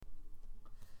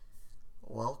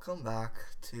Welcome back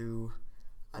to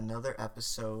another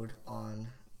episode on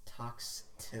Tux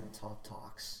Tip Top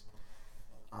Talks.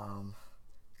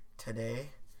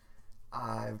 Today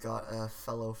I've got a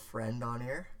fellow friend on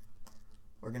here.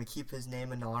 We're gonna keep his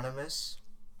name anonymous.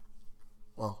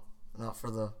 Well, not for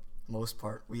the most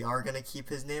part. We are gonna keep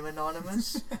his name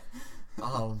anonymous.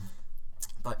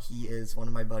 But he is one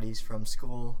of my buddies from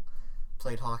school.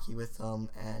 Played hockey with him,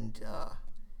 and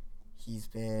he's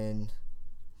been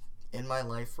in my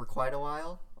life for quite a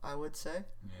while, I would say.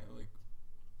 Yeah,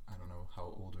 I don't know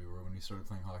how old we were when we started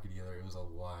playing hockey together. It was a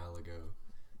while ago.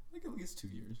 At least 2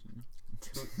 years.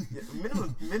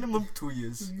 Minimum 2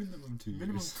 years. Minimum 2 years.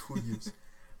 Minimum 2 years.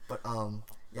 But,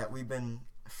 we've been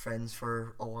friends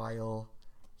for a while.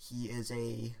 He is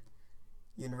a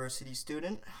university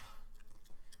student,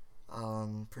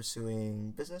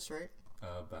 pursuing business, right?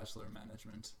 Bachelor of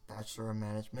Management. Bachelor of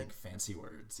Management. Big fancy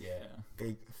words, yeah.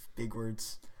 Big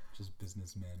words. Just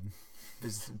businessmen.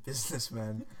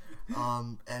 Businessman.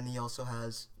 And he also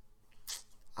has,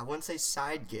 I wouldn't say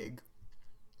side gig,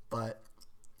 but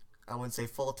I wouldn't say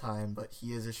full time, but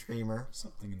he is a streamer.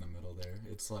 Something in the middle there.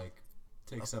 It's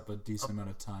takes up a decent amount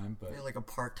of time, but like a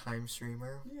part-time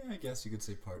streamer. Yeah, I guess you could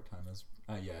say part-time as.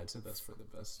 Yeah, I'd say that's for the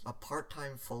best. A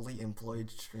part-time, fully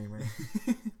employed streamer.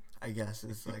 I guess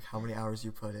is how many hours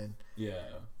you put in.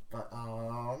 Yeah. But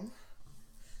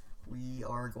we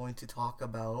are going to talk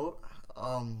about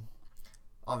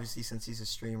obviously since he's a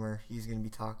streamer,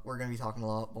 we're gonna be talking a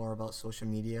lot more about social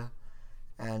media,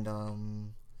 and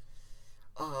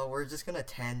we're just gonna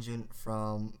tangent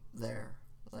from there.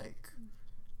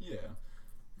 Yeah.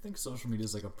 I think social media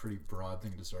is a pretty broad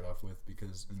thing to start off with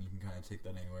because then you can kind of take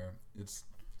that anywhere. It's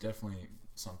definitely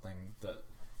something that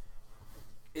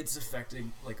it's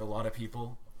affecting a lot of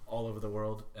people all over the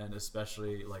world, and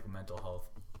especially mental health.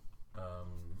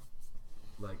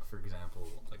 For example,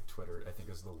 Twitter, I think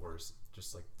is the worst.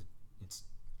 Just it's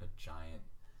a giant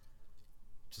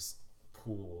just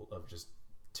pool of just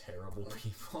terrible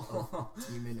people.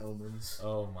 Demon omens.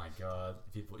 Oh my god.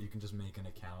 People, you can just make an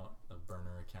account, a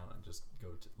burner account, and just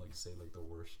go to say the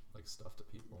worst stuff to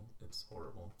people. It's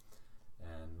horrible.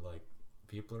 And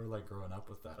people are growing up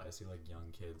with that. I see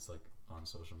young kids on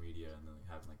social media, and then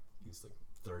they have these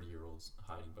 30-year-olds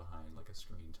hiding behind a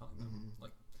screen telling them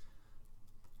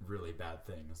really bad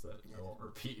things that I won't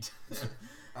repeat.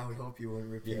 I would hope you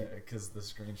wouldn't repeat. Yeah, because the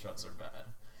screenshots are bad.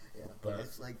 Yeah, but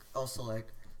it's also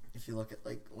if you look at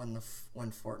when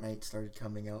Fortnite started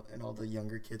coming out and all the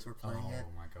younger kids were playing it.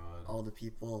 Oh my god. All the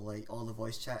people all the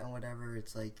voice chat and whatever.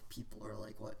 It's people are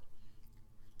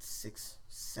 6,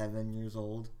 7 years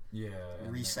old. Yeah.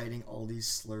 Reciting all these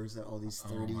slurs that all these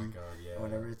 30. Oh my god, yeah. Or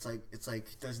whatever. It's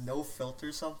there's no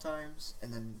filter sometimes,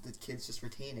 and then the kids just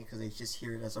retain it because they just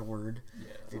hear it as a word.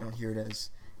 Yeah. They don't hear it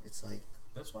as That's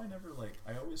why I never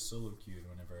I always solo queued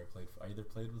whenever I played. I either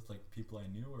played with people I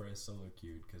knew or I solo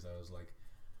queued because I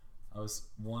was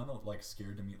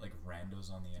scared to meet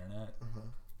randos on the internet,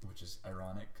 which is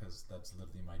ironic because that's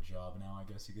literally my job now, I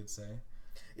guess you could say.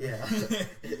 Yeah,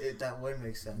 that would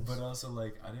make sense. But also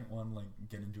I didn't want to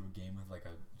get into a game with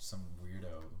some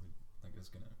weirdo who is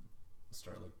gonna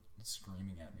start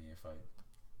screaming at me if I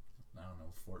don't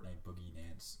know, Fortnite boogie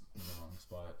dance in the wrong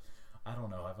spot. I don't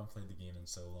know. I haven't played the game in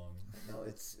so long. No,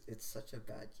 it's such a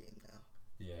bad game now.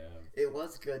 Yeah. It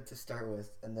was good to start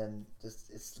with, and then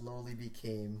it slowly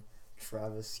became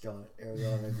Travis Scott,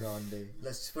 Ariana Grande.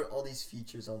 Let's just put all these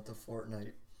features onto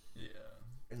Fortnite. Yeah.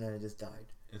 And then it just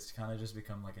died. It's kind of just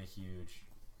become a huge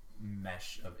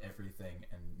mesh of everything,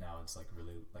 and now it's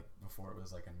really before it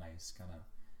was a nice kind of.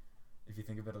 If you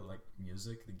think about it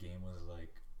music, the game was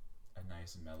a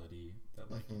nice melody that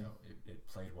it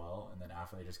played well, and then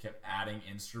after they just kept adding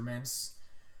instruments,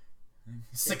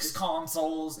 6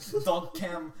 consoles, dog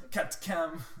cam, cat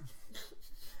cam,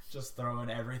 just throwing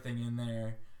everything in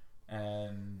there,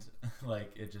 and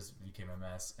it just became a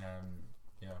mess. And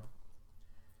yeah,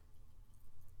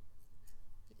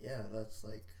 that's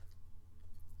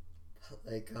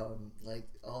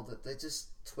all they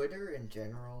just Twitter in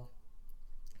general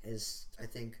is I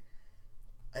think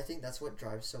that's what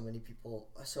drives so many people,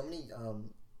 what's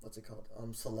it called,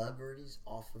 celebrities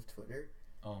off of Twitter.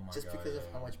 Oh my just god, because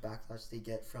of how much backlash they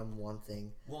get from one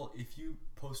thing. Well, if you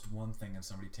post one thing and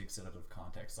somebody takes it out of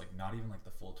context, not even the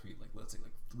full tweet, let's say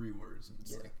 3 words, and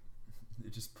it's they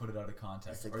just put it out of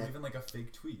context, or even a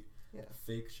fake tweet. Yeah.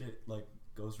 Fake shit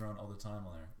goes around all the time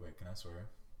on there. Wait, can I swear?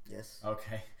 Yes.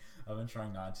 Okay. I've been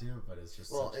trying not to, but it's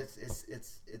just it's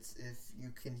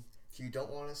if you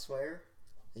don't want to swear,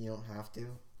 then you don't have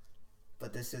to.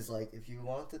 But this is if you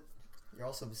want to You're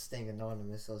also staying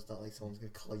anonymous, so it's not like someone's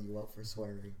gonna call you out for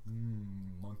swearing.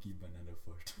 Monkey banana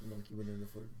foot. Monkey banana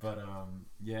foot. But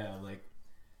yeah, like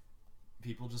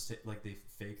people just like they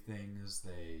fake things,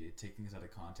 they take things out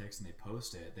of context and they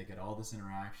post it. They get all this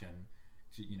interaction.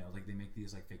 You know, like they make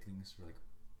these like fake things for like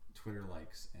Twitter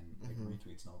likes and like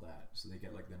retweets and all that. So they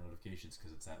get like the notifications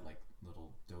because it's that like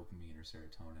little dopamine or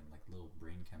serotonin, like little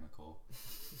brain chemical,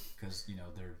 because you know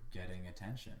they're getting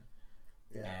attention.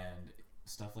 Yeah. And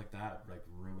stuff like that like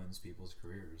ruins people's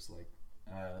careers. Like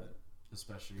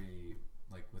especially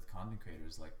like with content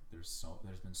creators, like there's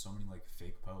been so many like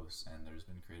fake posts, and there's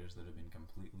been creators that have been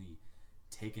completely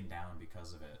taken down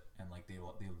because of it, and like they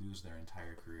lose their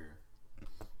entire career.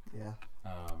 Yeah.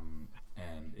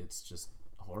 And it's just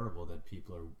horrible that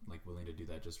people are like willing to do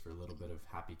that just for a little bit of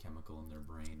happy chemical in their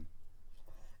brain.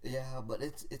 Yeah, but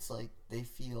it's like they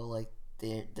feel like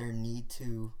their need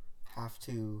to have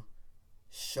to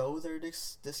show their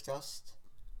disgust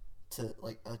to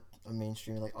like a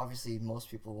mainstream. Like obviously most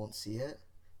people won't see it,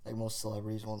 like most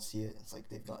celebrities won't see it. It's like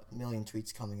they've got a million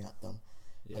tweets coming at them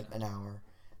like an hour,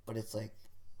 but it's like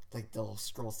they'll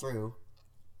scroll through,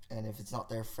 and if it's not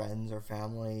their friends or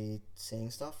family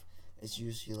saying stuff, it's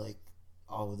usually like,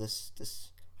 oh, this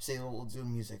say we'll do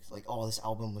music, like, oh, this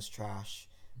album was trash,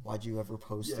 why'd you ever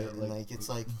post it? And like it's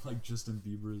like Justin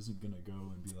Bieber isn't gonna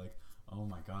go and be like, oh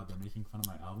my god, they're making fun of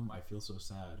my album, I feel so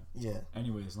sad. Yeah.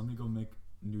 Anyways, let me go make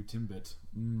new Timbit.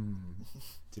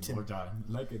 Tim Horton.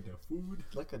 Like a the food.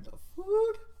 Like a the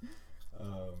food.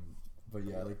 But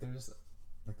yeah, like there's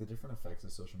like the different effects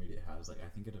that social media has. Like I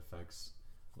think it affects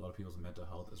a lot of people's mental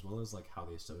health as well as like how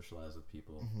they socialize with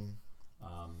people.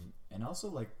 And also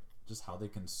like just how they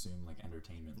consume like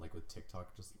entertainment. Like with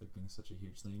TikTok just like being such a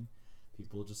huge thing,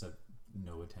 people just have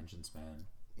no attention span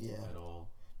at all.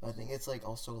 I think it's like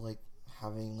also like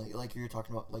having like you were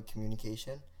talking about like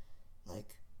communication,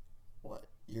 like what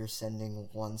you're sending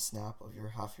one snap of your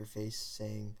half your face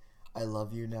saying I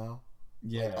love you now,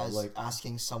 like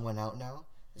asking someone out now.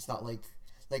 It's not like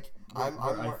I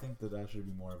think that should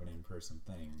be more of an in-person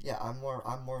thing. Yeah, I'm more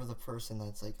of the person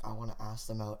that's like I want to ask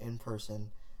them out in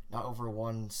person, not over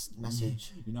one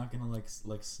message. You're not gonna like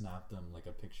snap them like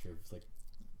a picture of like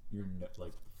your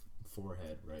like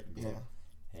forehead, right? And be like,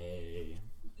 hey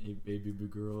baby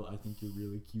girl, I think you're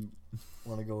really cute.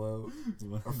 Want to go out?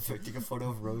 Or take a photo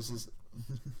of roses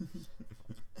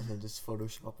and then just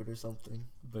Photoshop it or something.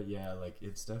 But yeah, like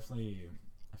it's definitely,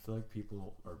 I feel like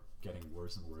people are getting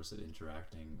worse and worse at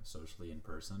interacting socially in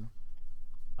person.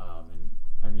 And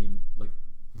I mean, like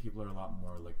people are a lot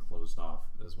more like closed off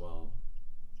as well,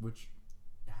 which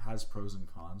has pros and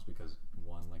cons because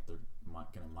one, like they're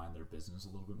gonna mind their business a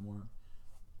little bit more,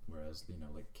 whereas you know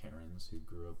like Karens who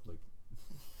grew up like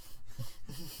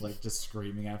like just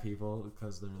screaming at people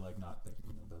because they're like not,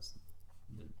 you know, that's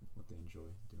what they enjoy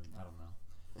doing. I don't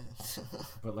know.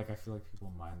 But like I feel like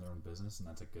people mind their own business, and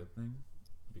that's a good thing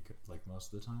because like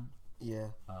most of the time. Yeah.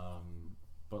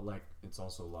 But like it's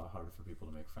also a lot harder for people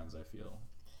to make friends, I feel.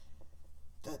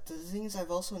 The thing is,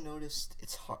 I've also noticed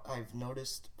it's hard. I've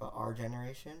noticed, but our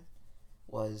generation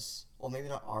was, well, maybe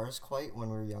not ours quite. When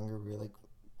we were younger, we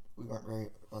weren't very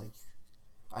like.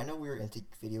 I know we were into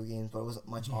video games, but it wasn't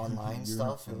much online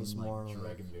stuff. It was more like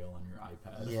Dragonvale on your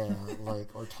iPad. Yeah,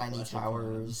 like or Tiny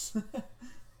Towers,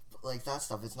 like that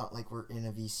stuff. It's not like we're in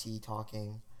a VC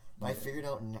talking. But I figured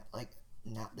out like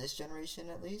not this generation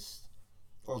at least,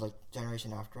 or like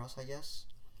generation after us, I guess.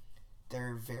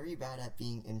 They're very bad at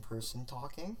being in person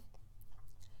talking,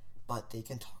 but they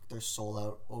can talk their soul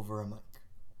out over a mic.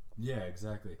 Yeah,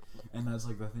 exactly. And that's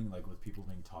like the thing, like with people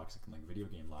being toxic in like video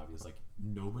game lobbies, like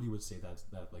nobody would say that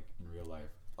like in real life.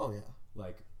 Oh yeah.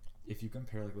 Like if you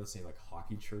compare like let's say like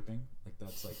hockey chirping, like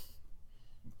that's like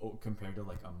compared to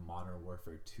like a Modern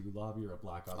Warfare 2 lobby or a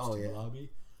Black Ops 2 lobby,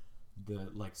 the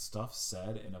like stuff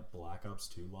said in a Black Ops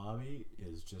 2 lobby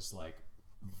is just like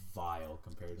vile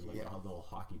compared to like a little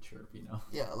hockey chirp, you know?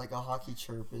 Yeah, like a hockey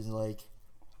chirp is like,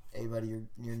 hey buddy,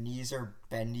 your knees are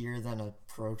bendier than a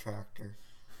protractor.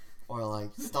 Or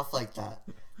like stuff like that.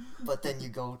 But then you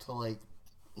go to like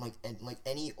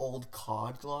any old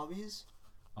COD lobbies,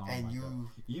 and you God.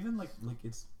 Even like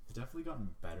it's definitely gotten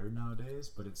better nowadays,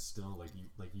 but it's still like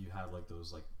you have like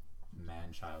those like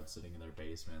man-child sitting in their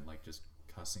basement like just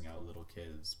cussing out little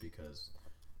kids because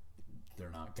they're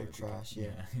not good. They're trash,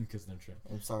 yeah. Because they're trash.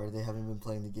 I'm sorry, they haven't been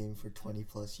playing the game for 20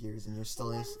 plus years, and you're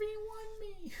still me.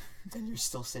 And you're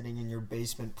still sitting in your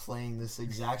basement playing this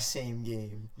exact same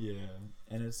game. Yeah,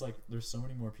 and it's like there's so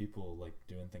many more people like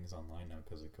doing things online now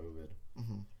because of COVID.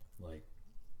 Like,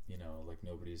 you know, like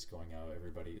nobody's going out.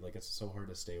 Everybody like it's so hard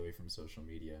to stay away from social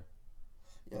media.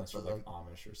 Yeah, unless you're like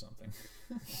Amish or something.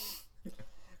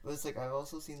 But it's like I've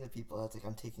also seen the people that's like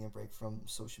I'm taking a break from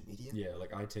social media. Yeah,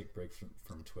 like I take breaks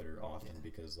from Twitter often Yeah.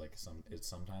 because like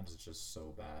sometimes it's just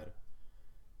so bad.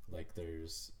 Like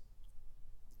there's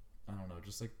I don't know,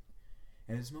 just like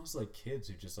and it's most like kids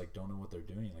who just like don't know what they're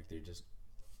doing. Like they're just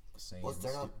saying Well,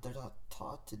 they're not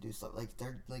taught to do stuff. Like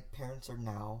they're like parents are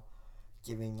now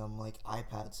giving them like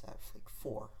iPads at like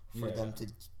 4 for Yeah. them to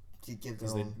give their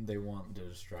because own. they want to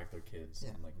distract their kids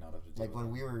Yeah. and like not have to deal Like with when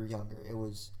them. we were younger, it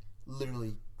was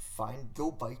literally fine.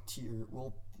 Go bike to your.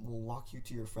 We'll walk you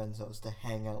to your friend's house to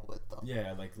hang out with them.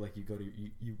 Yeah, like you go to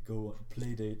you go on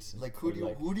play dates. Like who do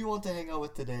you want to hang out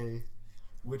with today?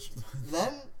 Which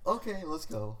Then okay, let's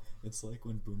go. it's like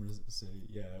when boomers say,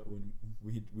 yeah, when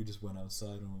we just went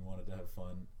outside and we wanted to have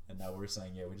fun, and now we're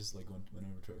saying, yeah, we just like went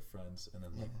over to our friends, and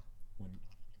then like when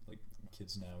like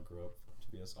kids now grow up to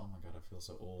be us, oh my god, I feel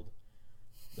so old.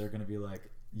 They're gonna be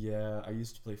like, yeah, I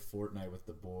used to play Fortnite with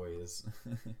the boys.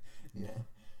 Yeah.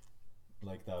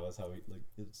 Like that was how we like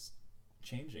it's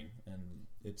changing, and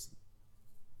it's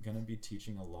gonna be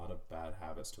teaching a lot of bad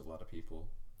habits to a lot of people.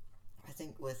 I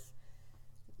think with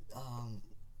um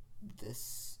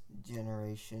this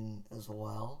generation as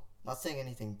well. Not saying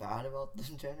anything bad about this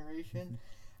generation,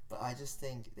 but I just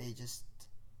think they just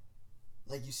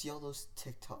like you see all those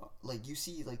TikTok like you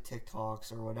see like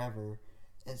TikToks or whatever,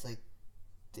 and it's like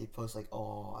they post like,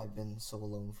 oh, I've been so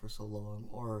alone for so long,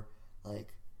 or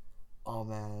like, oh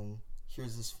man,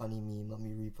 here's this funny meme, let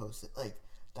me repost it. Like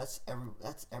that's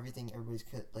everything everybody's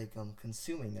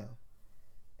consuming now.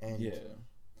 And Yeah,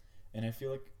 and I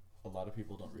feel like a lot of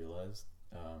people don't realize,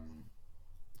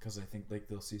 because I think like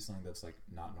they'll see something that's like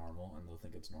not normal and they'll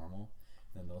think it's normal,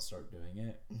 and they'll start doing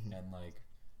it, and like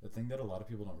the thing that a lot of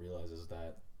people don't realize is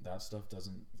that that stuff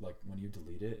doesn't like when you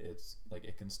delete it, it's like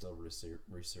it can still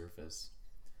resurface.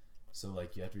 So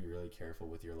like you have to be really careful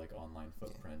with your like online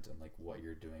footprint and like what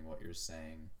you're doing, what you're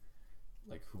saying,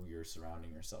 like who you're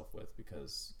surrounding yourself with,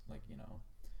 because like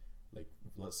like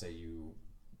let's say you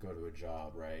go to a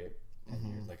job, right?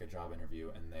 And you're like a job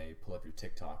interview, and they pull up your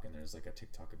TikTok, and there's like a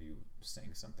TikTok of you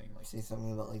saying something like say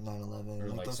something about like 9/11 or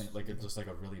like those, saying, like it's just like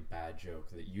a really bad joke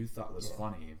that you thought was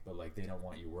funny, but like they don't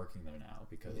want you working there now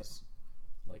because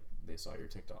like they saw your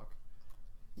TikTok.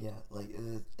 Yeah, like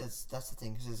it's that's the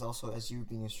thing, because it's also, as you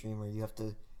being a streamer, you have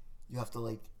to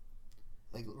like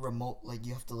remote, like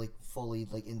you have to like fully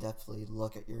like in-depthly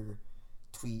look at your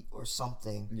tweet or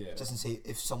something, just to say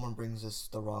if someone brings this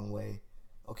the wrong way,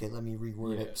 okay, let me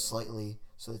reword it slightly,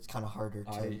 so it's kind of harder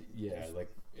to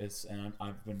like it's, and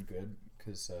I've been good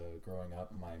because growing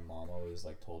up my mom always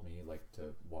like told me like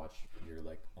to watch your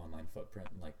like online footprint,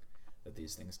 and like that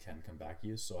these things can come back to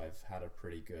you, so I've had a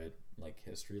pretty good like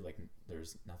history, like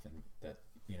there's nothing that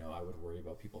I would worry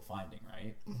about people finding,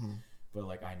 right? But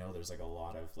like I know there's like a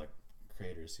lot of like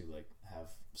creators who like have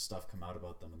stuff come out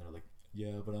about them, and they're like,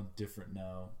 yeah, but I'm different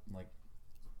now. Like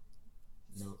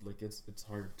no, like it's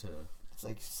hard to, it's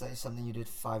like say something you did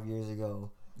 5 years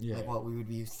ago, like what we would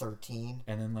be 13,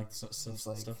 and then like like,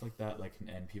 stuff like that like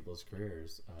can end people's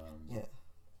careers.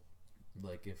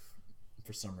 Like if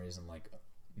for some reason like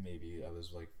maybe I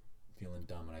was like feeling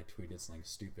dumb and I tweeted something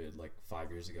stupid like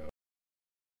 5 years ago,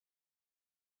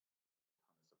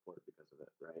 support because of it,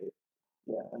 right?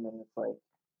 Yeah, and then it's like,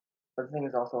 but the thing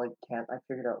is also like I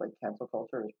figured out like cancel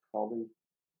culture is probably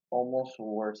almost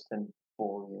worse than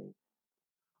bullying.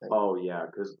 Like, Oh yeah,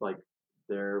 because like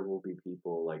there will be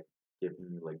people like giving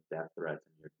you like death threats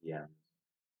in your DMs,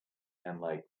 and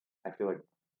like I feel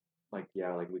like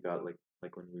yeah, like we got like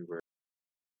when we were.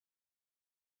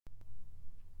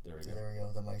 There we go. there we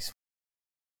go. The mic's.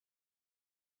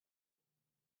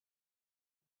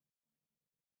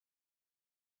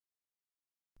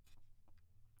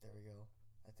 There we go.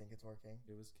 I think it's working.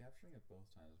 It was capturing it both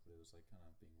times, but it was like kind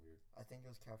of being weird. I think it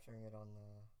was capturing it on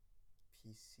the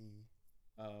PC.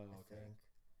 Oh, I okay. think.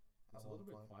 It's a little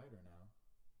bit quieter now.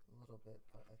 A little bit,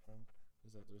 but I think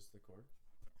Is that just the cord?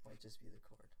 might just be the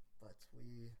cord. But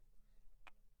we.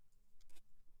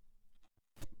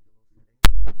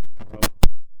 Oh,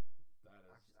 that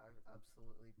is. I've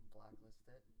absolutely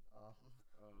blacklisted. Oh,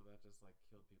 that just like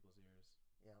killed people's ears.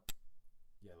 Yeah.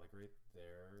 Yeah, like right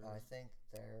there. I think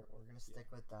we're gonna stick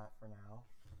with that for now.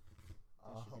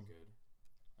 That should be good.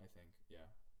 I think, yeah.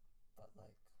 But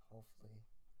like, hopefully,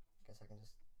 I guess I can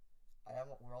just.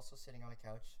 We're also sitting on a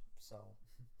couch, so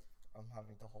I'm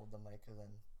having to hold the mic, because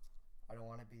then I don't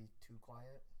want to be too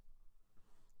quiet.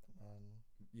 And then.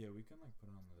 Yeah, we can like put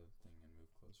it on the thing and move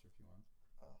closer if you want.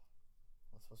 Oh,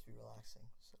 well, it's supposed to be relaxing,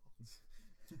 so.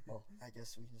 Well, I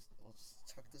guess we'll just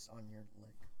chuck this on your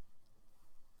leg.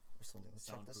 Or something. Let's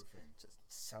check this. Just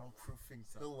soundproofing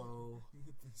pillow.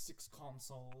 6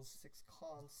 consoles. 6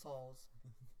 consoles.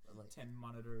 like 10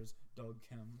 monitors, dog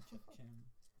cam, chip cam.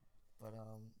 But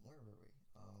where were we?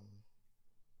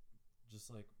 Just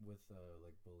like with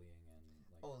like bullying and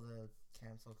like the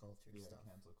cancel culture stuff.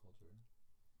 Cancel culture.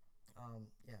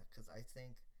 Yeah, because I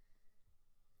think,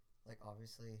 like,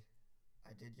 obviously,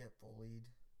 I did get bullied.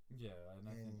 Yeah, and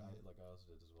I think I also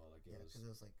did as well. Like yeah, because it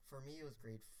was like, for me, it was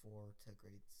grade 4 to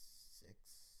grade 6.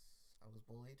 I was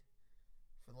bullied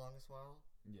for the longest while.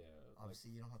 Yeah.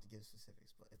 Obviously, you don't have to give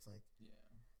specifics, but it's like, yeah.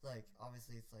 Like,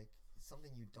 obviously, it's like something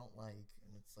you don't like,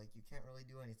 and it's like you can't really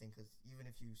do anything because even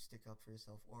if you stick up for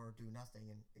yourself or do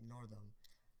nothing and ignore them,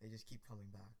 they just keep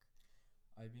coming back.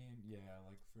 I mean, yeah,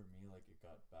 like for me, like it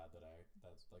got bad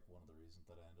that's like one of the reasons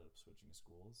that I ended up switching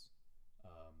schools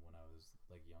when I was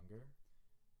like younger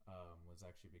was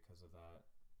actually because of that.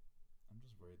 I'm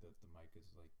just worried that the mic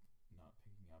is like not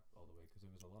picking up all the way because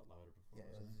it was a lot louder before.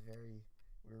 Yeah, it was very.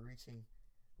 We were using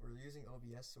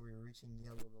OBS, so we were reaching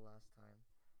yellow the last time,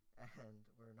 and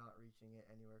we're not reaching it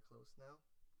anywhere close now.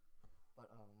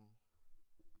 But I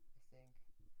think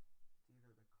it's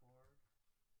either the cord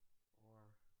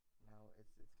or now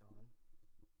it's gone.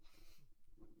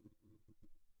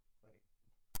 Wait,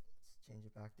 let's change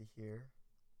it back to here.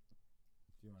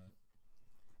 Do you want it?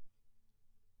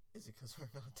 Is it because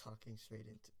we're not talking straight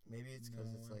into? Maybe it's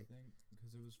because it's like. I think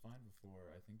because it was fine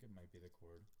before. I think it might be the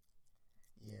cord.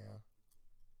 Yeah.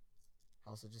 I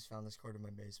also just found this cord in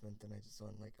my basement, and I just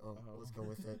went like, let's go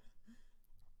with it.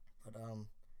 But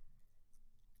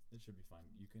it should be fine.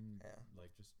 You can yeah. like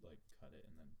just like cut it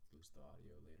and then boost the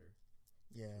audio later.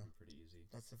 Yeah. It should be pretty easy.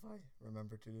 That's if I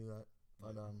remember to do that.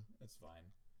 But it's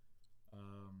fine.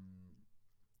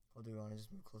 Well, do you want to just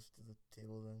move closer to the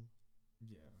table then?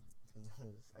 Yeah.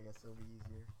 I guess it'll be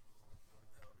easier.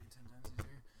 That'll be 10 times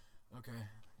easier. Okay.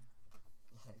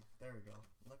 Like, there we go.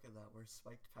 Look at that. We're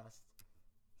spiked past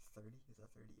 30. Is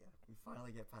that 30? Yeah. We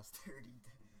finally get past 30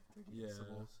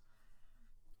 decibels.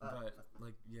 But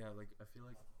like, yeah, like I feel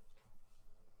like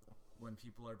when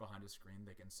people are behind a screen,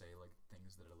 they can say like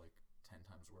things that are like 10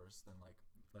 times worse than like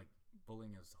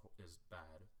bullying is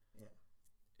bad. Yeah.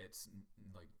 It's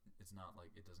like it's not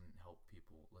like it doesn't help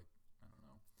people, like I don't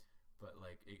know. But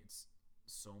like it's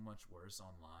so much worse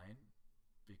online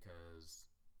because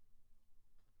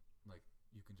like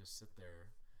you can just sit there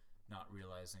not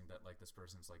realizing that like this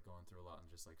person's like going through a lot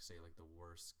and just like say like the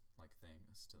worst like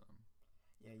things to them.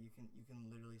 Yeah, you can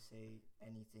literally say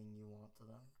anything you want to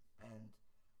them and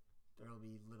there'll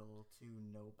be little to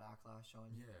no backlash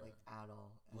on you, like at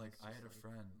all. And like I had a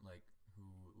friend like who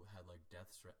had like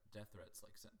death threats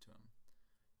like sent to him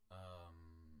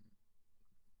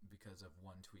because of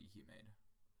one tweet he made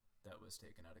that was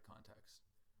taken out of context.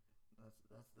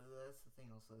 That's the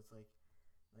thing also. It's like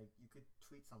you could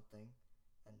tweet something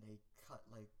and they cut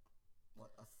like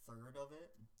what, a third of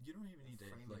it. You don't even need to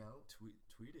like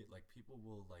tweet it. Like people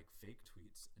will like fake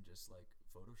tweets and just like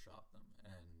Photoshop them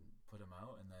and put them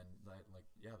out, and then like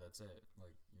yeah, that's it.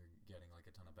 Like you're getting like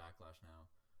a ton of backlash now.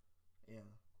 Yeah,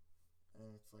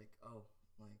 and it's like, oh,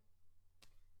 like,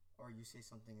 or you say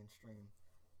something in stream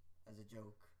as a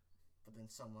joke, but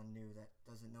then someone new that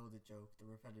doesn't know the joke, the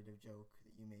repetitive joke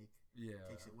that you make,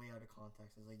 takes it way out of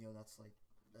context. It's like, yo, that's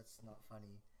not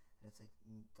funny. And it's like,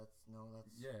 that's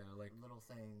like a little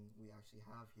thing we actually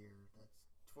have here that's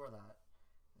for that.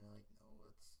 And they're like, no,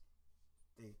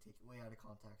 they take it way out of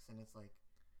context. And it's like,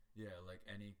 yeah, like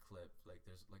any clip, like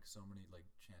there's like so many like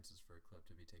chances for a clip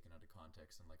to be taken out of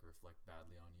context and like reflect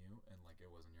badly on you, and like it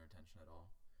wasn't your intention at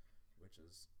all, which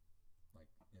is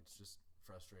like, it's just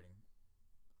frustrating.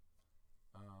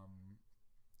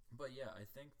 But yeah, I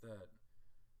think that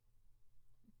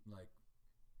like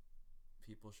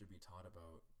people should be taught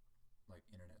about like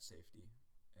internet safety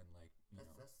and like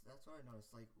that's what I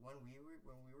noticed. Like when we were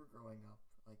growing up,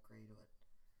 like grade like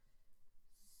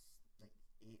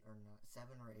 8 or 9,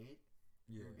 7 or 8,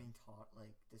 we were being taught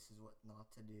like this is what not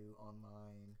to do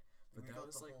online. But that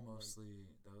was like mostly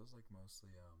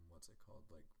what's it called,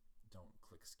 like don't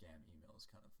click scam emails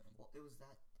kind of thing. Well, it was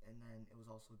that, and then it was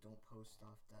also don't post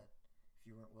stuff that if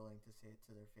you weren't willing to say it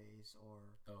to their face, or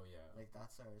like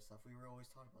that sort of stuff. We were always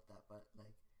taught about that, but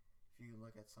like if you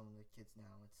look at some of the kids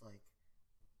now, it's like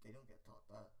they don't get taught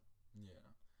that. Yeah,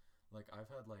 like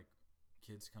I've had like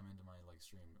kids come into my like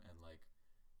stream and like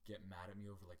get mad at me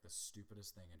over like the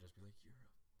stupidest thing and just be like, you're a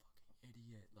fucking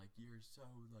idiot, like you're so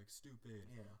like stupid,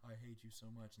 I hate you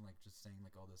so much, and like just saying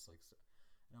like all this like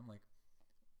and I'm like,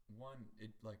 one,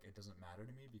 it doesn't matter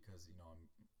to me because you know I'm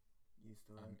used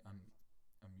to it. I'm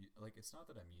like, it's not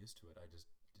that I'm used to it, it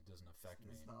doesn't affect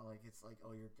me. It's not like it's like,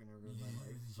 oh, you're gonna ruin my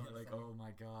life. Yeah, like, oh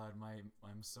my god,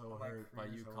 I'm so hurt by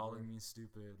you calling me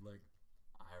stupid. Like,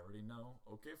 I already know.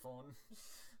 Okay, phone.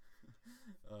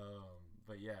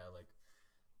 But yeah, like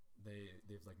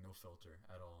they've like no filter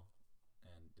at all,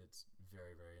 and it's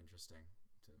very very interesting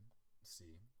to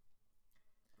see.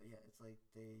 But yeah, it's like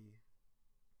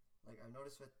like I've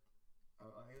noticed with I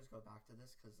always go back to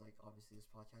this because like obviously this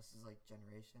podcast is like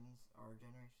generations, our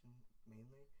generation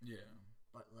mainly, Yeah.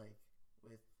 but like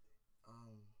with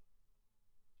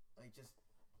like just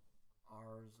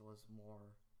ours was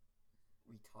more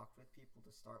we talked with people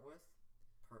to start with,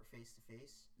 face to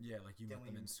face. Yeah, like you Then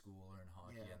met them we- in school or in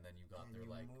hockey, Yeah, and then you got and their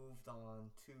you like moved on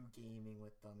to gaming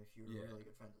with them if you were Yeah. really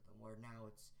good friends with them. Where now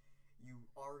it's you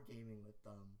are gaming with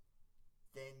them,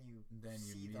 then you Then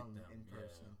you see meet them them, in yeah.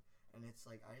 person, and it's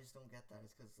like I just don't get that.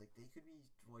 It's because like they could be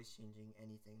voice changing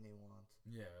anything they want.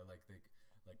 yeah, like they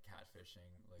like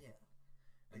catfishing, like Yeah,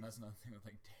 and that's another thing with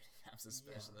like dating apps,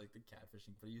 especially Yeah. like the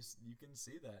catfishing. But you can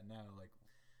see that now, like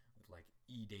with like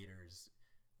e-daters,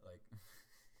 like.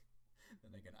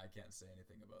 Then again, I can't say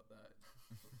anything about that.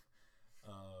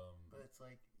 but it's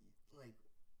like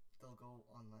they'll go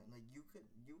online. Like you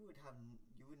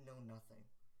would know nothing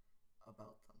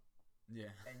about them,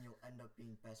 Yeah, and you'll end up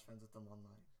being best friends with them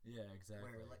online. yeah, exactly.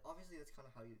 Where like obviously that's kind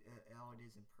of how it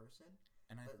is in person,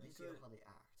 And I but at think least you know that how they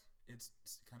act. it's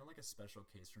kind of like a special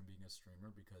case from being a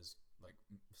streamer because like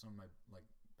some of my like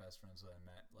best friends that I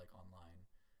met like online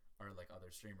are like other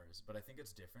streamers, but I think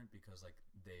it's different because like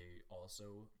they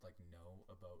also like know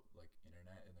about like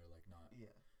internet and they're like not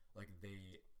Yeah, like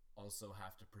they also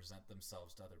have to present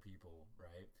themselves to other people,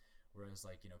 right? Whereas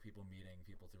like people meeting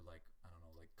people through like I don't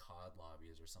know like COD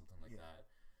lobbies or something like Yeah. that,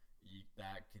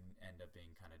 that can end up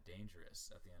being kind of dangerous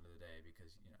at the end of the day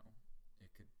because it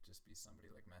could just be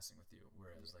somebody like messing with you.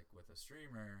 Whereas like with a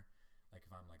streamer, like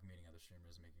if I'm like meeting other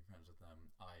streamers and making friends with them,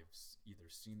 I've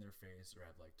either seen their face or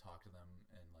I've like talked to them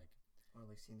and like or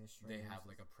like seen this. they have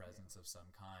like a presence of some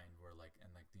kind where like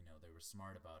and like they were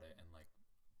smart about it and like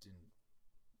didn't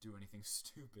do anything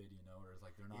stupid, or it's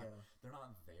like they're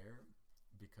not there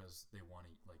because they want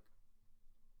to like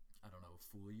I don't know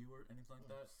fool you or anything like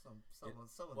that. Some of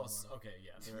them Well, are. okay,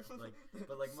 yeah, they're like,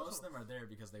 but like most of them are there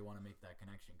because they want to make that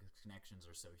connection because connections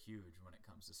are so huge when it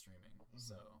comes to streaming.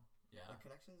 So yeah, But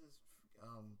connections is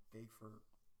big for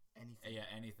anything. yeah,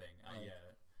 anything. Like,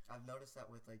 Yeah, I've noticed that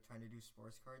with like trying to do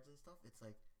sports cards and stuff. It's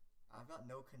like I've got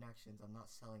no connections. I'm not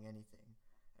selling anything,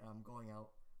 and I'm going to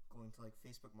like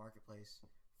Facebook Marketplace,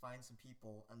 find some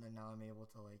people, and then now I'm able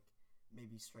to like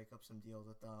maybe strike up some deals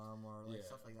with them or like Yeah.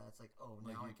 stuff like that. It's like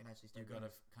Like now you- I can actually you start. gotta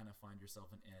doing kind of find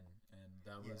yourself an in, and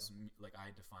that was like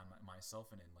I defined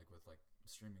myself an in like with like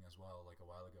streaming as well like a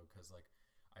while ago because like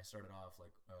I started off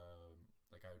like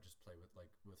I would just play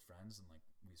with friends and like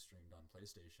we streamed on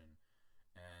PlayStation,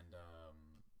 and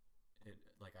it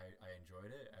like I enjoyed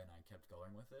it and I kept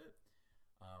going with it,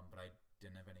 but I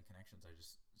didn't have any connections. I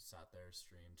just sat there,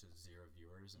 streamed to 0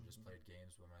 viewers, and just played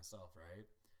games with myself, right?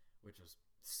 Which was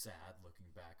sad looking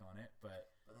back on it,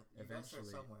 but But you gotta start eventually,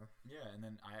 somewhere. yeah. And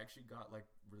then I actually got like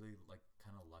really like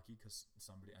kind of lucky because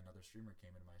another streamer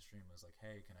came into my stream and was like,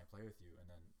 "Hey, can I play with you?" And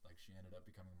then like she ended up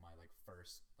becoming my like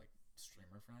first like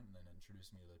streamer friend, and then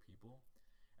introduced me to the people,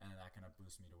 and then that kind of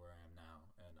boosted me to where I am now.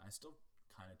 And I still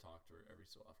kind of talk to her every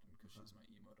so often because she's my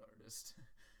emote artist.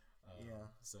 Yeah.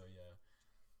 So yeah.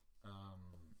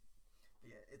 But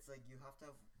yeah, it's like you have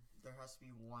to have. There has to be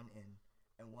one in,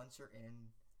 and once you're in,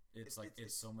 It's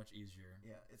so much easier.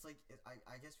 yeah, it's like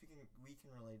I guess we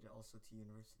can relate it also to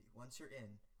university. Once you're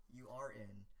in, you are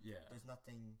in. Yeah. There's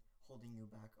nothing holding you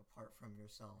back apart from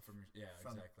yourself. From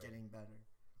exactly. Getting better.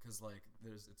 Because like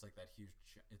it's like that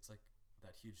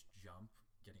huge jump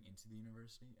getting into the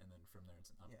university, and then from there it's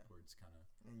an upwards kind of.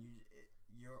 And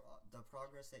the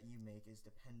progress that you make is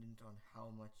dependent on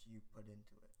how much you put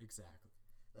into it. Exactly.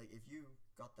 Like if you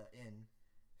got the in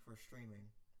for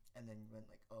streaming, and then you went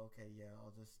like, oh, okay, yeah,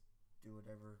 I'll just do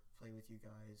whatever, play with you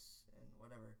guys and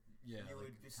whatever. Yeah, you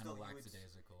like would kind of still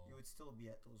lackadaisical. you would still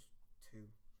be at those two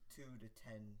to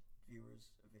 10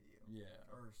 viewers a video. Yeah.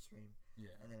 Or stream.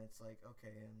 Yeah. And then it's like,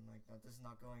 okay, and like this is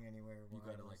not going anywhere. You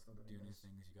why gotta am I like still doing do new this?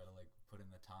 things. You gotta like put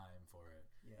in the time for it.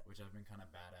 Yeah. Which I've been kind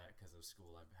of bad at because of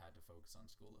school. I've had to focus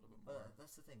on school a little bit more. But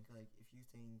that's the thing. Like if you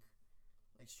think,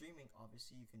 like streaming,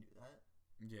 obviously you can do that.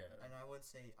 Yeah. And I wouldn't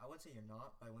say you're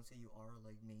not, but I wouldn't say you are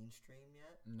like mainstream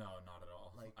yet. No, not at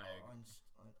all. Like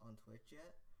on Twitch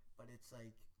yet. But it's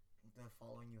like the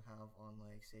following you have on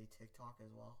like say TikTok as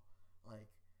well.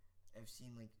 Like I've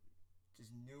seen like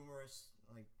just numerous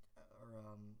like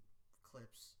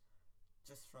clips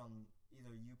just from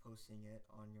either you posting it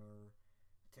on your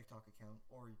TikTok account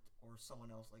or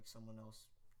someone else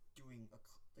doing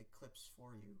like clips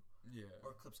for you Yeah.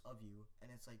 or clips of you,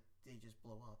 and it's like they just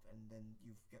blow up, and then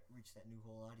you've reached that new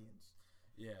whole audience.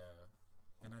 Yeah.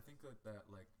 And I think that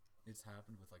like it's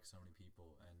happened with like so many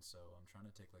people, and so I'm trying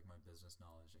to take like my business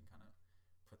knowledge and kind of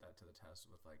put that to the test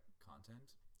with like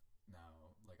content.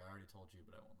 Now, like I already told you,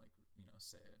 but I won't like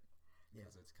say it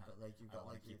because it's kind of but like you I got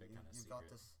want like to keep it kind of you've secret.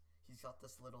 got this. He's got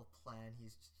this little plan.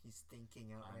 He's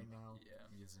thinking out right now. Yeah,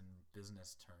 I'm using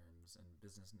business terms and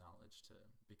business knowledge to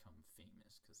become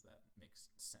famous because that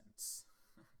makes sense.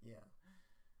 Yeah.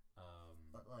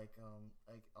 But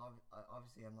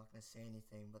obviously I'm not gonna say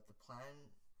anything. But the plan,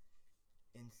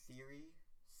 in theory,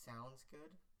 sounds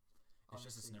good. It's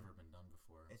just it's never been done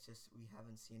before. It's just we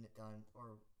haven't seen it done,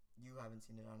 or you haven't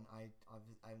seen it done. I'm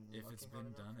if it's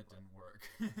been done, it didn't work.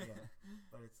 Yeah,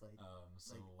 but it's like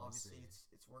so like we'll obviously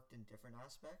see. it's worked in different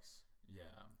aspects.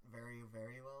 Yeah. Very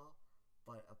very well,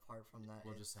 but apart from that,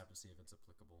 we'll just have to see if it's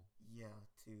applicable. Yeah,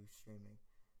 to streaming,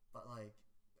 but like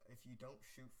if you don't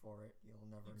shoot for it,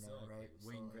 you'll never know, right?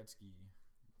 Wayne Gretzky.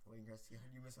 Wayne Gretzky,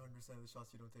 you miss 100% of the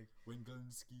shots you don't take. Wayne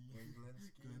Gretzky. Wayne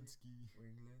Gretzky.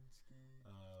 Wayne Gretzky.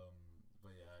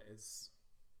 But yeah, it's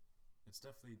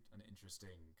definitely an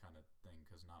interesting kind of thing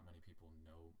because not many people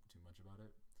know too much about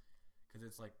it. Because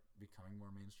it's like becoming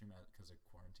more mainstream because of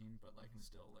quarantine, but like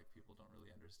still like people don't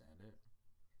really understand it.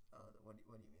 What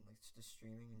do you mean? Like just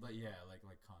streaming? But yeah, like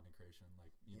content creation,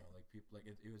 like you know, like people like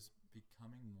it was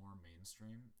becoming more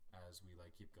mainstream as we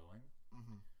like keep going.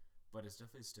 Mm-hmm. But it's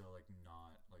definitely still like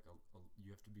not like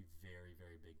you have to be very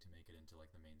very big to make it into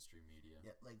like the mainstream media.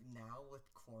 Yeah, like now with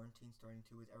quarantine starting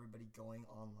to, with everybody going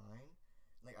online,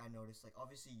 like I noticed, like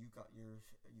obviously you got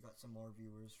some more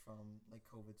viewers from like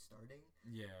COVID starting.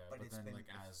 Yeah, but it's then been, like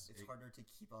it's harder to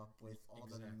keep up with all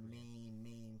exactly. the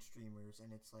main streamers,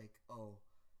 and it's like, oh,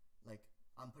 like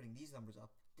I'm putting these numbers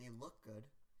up, they look good,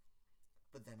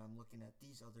 but then I'm looking at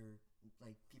these other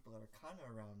like people that are kind of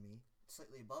around me,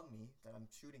 slightly above me, that I'm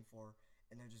shooting for,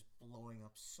 and they're just blowing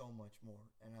up so much more,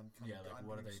 and I'm kind of like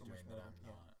what are they doing that I'm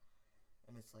not?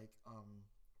 And it's like,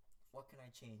 what can I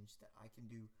change that I can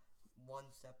do one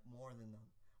step more than them,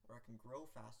 or I can grow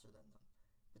faster than them?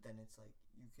 But then it's like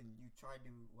you try to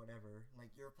do whatever, like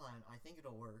your plan. I think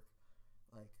it'll work.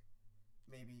 Like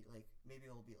maybe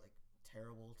it'll be like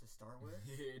terrible to start with.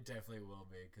 It definitely will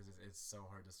be because it's so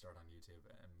hard to start on YouTube,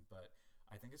 but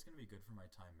I think it's gonna be good for my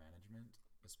time management,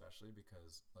 especially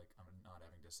because like I'm not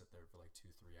having to sit there for like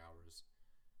 2-3 hours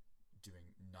doing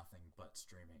nothing but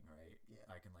streaming, right? Yeah.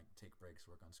 I can like take breaks,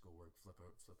 work on schoolwork, flip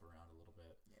around a little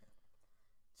bit. Yeah.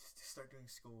 Just start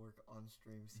doing schoolwork on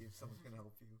stream, see if someone can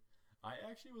help you. I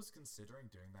actually was considering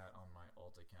doing that on my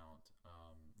alt account,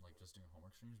 like just doing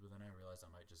homework streams, but then I realized I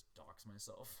might just dox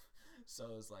myself. So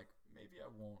I was like, maybe I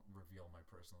won't reveal my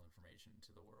personal information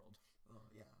to the world. Oh,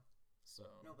 yeah. So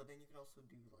no, but then you can also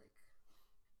do like,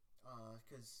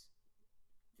 because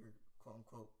you're quote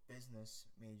unquote business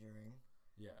majoring.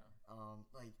 Yeah.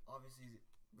 Like obviously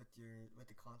with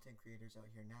the content creators out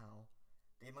here now,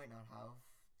 they might not have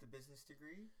the business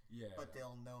degree. Yeah. But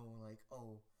they'll know like,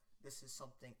 oh, this is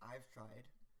something I've tried.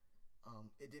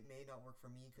 It may not work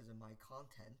for me because of my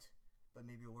content, but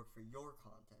maybe it'll work for your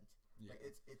content. Yeah.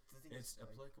 Like, it's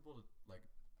applicable to like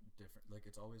different, like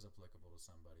it's always applicable to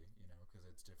somebody, you know, because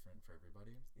it's different for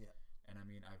everybody. Yeah. And I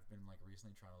mean, I've been like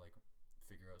recently trying to like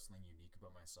figure out something unique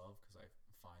about myself because I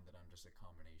find that I'm just a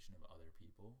combination of other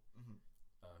people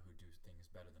who do things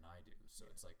better than I do. So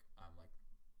it's like I'm like,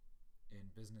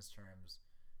 in business terms,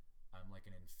 I'm like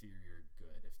an inferior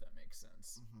good, if that makes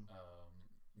sense.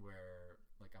 Where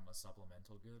like I'm a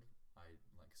supplemental good. I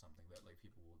like something that like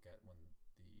people will get when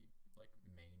the like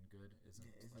main good isn't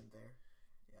like, there.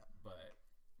 Yeah. But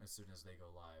as soon as they go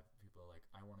live, people are like,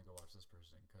 I want to go watch this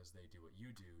person because they do what you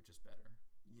do, just better.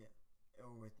 Yeah.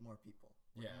 Or with more people.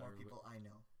 More people I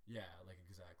know. Yeah, like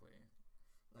exactly.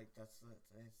 Like that's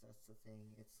the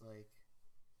thing. It's like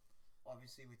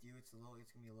obviously with you it's gonna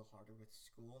be a little harder with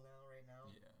school now right now.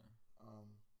 Yeah.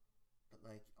 But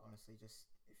like honestly,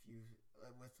 just if you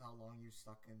with how long you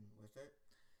stuck in with it,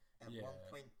 at one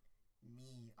point,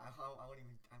 I'm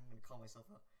gonna call myself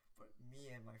out, but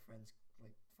me and my friends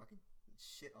like fucking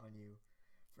shit on you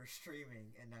for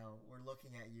streaming, and now we're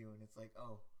looking at you, and it's like,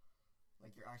 oh,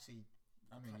 like you're actually.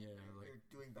 I mean, you're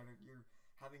doing better. You're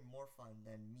having more fun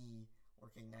than me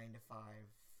working 9 to 5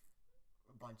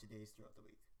 a bunch of days throughout the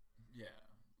week. Yeah,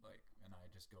 like, and I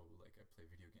just go like I play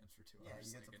video games for 2 hours. Yeah,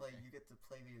 you get to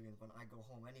play video games. When I go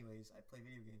home, anyways, I play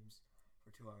video games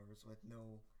for 2 hours with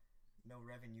no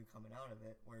revenue coming out of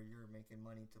it. Where you're making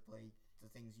money to play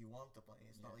the things you want to play.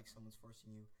 It's not like someone's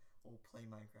forcing you. Oh, play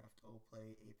Minecraft. Oh,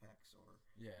 play Apex. Or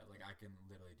like I can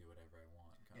literally do whatever I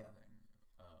want, kind of thing.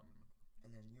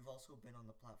 And then you've also been on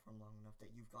the platform long enough that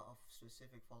you've got a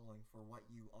specific following for what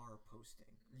you are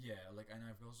posting. Yeah, like, and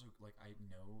I've also, like, I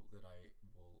know that I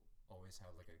will always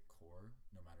have like a core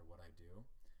no matter what I do.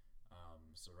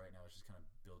 So right now it's just kind of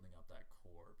building up that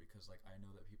core because like I know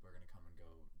that people are going to come and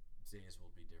go. Days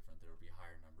will be different. There will be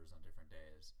higher numbers on different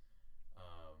days.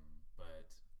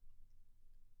 But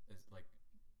it's like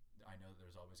I know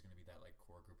there's always going to be that like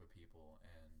core group of people,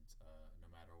 and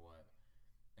no matter what,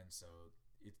 and so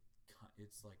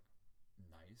it's like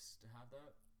nice to have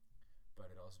that,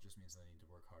 but it also just means that I need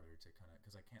to work harder to kind of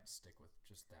because I can't stick with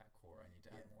just that core. I need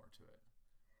to add more to it.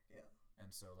 Yeah.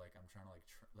 And so like I'm trying to like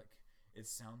it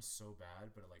sounds so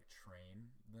bad, but like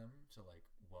train them to like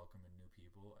welcome in new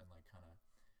people and like kind of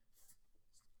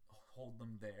hold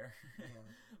them there,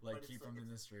 like keep them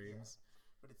in the streams.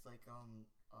 Yeah. But it's like I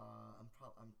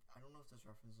don't know if this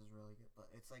reference is really good, but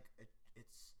it's like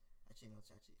it's actually no, it's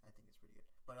actually I think it's pretty good.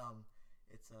 But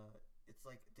it's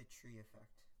like the tree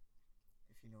effect,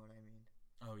 if you know what I mean.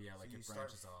 Oh yeah, like so it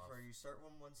branches off. You start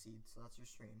from one seed, so that's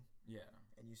your stream. Yeah.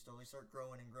 And you slowly start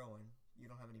growing and growing. You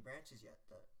don't have any branches yet,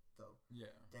 though.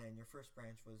 Yeah. Then your first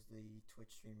branch was the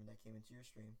Twitch streamer that came into your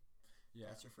stream. Yeah.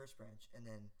 That's your first branch, and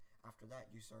then after that,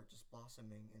 you start just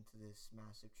blossoming into this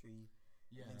massive tree.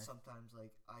 Yeah. And then sometimes,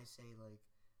 like I say, like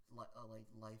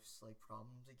life's like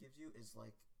problems it gives you is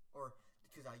like, or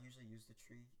because I usually use the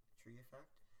tree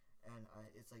effect, and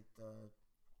it's like the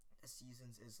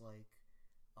seasons is like,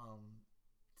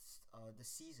 the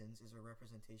seasons is a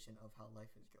representation of how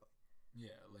life is going.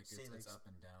 Yeah, like it's up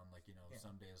and down. Like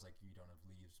some days like you don't have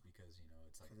leaves because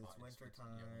it's like it's winter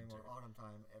time or autumn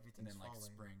time. Everything's and then falling.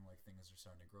 Like spring, like things are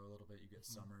starting to grow a little bit. You get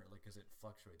summer, like because it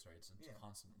fluctuates, right? It's a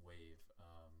constant wave,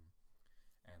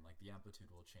 and like the amplitude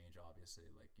will change.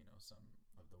 Obviously, like some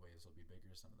of the waves will be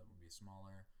bigger, some of them will be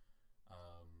smaller.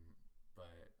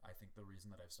 But I think the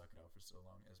reason that I've stuck it out for so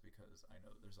long is because I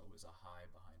know there's always a high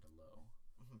behind a low.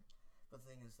 Mm-hmm. But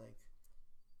the thing is, like,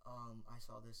 I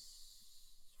saw this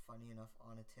funny enough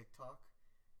on a TikTok,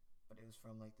 but it was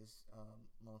from like this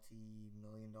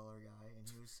multi-million-dollar guy, and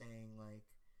he was saying like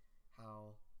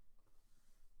how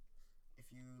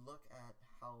if you look at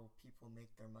how people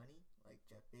make their money, like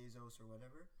Jeff Bezos or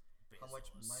whatever, how much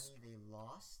money they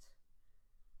lost,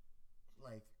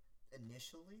 like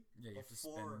initially, you have to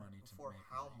spend money to before make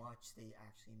how money. much they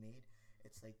actually made.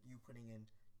 It's like you putting in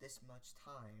this much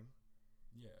time.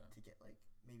 Yeah. To get like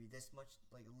maybe this much,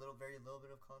 like very little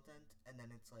bit of content, and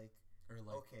then it's like, or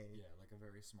like okay, yeah, like a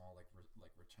very small like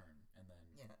return, and then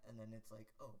and then it's like,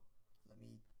 oh, let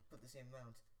me put the same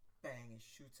amount, bang, it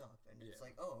shoots up, and it's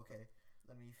like, oh, okay,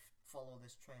 let me follow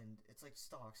this trend. It's like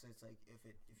stocks. It's like if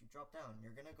you drop down,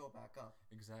 you're gonna go back up.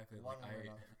 Exactly. Like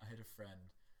I had a friend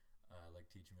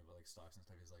like teaching me about like stocks and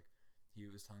stuff. He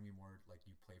was telling me more like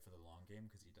you play for the long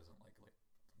game because he doesn't like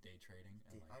day trading.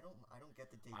 And I don't get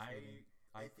the day trading.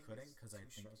 I couldn't because I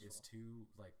think stressful. it's too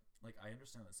like I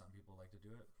understand that some people like to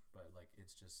do it, but like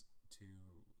it's just too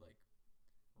like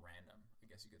random,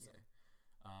 I guess you could say.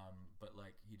 But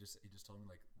like he just told me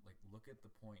like look at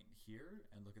the point here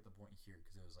and look at the point here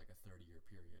because it was like a 30-year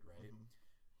period, right? Mm-hmm.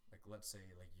 Like let's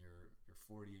say like you're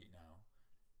 48 now,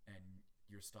 and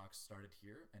your stocks started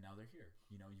here and now they're here.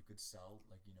 You could sell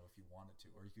like if you wanted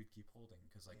to, or you could keep holding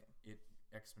because like it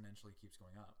exponentially keeps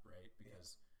going up, right?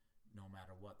 Because no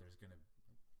matter what, there's gonna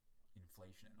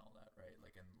inflation and all that, right?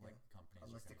 Like, and like companies,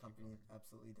 unless the company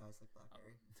absolutely dies like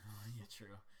BlackBerry. Yeah,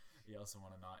 true. You also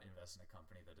want to not invest in a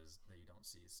company that you don't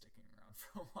see sticking around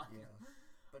for a while. Yeah,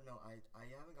 but no, I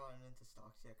haven't gotten into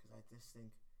stocks yet because I just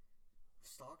think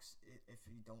stocks, if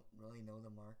you don't really know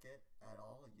the market at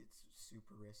all, it's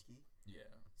super risky. Yeah.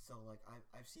 So like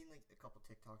I've seen like a couple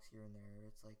TikToks here and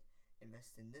there. It's like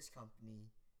invest in this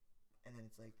company, and then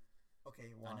it's like,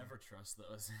 okay, why? I never trust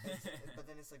those. But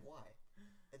then it's like, why?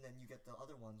 And then you get the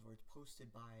other ones where it's posted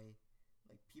by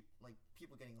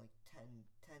people getting like 10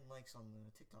 likes on the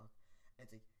TikTok, and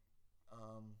it's like,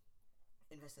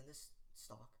 invest in this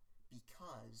stock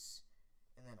because,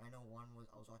 and then I know one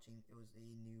was I was watching, it was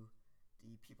the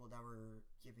people that were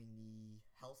giving the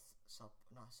health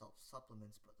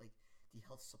supplements, but like the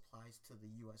health supplies to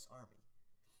the U.S. Army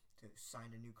to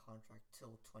sign a new contract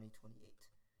till 2028.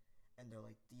 And they're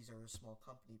like, these are a small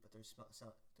company, but they're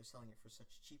selling it for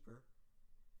such cheaper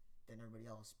than everybody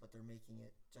else, but they're making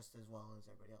it just as well as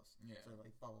everybody else. Yeah. So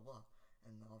like blah blah blah,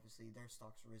 and obviously their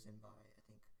stock's risen by I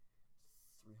think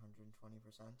 320%.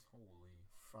 Holy.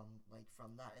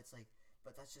 From that, it's like,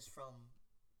 but that's just from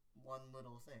one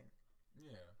little thing.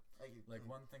 Yeah. Like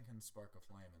one thing can spark a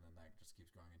flame, and then that just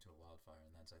keeps growing into a wildfire,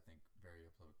 and that's I think very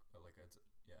it's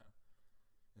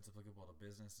applicable to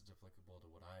business. It's applicable to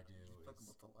what I do. It's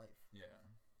applicable to life. Yeah.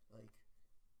 Like,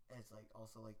 and it's like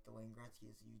also like the Wayne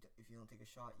Gretzky is if you don't take a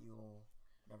shot, you'll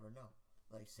never know.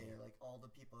 Like say like all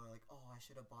the people are like, oh, I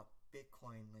should have bought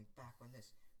Bitcoin like back when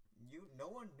this. no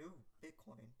one knew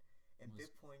Bitcoin, and Was-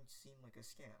 Bitcoin seemed like a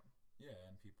scam. Yeah,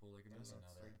 and people like it And doesn't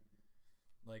now. that's They're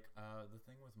like the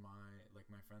thing with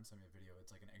my friend sent me a video. It's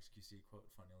like an XQC quote,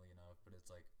 funnily enough, but it's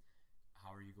like,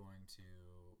 how are you going to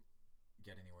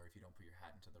get anywhere if you don't put your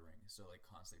hat into the ring? So like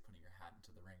constantly putting your hat into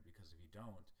the ring, because if you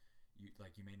don't,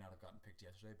 you may not have gotten picked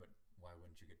yesterday, but why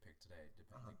wouldn't you get picked today?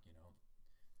 Depending,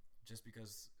 just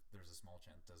because there's a small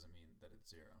chance doesn't mean that it's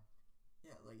zero.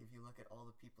 Yeah, like if you look at all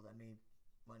the people that made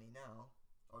money now,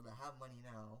 or that have money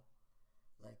now,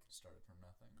 like Started from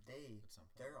nothing. At some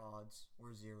point. their odds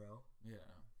were zero, Yeah.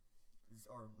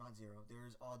 or not zero.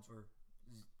 Their odds were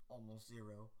almost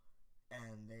zero,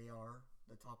 and they are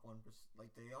the top 1%.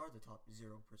 Like they are the top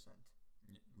 0%,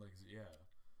 Like yeah.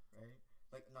 right?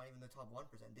 Like not even the top 1%.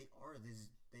 They are this.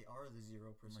 They are the 0%.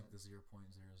 Like the 0.001.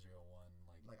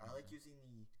 Like I like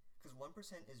using because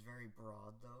 1% is very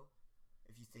broad though.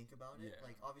 If you think about it, Yeah.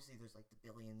 like obviously there's like the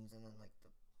billions and then like the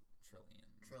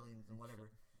trillions and whatever.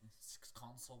 6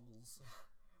 consoles.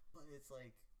 But it's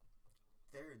like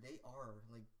they are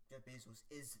like Jeff Bezos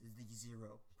is the 0%.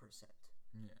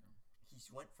 Yeah. He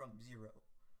went from 0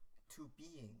 to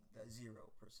being the 0%,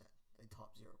 the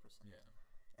top 0%. Yeah.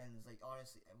 And it's like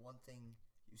honestly, one thing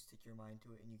you stick your mind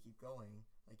to it and you keep going,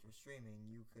 like you're streaming,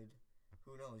 you could,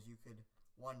 who knows, you could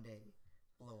one day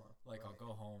blow up. Like right? I'll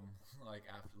go home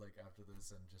after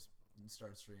this and just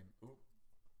start stream. Oop.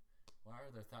 Why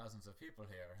are there thousands of people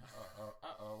here?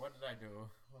 Uh-oh, what did I do?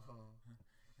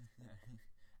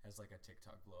 As like a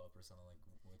TikTok blow up or something, like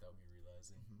without me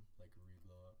realizing, like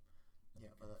re-blow up. That'd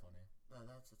Yeah, be but funny.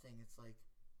 that's the thing. It's like,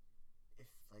 if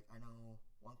like I know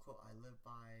one quote I live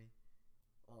by,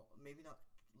 well maybe not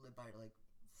live by, like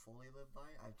fully live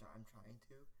by. I'm trying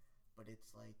to, but it's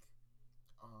like,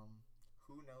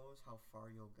 who knows how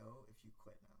far you'll go if you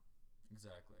quit now.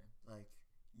 Exactly. Like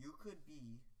you could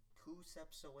be 2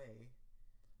 steps away.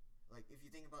 Like if you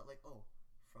think about like,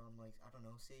 from like, I don't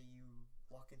know, say you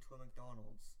walk into a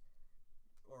McDonald's,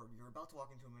 or you're about to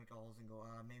walk into a McDonald's and go,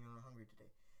 maybe I'm not hungry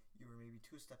today. You were maybe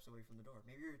 2 steps away from the door.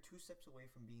 Maybe you're 2 steps away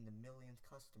from being the millionth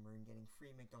customer and getting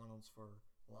free McDonald's for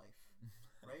life,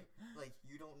 right? Like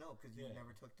you don't know because you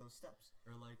never took those steps.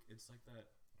 Or like it's like that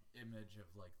image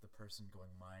of like the person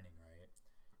going mining, right?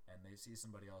 And they see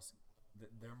somebody else,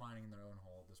 they're mining in their own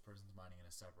hole. This person's mining in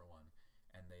a separate one,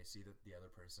 and they see that the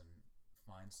other person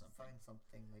finds something.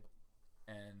 Like,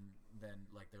 and then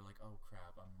like they're like, oh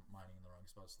crap, I'm mining in the wrong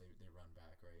spot, so they run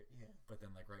back, right? Yeah. But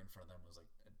then like right in front of them was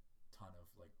like a ton of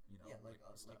like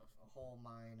stuff. Like a whole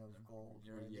mine of gold.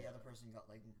 Where the other person got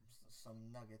like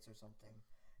some nuggets or something.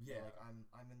 Yeah. They're like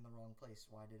I'm in the wrong place.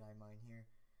 Why did I mine here?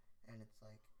 And it's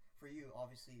like for you,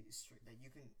 obviously, that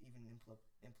you can even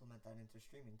implement that into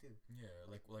streaming too. Yeah,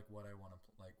 like what I want to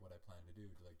what I plan to do.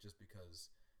 Like just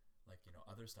because, like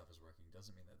other stuff is working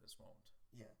doesn't mean that this won't.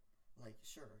 Yeah, like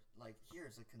sure, like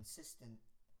here's a consistent.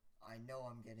 I know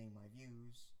I'm getting my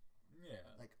views. Yeah.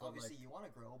 Like obviously you want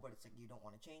to grow, but it's like you don't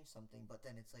want to change something. But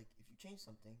then it's like if you change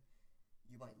something,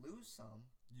 you might lose some.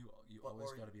 You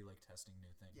always got to be like testing new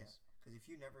things. Yeah, because if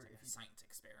you never it's like a science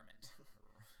experiment.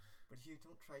 But if you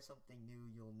don't try something new,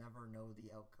 you'll never know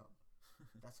the outcome.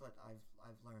 That's what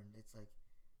I've learned. It's like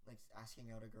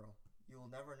asking out a girl. You'll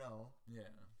never know.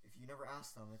 Yeah. If you never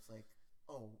ask them, it's like,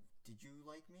 oh, did you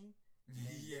like me?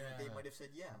 Yeah. They might have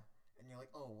said yeah, and you're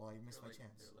like, oh, well, I missed my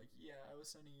chance. They're like, yeah, I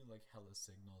was sending you like hella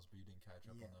signals, but you didn't catch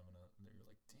up on them, and you're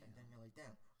like, damn. And then you're like,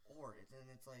 damn. Or then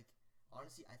it's like,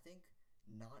 honestly, I think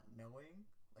not knowing,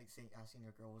 like say asking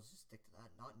a girl was to stick to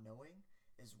that, not knowing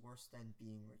is worse than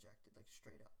being rejected, like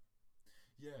straight up.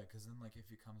 Yeah, because then like if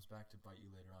it comes back to bite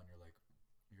you later on, you're like,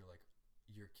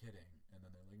 you're kidding, and then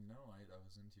they're like, no, I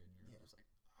was into you, and you're just like,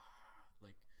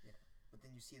 like. Yeah, but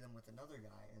then you see them with another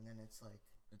guy, and then it's like,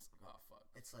 oh fuck.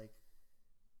 It's like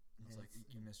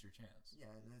you missed your chance. Yeah,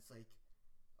 and it's like,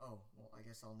 oh well, I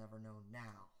guess I'll never know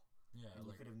now. Yeah, and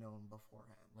you could have known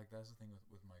beforehand. Like that's the thing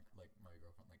with my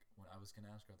girlfriend. Like when I was gonna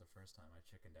ask her the first time, I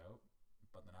chickened out,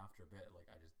 but then after a bit, like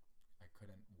I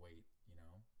couldn't wait,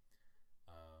 and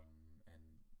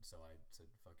so I said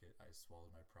fuck it. I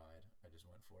swallowed my pride. I just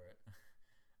went for it.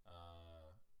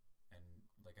 And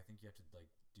like I think you have to like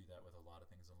do that with a lot of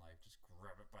things in life. Just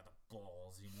grab it by the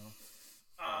balls, and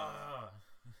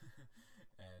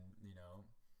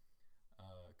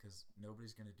because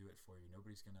nobody's gonna do it for you.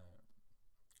 Nobody's gonna.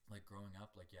 Like growing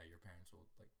up, like your parents will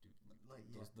like do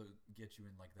they'll get you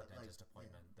in like the dentist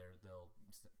appointment. They'll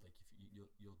like if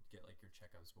you'll get like your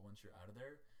checkups, but once you're out of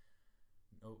there,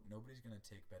 nobody's gonna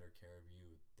take better care of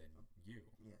you than you.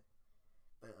 Yeah,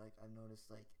 but like I've noticed,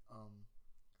 like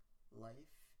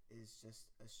life is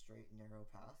just a straight narrow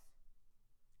path.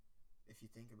 If you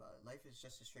think about it, life is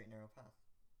just a straight narrow path.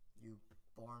 You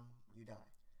born, you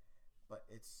die. But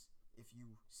it's if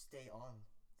you stay on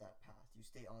that path, you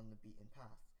stay on the beaten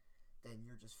path, then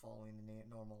you're just following the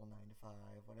normal 9 to 5,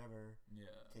 whatever. Yeah,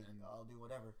 and I'll do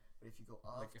whatever. But if you go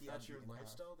off like if the that's your unbeaten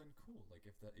lifestyle, path, then cool. Like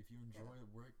if you enjoy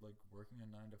working a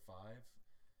 9 to 5,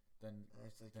 then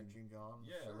it's like then your dream job.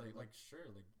 yeah, sure, sure,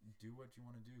 like do what you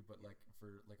want to do. But like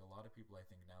for like a lot of people, I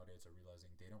think nowadays are realizing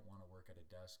they don't want to work at a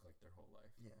desk like their whole life.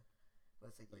 Yeah,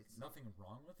 but it's like it's nothing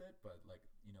wrong with it, but like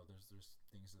there's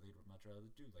things that they'd much rather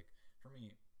do. Like for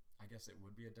me, I guess it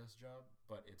would be a desk job,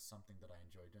 but it's something that I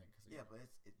enjoy doing. But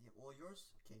well,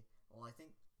 yours okay. Well, I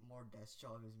think more desk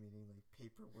job is meaning like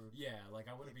paperwork. Yeah, like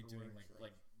I wouldn't be doing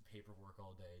like paperwork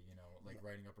all day,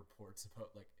 writing up reports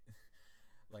about like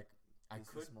I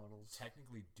could models.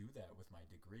 Technically do that with my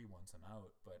degree once I'm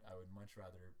out, but I would much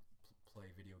rather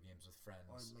play video games with friends,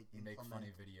 or like make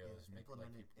funny videos,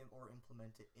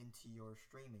 implement it into your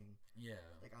streaming. Yeah,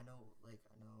 like I know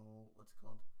what's it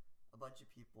called. A bunch of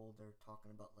people, they're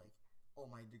talking about like, oh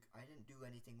I didn't do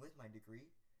anything with my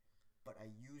degree, but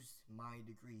I used my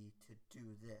degree to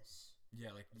do this.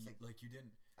 Yeah, like you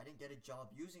didn't. I didn't get a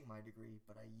job using my degree,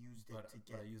 but I used it to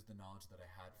get. But I used the knowledge that I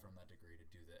had from that degree to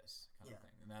do this kind of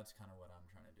thing, and that's kind of what I'm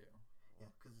trying to do. Yeah,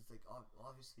 because it's like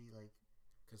obviously like.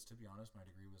 Because to be honest, my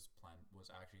degree was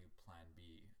actually Plan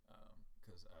B.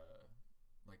 Because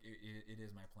it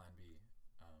is my Plan B.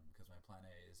 Because my Plan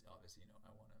A is obviously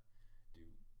I want to do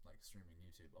like streaming,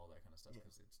 YouTube, all that kind of stuff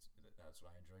because that's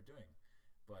what I enjoy doing.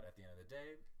 But at the end of the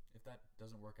day, if that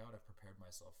doesn't work out, I've prepared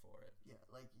myself for it. Yeah,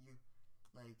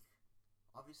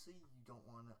 obviously you don't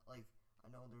want to I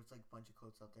know there's like a bunch of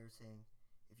quotes out there saying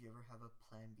if you ever have a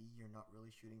Plan B, you're not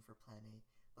really shooting for Plan A,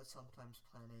 but sometimes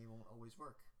Plan A won't always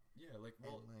work. Yeah, you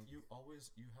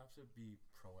have to be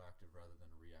proactive rather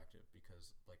than reactive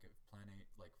because like if Plan A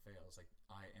fails,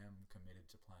 I am committed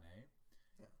to Plan A,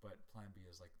 but Plan B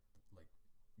is like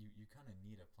you kind of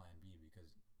need a Plan B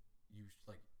because you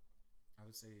I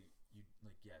would say you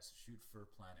yes, shoot for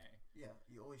Plan A. Yeah,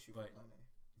 you always shoot for Plan A.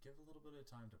 Give a little bit of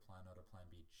time to plan out a Plan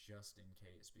B just in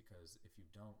case, because if you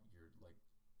don't, you're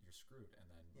screwed, and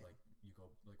then you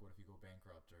go what if you go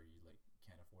bankrupt or you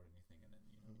can't afford anything, and then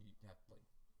you have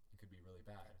it could be really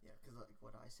bad. Yeah, because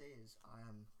what I say is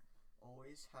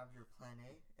always have your Plan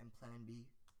A and Plan B,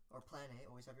 or Plan A,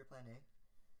 always have your Plan A,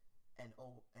 and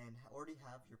already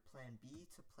have your Plan B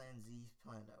to Plan Z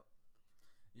planned out.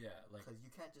 Yeah, because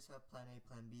you can't just have Plan A,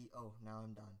 Plan B. Oh, now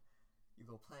I'm done. You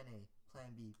go Plan A,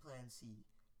 Plan B, Plan C,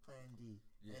 Plan D,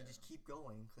 and just keep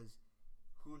going. Because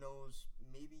who knows?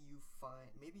 Maybe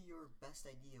your best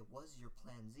idea was your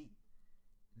Plan Z.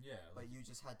 Yeah, but you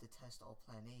just had to test all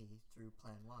Plan A through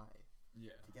Plan Y.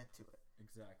 Yeah, to get to it.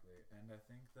 Exactly, and I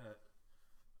think that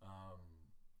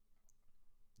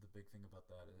the big thing about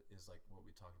that is what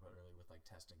we talked about earlier with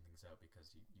testing things out,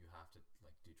 because you have to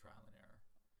do trial and error.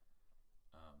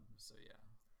 So yeah.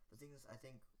 The thing is, I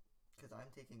think, because I'm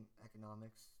taking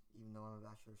economics, even though I'm a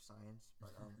Bachelor of Science,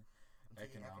 but I'm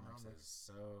taking economics is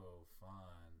so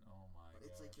fun. Oh my god.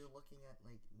 It's you're looking at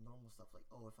normal stuff,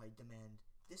 if I demand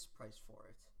this price for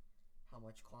it, how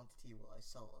much quantity will I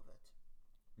sell of it?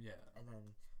 Yeah. And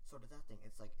then sort of that thing.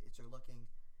 It's you're looking,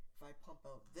 if I pump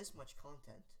out this much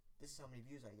content, this is how many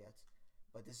views I get,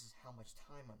 but this is how much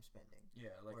time I'm spending.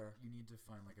 Yeah, you need to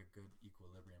find a good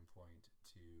equilibrium point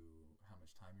to how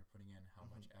much time you're putting in, how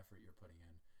much effort you're putting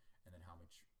in, and then how many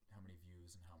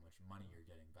views and how much money you're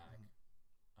getting back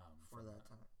for that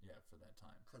time. Yeah, for that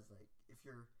time. Because if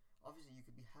you're obviously you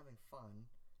could be having fun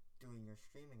doing your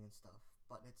streaming and stuff,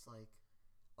 but it's I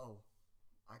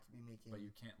could be making. But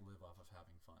you can't live off of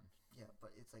having fun. Yeah,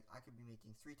 but it's I could be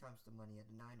making 3 times the money at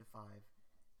a 9 to 5,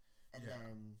 and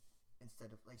then.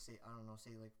 Instead of say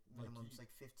minimum's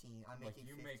 15. I'm making.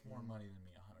 You 15. make more money than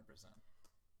me 100%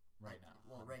 right now.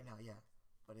 Well, right now, yeah,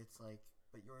 but it's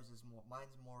but yours is more.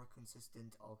 Mine's more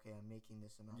consistent. Okay, I'm making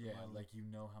this amount. Yeah, of money.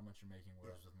 how much you're making.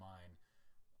 Whereas with mine,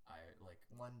 I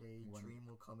one day Dream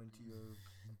will come into your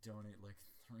donate $300,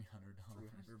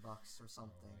 $300 or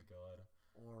something. Oh my god.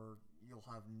 Or you'll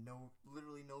have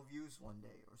literally no views one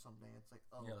day or something. It's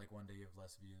yeah, one day you have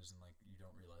less views and you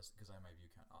don't realize, because I have my view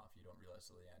count off. You don't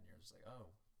realize till the end. You're just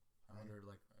I wonder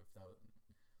if that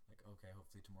okay,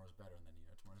 hopefully tomorrow's better, and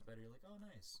then tomorrow's better. You're oh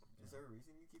nice. Is there a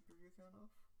reason you keep your view count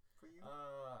off for you?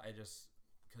 I just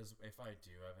because if I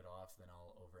do have it off, then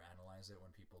I'll overanalyze it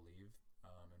when people leave.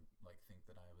 And think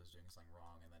that I was doing something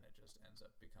wrong, and then it just ends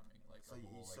up becoming a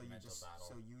whole mental battle.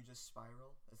 So you just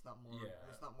spiral. It's not more.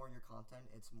 Yeah. It's not more your content.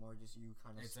 It's more just you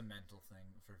kind of. It's a mental thing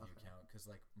for view count, because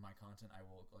my content I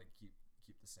will keep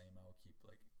the same. I will keep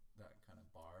that kind of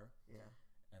bar. Yeah.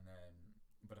 And then,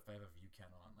 but if I have a view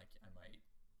count on, I might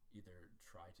either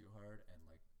try too hard and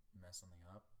mess something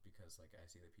up because like I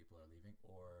see that people are leaving,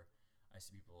 or I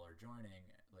see people are joining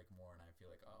like more, and I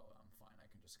feel like, oh, I'm fine, I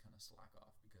can just kind of slack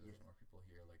off because there's more people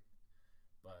here. Like,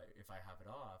 but if I have it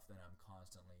off, then I'm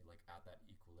constantly like at that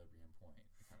equilibrium point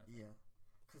kind of thing. Yeah,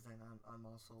 because then I'm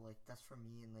also like, that's for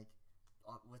me, and like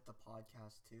with the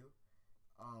podcast too,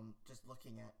 just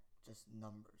looking at just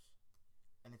numbers,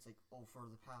 and it's like, oh, for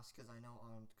the past, because I know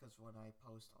because when I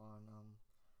post on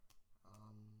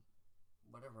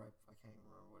whatever, I can't even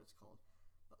remember what it's called,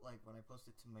 but like when I post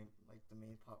it to my like the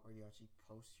main pot where you actually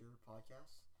post your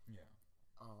podcast,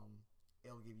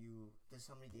 it'll give you, this is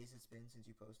how many days it's been since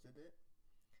you posted it,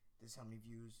 this is how many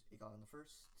views it got in the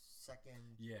first,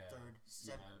 second, third,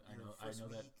 seventh. I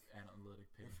know that analytic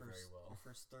page very well.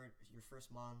 Your first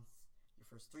month, your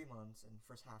first 3 months, and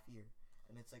first half year,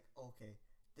 and it's like, okay,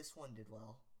 this one did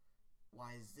well.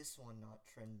 Why is this one not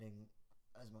trending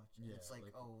as much? And it's like,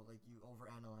 oh, like you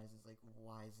overanalyze. It's like,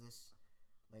 why is this,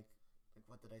 like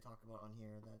what did I talk about on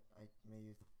here that I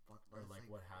maybe, or like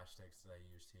what hashtags did I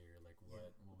use here? Like what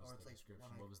was the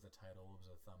description? What was the title? What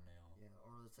was the thumbnail? Yeah,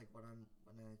 or it's like when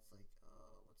it's like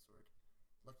what's the word?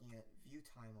 Looking at view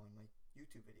time on my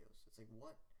YouTube videos. It's like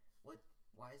what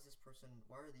why is this person?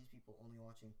 Why are these people only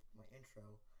watching my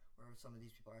intro? Where some of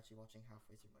these people are actually watching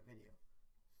halfway through my video?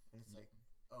 And it's like,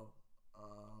 oh,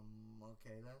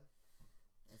 okay then.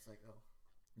 It's like, oh.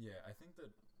 Yeah, I think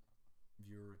that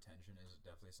viewer retention is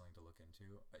definitely something to look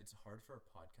into. It's hard for a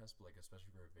podcast, but like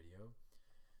especially for a video,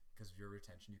 because viewer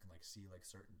retention, you can like see like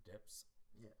certain dips.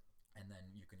 Yeah. And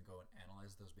then you can go and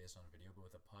analyze those based on a video,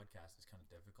 but with a podcast, it's kind of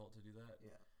difficult to do that.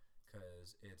 Yeah.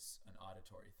 Because it's an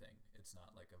auditory thing. It's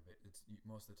not like it's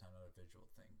most of the time not a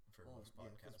visual thing for most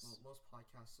podcasts. Yeah, most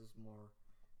podcasts is more,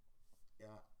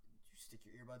 you stick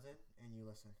your earbuds in and you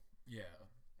listen. Yeah.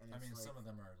 And I mean, like, some of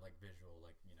them are like visual,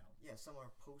 like, you know. Yeah, some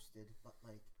are posted, but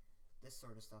like this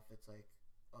sort of stuff, it's like,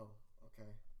 oh,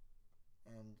 okay.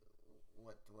 And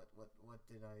what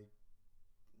did I,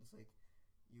 it's like,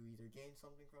 you either gain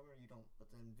something from it or you don't. But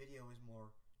then video is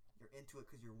more, you're into it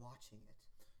because you're watching it.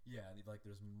 Yeah, like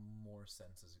there's more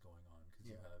senses going on because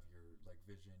you have your like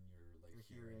vision, your like you're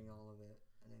hearing all of it,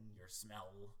 and then your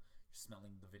smell, you're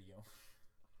smelling the video,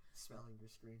 smelling your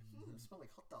screen. Smell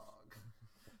like hot dog.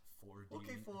 4D.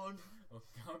 Okay, phone.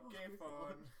 Okay,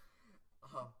 phone.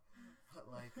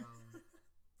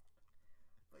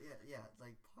 But yeah,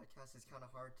 like podcast is kind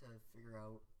of hard to figure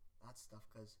out that stuff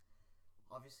because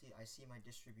obviously I see my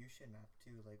distribution map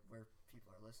too, like where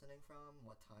people are listening from,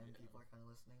 what time people are kind of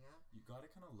listening at. You got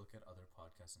to kind of look at other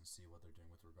podcasts and see what they're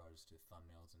doing with regards to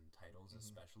thumbnails and titles,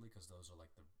 especially because those are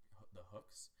like the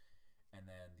hooks, and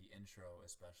then the intro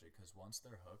especially because once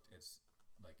they're hooked, it's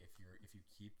like if you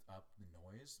keep up the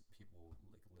noise, people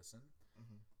like listen.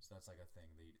 So that's like a thing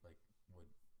they like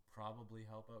would probably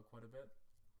help out quite a bit.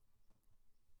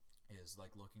 Is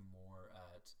like looking more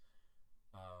at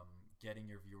getting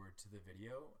your viewer to the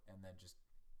video and then just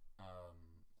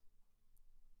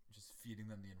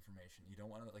feeding them the information. You don't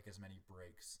want like as many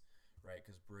breaks, right?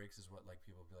 Because breaks is what like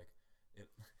people be like.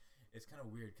 It's kind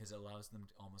of weird because it allows them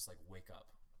to almost like wake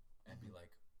up and be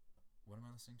like, what am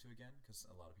I listening to again? Because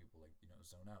a lot of people like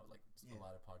zone out. Like a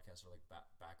lot of podcasts are like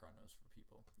background noise for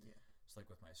people. Yeah. It's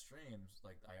like with my streams,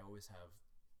 like I always have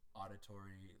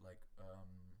auditory like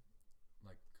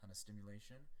kind of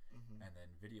stimulation and then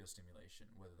video stimulation,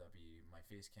 whether that be my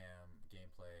face cam,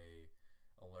 gameplay,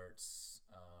 alerts,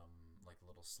 like a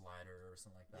little slider or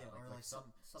something like that. Yeah, or like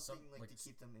something like to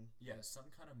keep them in. Yeah, some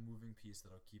kind of moving piece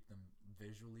that'll keep them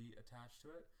visually attached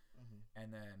to it. And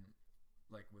then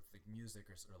like with like music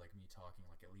or like me talking,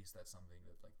 like at least that's something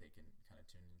that like they can kind of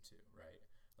tune into, right?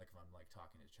 Like if I'm like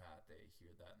talking to chat, they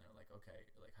hear that and they're like, okay,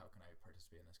 like how can I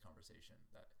participate in this conversation?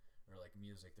 That or like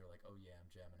music, they're like, oh yeah, I'm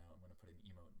jamming out. I'm gonna put an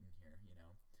emote in here,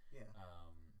 Yeah.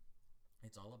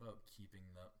 It's all about keeping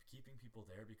people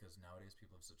there because nowadays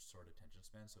people have such short attention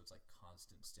span, so it's like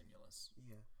constant stimulus.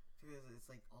 Yeah, because it's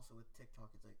like also with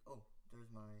TikTok, it's like, oh,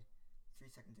 there's my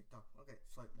 3-second TikTok. Okay,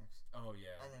 swipe next. Oh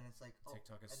yeah. And then it's like, oh,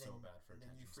 TikTok is so bad for attention.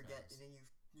 And then you forget, spans. And then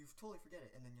you totally forget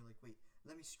it, and then you're like, wait,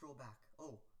 let me scroll back.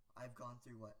 Oh, I've gone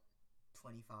through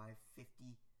 25,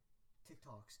 50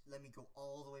 TikToks. Let me go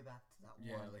all the way back to that one.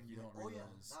 Yeah, like you don't realize. Oh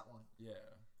yeah, that one.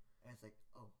 Yeah. And it's like,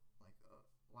 oh, like,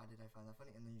 why did I find that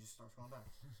funny? And then you just start scrolling back.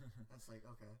 And it's like,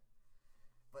 okay.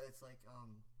 But it's like,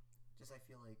 just I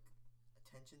feel like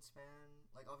attention span,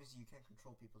 like obviously you can't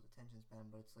control people's attention span,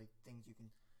 but it's like things you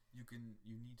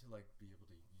need to like be able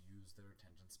to use their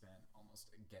attention span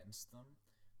almost against them,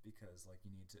 because like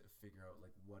you need to figure out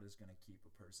like what is going to keep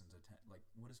a person's like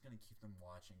what is going to keep them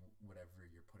watching whatever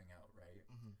you're putting out, right?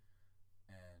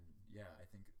 And yeah, I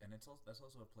think, and that's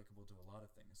also applicable to a lot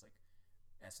of things. Like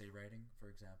essay writing, for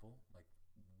example. Like,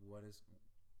 what is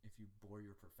if you bore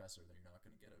your professor, then you're not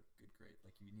going to get a good grade.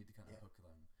 Like, you need to kind of hook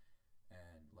them,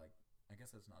 and like, I guess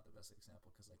that's not the best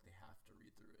example because like they have to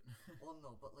read through it. Well,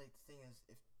 no, but like the thing is,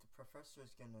 if the professor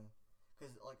is gonna,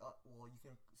 because like, well, you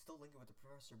can still link it with the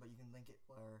professor, but you can link it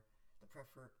where the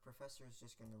professor is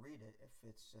just gonna read it if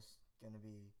it's just gonna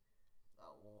be,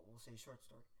 well, we'll say short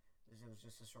story. It was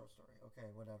just a short story.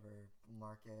 Okay, whatever.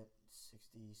 Mark it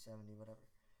 60, 70, whatever.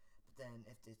 But then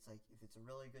if it's a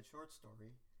really good short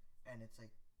story, and it's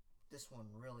like, this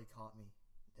one really caught me.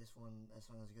 This one has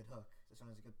a good hook. This one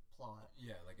has a good plot.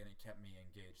 Yeah, like, and it kept me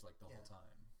engaged like the whole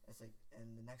time. It's like,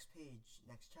 and the next page,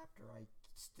 next chapter, I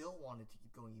still wanted to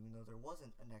keep going even though there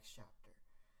wasn't a next chapter.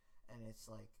 And it's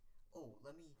like, oh,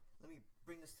 let me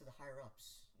bring this to the higher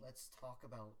ups. Let's talk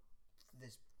about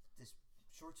this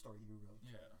short story you wrote.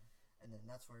 Yeah. And then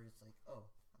that's where it's like,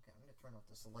 oh, okay, I'm gonna turn off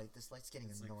this light. This light's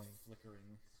getting annoying. Like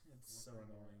flickering. It's so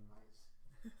annoying.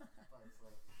 But it's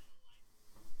like,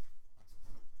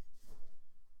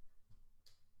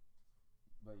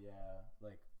 but yeah,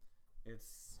 like,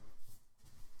 it's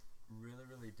really,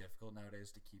 really difficult nowadays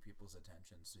to keep people's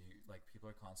attention. So you, like, people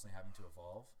are constantly having to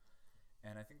evolve,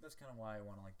 and I think that's kind of why I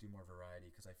want to like do more variety,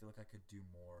 because I feel like I could do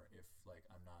more if like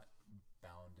I'm not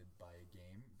bounded by a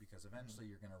game, because eventually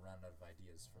you're gonna run out of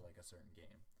ideas for like a certain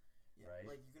game. yeah, right?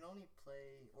 like you can only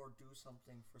play or do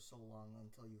something for so long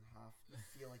until you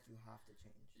feel like you have to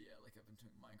change. Yeah, like I've been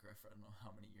doing Minecraft for I don't know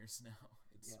how many years now.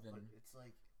 It's yeah, been, but it's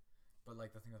like, but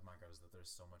like the thing with Minecraft is that there's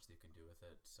so much that you can do with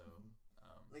it. So,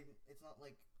 like it's not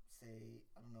like, say,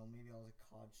 I don't know, maybe I was a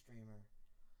COD streamer.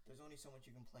 There's only so much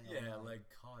you can play. yeah, online. like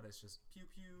COD is just pew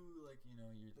pew. Like, you know,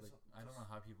 you like I don't know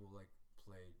how people like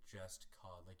play just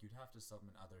COD. Like, you'd have to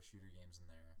supplement other shooter games in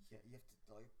there. Yeah, you have to,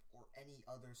 like, or any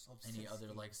other substance. Any other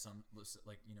game. like some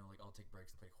like, you know, like I'll take breaks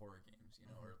to play horror games, you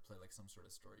know, or play like some sort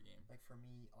of story game. Like for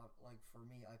me,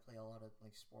 I play a lot of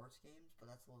like sports games, but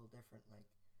that's a little different. Like,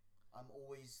 I'm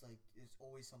always like, there's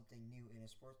always something new in a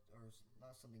sport, or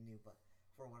not something new, but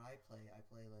for what I play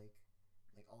like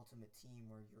Ultimate Team,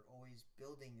 where you're always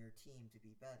building your team to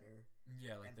be better.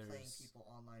 Yeah, like and there's playing people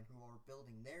online who are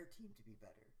building their team to be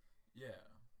better. Yeah.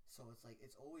 So it's like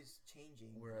it's always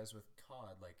changing. Whereas with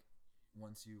COD, like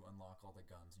once you unlock all the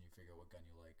guns and you figure out what gun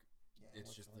you like, yeah,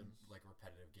 it's just the like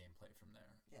repetitive gameplay from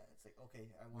there. Yeah, it's like,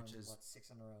 okay, I won 6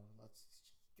 in a row.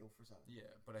 Let's go for 7. Yeah,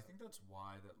 but I think that's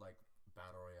why that like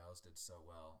Battle Royales did so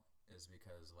well, is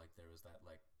because like there was that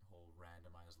like whole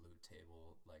randomized loot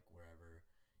table, like wherever,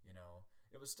 you know,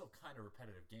 it was still kind of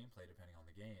repetitive gameplay depending on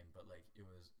the game, but like you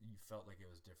felt like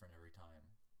it was different every time.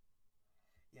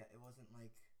 Yeah, it wasn't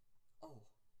like, oh,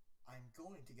 I'm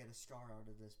going to get a star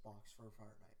out of this box for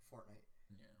Fortnite.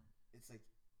 Yeah. It's like,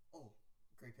 oh,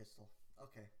 great pistol.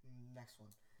 Okay, next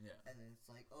one. Yeah. And then it's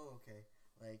like, oh, okay,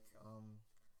 like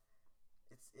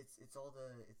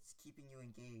it's keeping you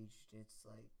engaged. It's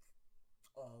like,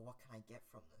 oh, what can I get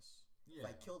from this? Yeah.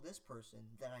 If I kill this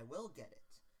person, then I will get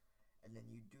it. And then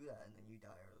you do that, and then you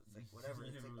die, or it's like whatever.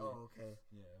 It's like, oh, okay,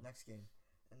 next game.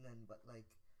 And then, but like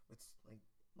with like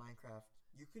Minecraft,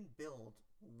 you can build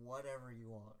whatever you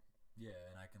want. Yeah,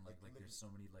 and I can like there's so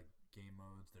many like game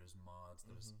modes, there's mods,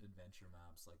 there's adventure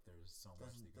maps, like there's so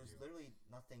much that you can do. There's literally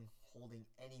nothing holding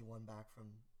anyone back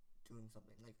from doing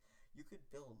something. Like, you could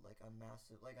build like a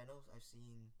massive, like, I know I've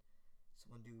seen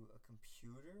someone do a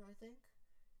computer, I think.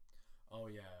 Oh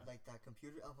yeah. Like that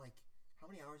computer, I'm like, how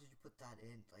many hours did you put that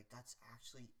in? Like, that's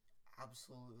actually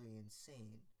absolutely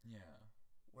insane. Yeah.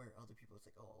 Where other people, it's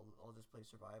like, oh, I'll just play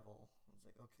survival. It's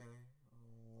like, okay,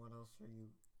 what else are you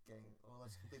getting? Oh,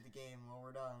 let's complete the game. Oh,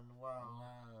 we're done. Wow.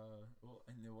 Wow. Well,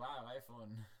 wow,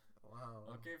 iPhone.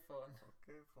 Wow. Okay, phone.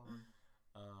 Okay, phone.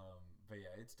 But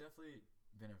yeah, it's definitely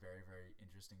been a very, very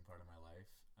interesting part of my life.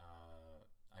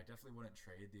 I definitely wouldn't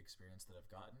trade the experience that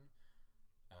I've gotten.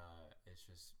 It's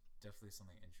just definitely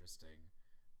something interesting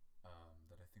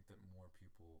that I think that more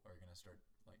people are gonna start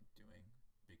like doing,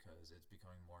 because it's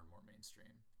becoming more and more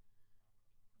mainstream.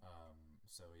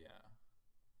 So yeah.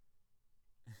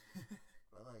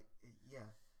 But like, yeah,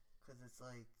 because it's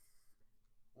like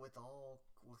with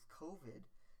COVID,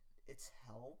 it's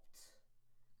helped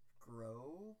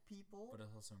grow people, but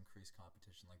it's also increased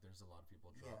competition. Like, there's a lot of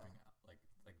people dropping out,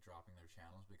 like dropping their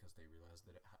channels because they realized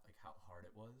that like how hard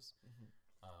it was.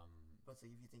 But so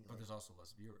if you think, but there's also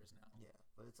less viewers now. Yeah,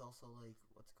 but it's also like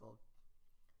what's called,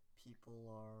 people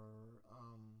are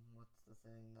what's the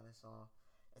thing that I saw?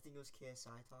 I think it was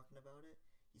KSI talking about it.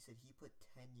 He said he put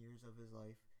 10 years of his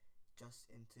life just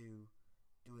into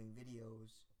doing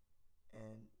videos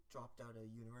and dropped out of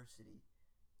university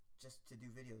just to do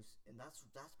videos, and that's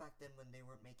back then when they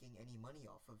weren't making any money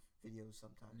off of videos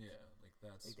sometimes. Yeah, like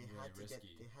that's Like they really had to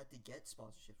risky. they had to get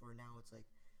sponsorships. Where now it's like,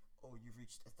 oh, you've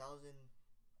reached 1,000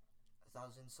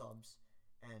 subs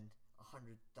and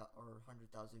 100,000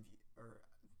 or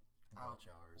Watch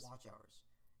hours. watch hours,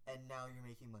 and now you're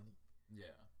making money.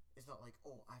 Yeah. It's not like,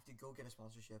 oh, I have to go get a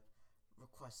sponsorship,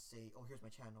 request, say, oh, here's my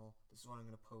channel, this is what I'm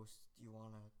gonna post. Do you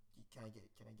wanna? Can I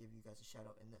give you guys a shout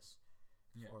out in this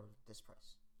Yeah. for this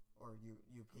price, or you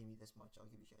pay me this much, I'll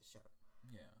give you guys a shout out.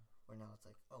 Yeah. Where now it's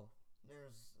like, oh,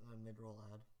 there's a mid-roll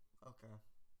ad, okay,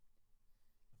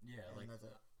 Yeah, and like that's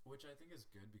it. which I think is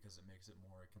good because it makes it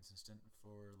more consistent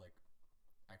for like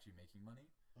actually making money.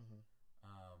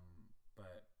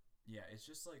 But yeah, it's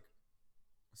just like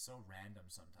so random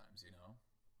sometimes, you know,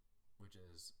 which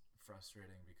is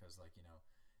frustrating because like, you know,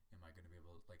 am I going to be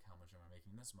able, like, how much am I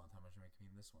making this month? How much am I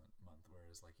making this month?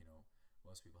 Whereas like, you know,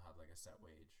 most people have like a set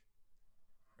wage,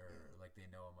 or like they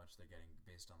know how much they're getting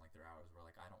based on like their hours, where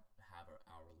like I don't have an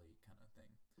hourly kind of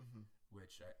thing.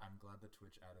 Which I'm glad that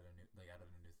Twitch added a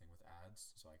new thing with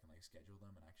ads, so I can like schedule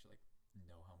them and actually like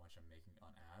know how much I'm making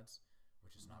on ads,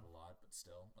 which is not a lot, but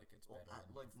still like it's better than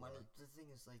Like before. money. The thing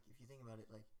is, like, if you think about it,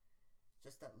 like,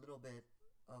 just that little bit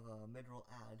of a mid-roll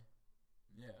ad.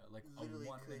 Yeah, like Literally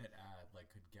a 1 could- minute ad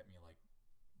like could get me like,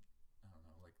 I don't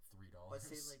know, like $3. But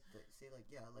say that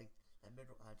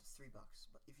mid-roll ad is $3.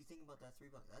 But if you think about that $3,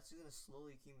 that's just gonna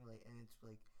slowly accumulate, and it's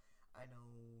like, I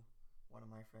know one of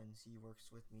my friends, he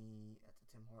works with me at the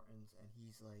Tim Hortons, and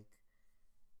he's like,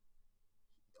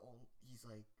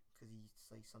 because he's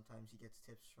like, sometimes he gets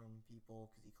tips from people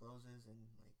because he closes and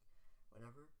like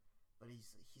whatever, but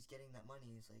he's getting that money.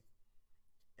 He's like,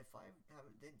 if I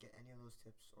didn't get any of those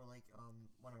tips, or like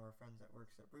one of our friends that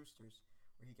works at Brewster's,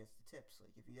 where he gets the tips,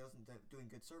 like if he wasn't doing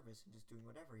good service and just doing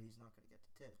whatever, he's not gonna get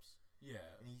the tips.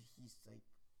 Yeah. And he's like,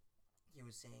 he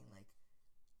was saying like,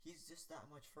 he's just that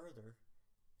much further,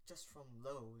 just from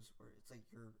those, where it's like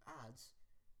your ads,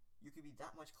 you could be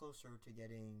that much closer to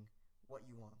getting what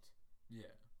you want,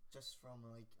 Yeah. just from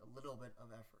like a little bit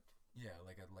of effort. Yeah,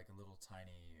 like a little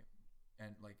tiny,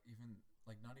 and like even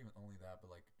like not even only that, but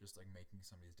like just like making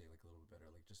somebody's day like a little bit better,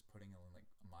 like just putting in like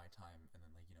my time, and then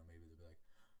like, you know, maybe they'll be like,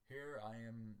 here I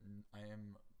am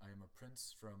a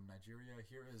prince from Nigeria.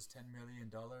 Here is $10 million.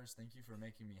 Thank you for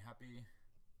making me happy.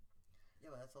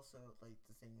 Yeah, but that's also like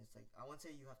the thing is like, I won't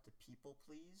say you have to people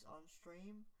please on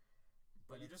stream,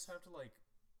 But you just have to like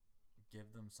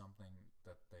give them something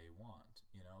that they want,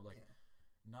 you know, like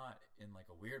not in like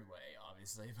a weird way,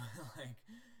 obviously, but like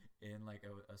in like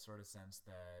a sort of sense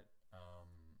that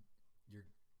you're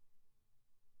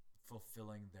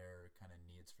fulfilling their kind of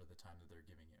needs for the time that they're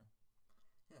giving you.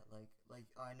 Yeah,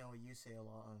 like I know what you say a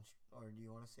lot on, or do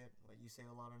you want to say it? What you say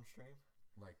a lot on stream?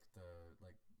 Like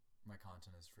my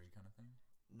content is free kind of thing.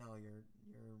 No, your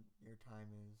time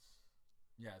is.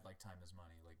 Yeah, like time is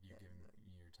money. Like you giving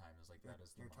your time is like Your, that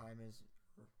is the your money. time is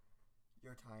like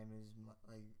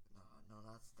no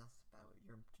that's bad.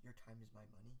 Your time is my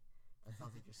money. That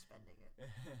sounds like you're spending it.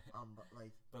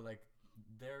 But like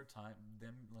their time,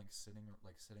 them like sitting and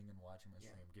watching my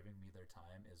stream, giving me their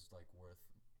time is like worth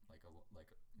like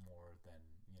more than,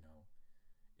 you know,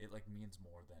 it like means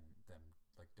more than them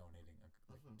like donating like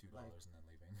 $2 and then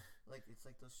leaving. Like it's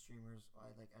like those streamers.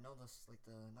 I know this, like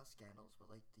the, not scandals, but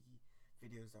like the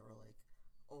videos that were like,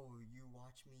 oh, you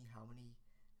watch me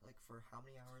for how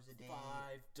many hours a day?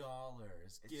 $5.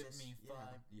 Give me $5.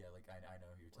 Yeah, like I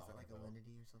know who you're talking about. Was that like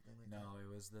Alinity or something like that? No,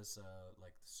 it was this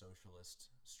like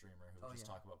socialist streamer who would just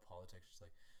talk about politics. She's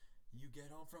like, you get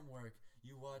home from work,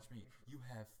 you watch me, you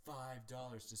have $5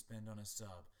 to spend on a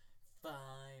sub. $5.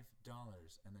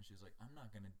 And then she's like, I'm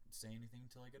not gonna say anything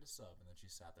until I get a sub. And then she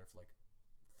sat there for like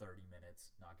 30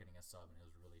 minutes not getting a sub, and it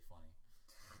was really funny.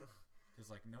 Because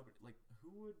like nobody, like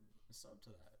who would sub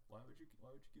to that? Why would you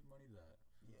give money to that?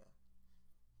 Yeah,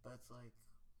 but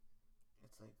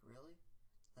it's like really,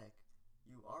 like,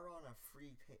 you are on a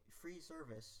free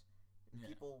service. And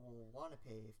people will want to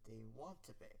pay if they want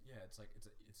to pay. Yeah, it's like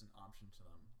it's an option to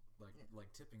them.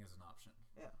 Like tipping is an option.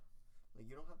 Yeah, like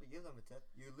you don't have to give them a tip.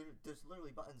 There's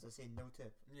literally buttons that say no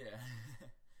tip. Yeah.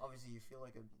 Obviously, you feel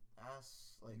like an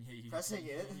ass, like pressing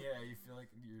it. Yeah, you feel like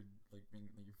you're like being,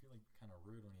 like, you feel like kind of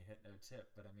rude when you hit no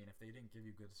tip. But I mean, if they didn't give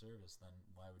you good service, then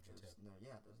why would you tip?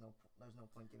 There's no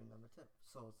point giving them a tip.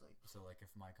 So it's like,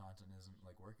 if my content isn't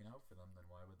like working out for them, then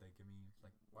why would they give me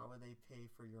like? Why would they pay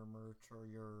for your merch or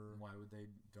your? Why would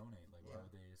they donate? Like, why would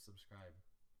they subscribe?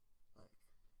 Like,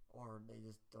 or they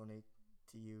just donate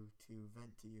to you to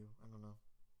vent to you. I don't know.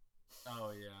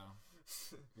 Oh yeah,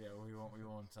 yeah. We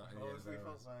won't talk. We won't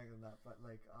talk on that, but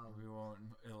like we won't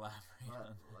elaborate.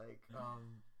 But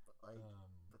on like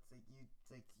but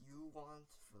you want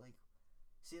for like,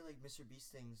 say like Mr.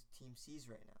 Beast thing's Team C's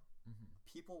right now. Mm-hmm.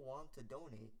 People want to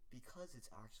donate because it's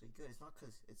actually good. It's not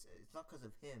because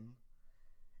of him.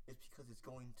 It's because it's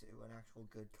going to an actual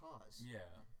good cause. Yeah.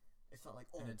 It's not like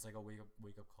and it's like a wake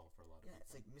up call for a lot of people. Yeah,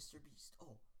 it's like Mr. Beast.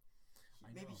 I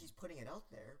maybe know. he's putting it out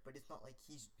there, but it's not like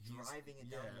he's driving it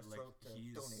down his throat to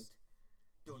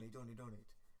donate.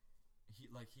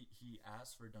 He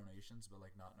asks for donations, but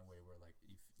like not in a way where like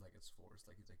it's forced.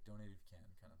 Like he's like donate if you can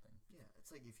kind of thing. Yeah,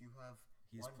 it's like if you have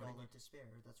 $1 to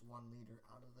spare, that's 1 liter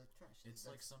out of the trash. It's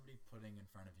like somebody putting in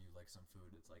front of you like some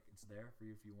food. It's like it's there for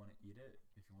you if you want to eat it,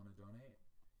 if you want to donate.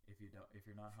 If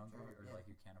you're not hungry or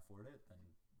like you can't afford it, then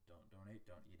don't donate,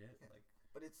 don't eat it. Yeah. Like,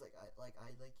 but it's like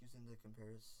I like using the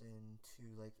comparison to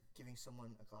like giving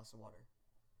someone a glass of water.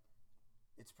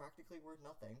 It's practically worth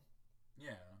nothing.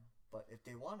 Yeah. But if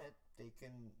they want it, you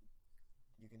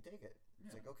can take it.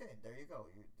 It's like, okay, there you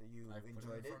go. You I've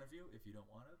enjoyed put it in front of you. If you don't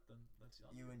want it, then that's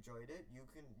you enjoyed it. You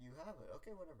have it.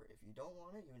 Okay, whatever. If you don't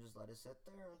want it, you can just let it sit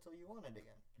there until you want it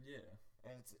again. Yeah.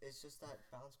 And it's just that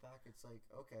bounce back. It's like,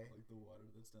 okay. Like the water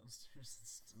that's downstairs is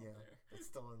still there. It's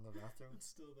still in the bathroom. It's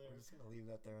still there. We're just gonna leave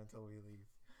that there until we leave.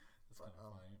 That's kind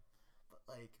of funny. But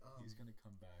like, he's gonna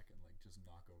come back and like just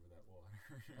knock over that water.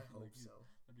 I hope like, so.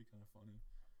 That'd be kind of funny.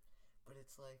 But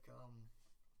it's like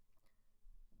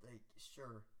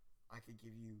sure, I could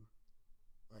give you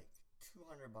like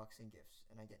 $200 in gifts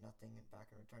and I get nothing back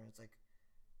in return. It's like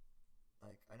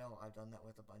I know I've done that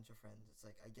with a bunch of friends. It's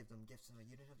like I give them gifts and like,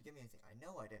 you didn't have to give me anything. I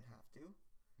know I didn't have to,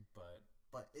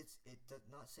 but it's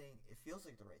not saying it feels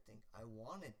like the right thing. I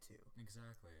wanted to.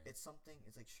 Exactly. It's something.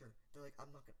 It's like, sure, they're like, I'm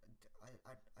not gonna.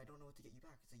 I don't know what to get you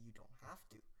back. It's like, you don't have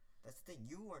to. That's the thing.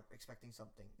 You weren't expecting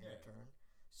something in return,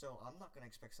 so I'm not gonna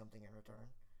expect something in return.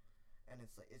 And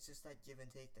it's like, it's just that give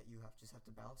and take that you just have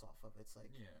to bounce off of. It's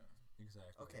like, yeah,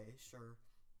 exactly. Okay, sure.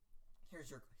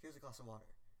 Here's a glass of water.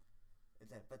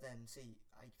 But then say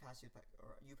I pass you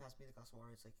or you pass me the glass of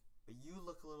water. It's like, but you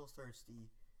look a little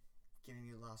thirsty, giving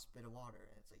me the last bit of water,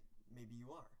 and it's like, maybe you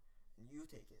are, and you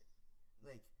take it.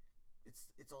 Like,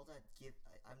 it's all that give.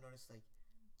 I've noticed like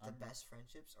the best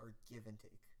friendships are give and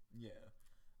take. Yeah,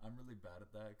 I'm really bad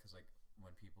at that because like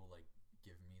when people like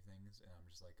give me things and I'm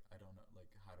just like, I don't know, like,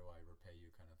 how do I repay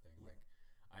you kind of thing. Yeah. Like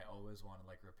I always want to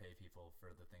like repay people for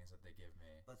the things that they give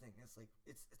me. But the thing is, like,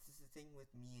 it's the thing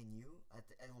with me and you. At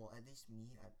least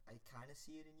me, I kind of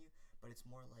see it in you, but it's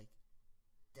more like,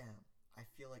 damn, I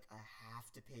feel like I have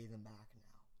to pay them back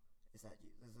now. Is that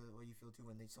what you feel too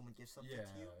when someone gives something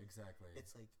to you? Yeah, exactly.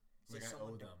 It's like, say like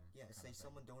someone I owe them. Yeah, say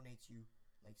someone donates you,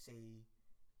 like say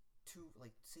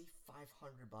 $500,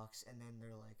 and then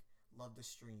they're like, love the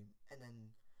stream, and then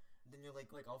you're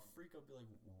like I'll freak out, be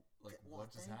like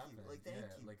what just happened? Like, thank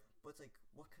you. Like, but it's like,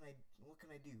 what can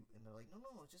I do? And they're like, no,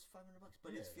 it's just $500.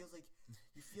 But it feels like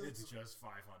you feel it's like just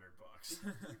 $500.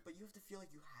 But you have to feel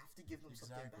like you have to give them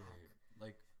something back.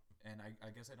 Like, and I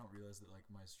guess I don't realize that like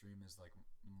my stream is like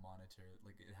monetary,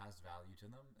 like it has value to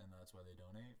them, and that's why they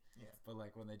donate. Yeah. But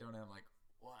like when they donate, I'm like,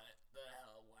 what the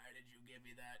hell? Why did you give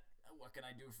me that? What can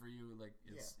I do for you? Like,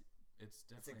 it's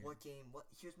definitely. It's like, what game?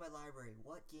 Here's my library.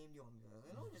 What game do you want me to play?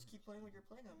 No, just keep playing what you're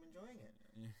playing. I'm enjoying it.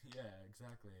 Yeah,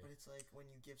 exactly. But it's like when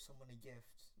you give someone a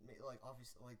gift, like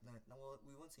obviously, like well,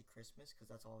 we won't say Christmas because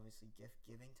that's obviously gift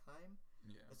giving time.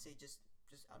 Yeah. Let's say just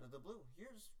out of the blue,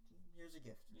 here's a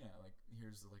gift. Yeah, like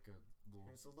here's like a little.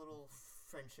 Here's a little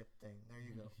friendship thing. There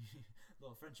you go.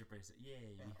 Little friendship bracelet.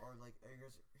 Yay. Yeah, or like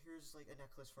here's like a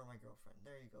necklace for my girlfriend.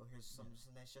 There you go. Here's just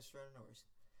a nice gesture out of nowhere.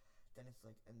 Then it's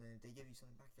like, and then they give you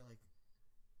something back. You're like,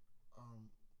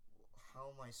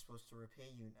 how am I supposed to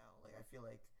repay you now? Like, I feel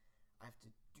like I have to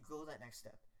go that next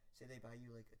step. Say they buy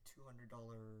you like a $200.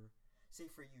 Say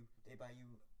for you, they buy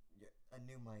you a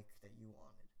new mic that you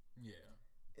wanted. Yeah.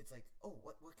 It's like, oh,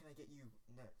 what can I get you?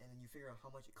 And then you figure out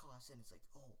how much it costs, and it's like,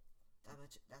 oh, that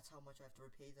much. That's how much I have to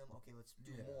repay them. Okay, let's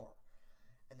do more.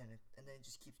 And then it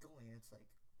just keeps going. And it's like,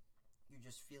 you're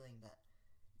just feeling that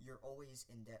you're always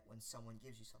in debt when someone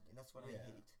gives you something. That's what I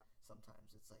hate sometimes.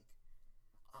 It's like,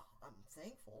 I'm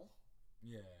thankful.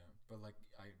 Yeah, but like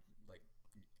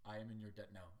I am in your debt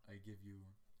now. I give you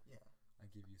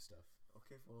stuff.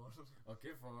 Okay, phone.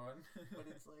 Okay, phone. But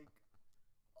it's like,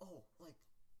 oh, like,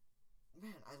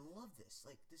 man, I love this.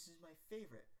 Like, this is my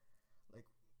favorite. Like,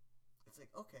 it's like,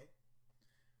 okay.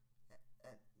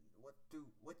 And what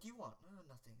do you want? No,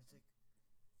 nothing. It's like,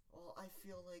 well, I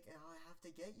feel like I have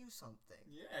to get you something.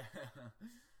 Yeah.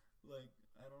 Like,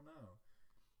 I don't know.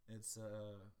 It's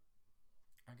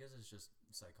I guess it's just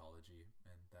psychology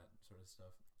and that sort of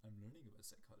stuff. I'm learning about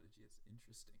psychology. It's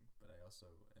interesting, but I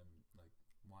also am like,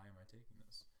 why am I taking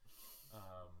this?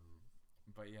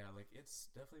 But yeah, like it's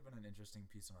definitely been an interesting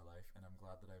piece of my life, and I'm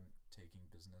glad that I'm taking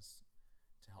business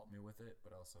to help me with it,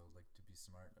 but also like to be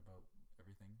smart about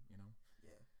everything, you know?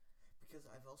 Yeah, because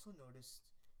I've also noticed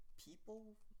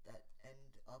people that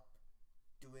end up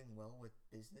doing well with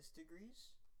business degrees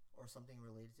or something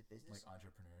related to business, Like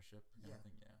entrepreneurship kind yeah, of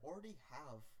thing, yeah. already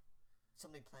have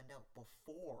something planned out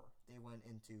before they went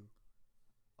into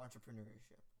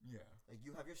entrepreneurship. Yeah. Like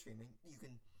you have your streaming,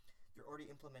 you're already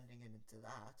implementing it into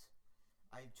that.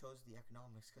 I chose the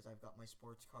economics because I've got my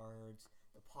sports cards,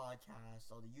 the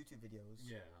podcast, all the YouTube videos,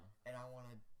 Yeah. and I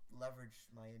want to leverage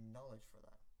my knowledge for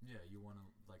that. Yeah, you want to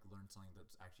like learn something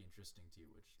that's actually interesting to you,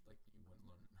 which like you wouldn't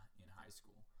learn in high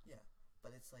school. Yeah,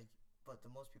 but it's like, but the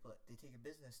most people, they take a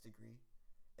business degree,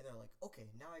 and they're like,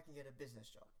 okay, now I can get a business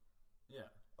job.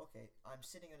 Yeah. Okay, I'm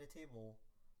sitting at a table,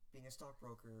 being a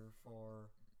stockbroker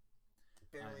for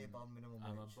barely above minimum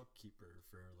I'm a wage. bookkeeper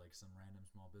for like some random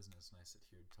small business, and I sit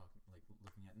here talking, like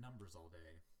looking at numbers all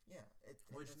day. Yeah,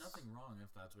 Which it's nothing wrong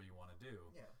if that's what you want to do.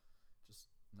 Yeah,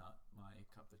 Just not my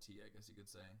cup of tea, I guess you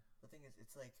could say. the thing is,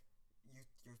 it's like you're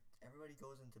everybody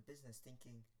goes into business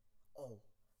thinking, oh,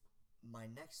 my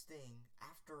next thing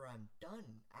after I'm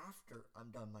done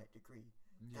my degree,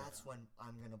 that's when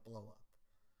I'm gonna blow up.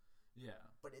 Yeah.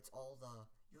 But it's all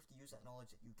you have to use that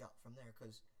knowledge that you got from there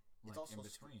because it's Like also in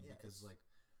between, because like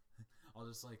I'll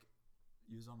just like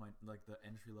use all my like the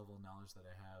entry level knowledge that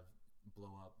I have,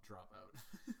 blow up, drop out.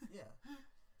 yeah,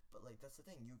 but like that's the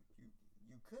thing, you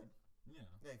could Yeah.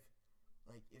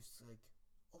 like it's like,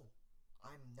 oh,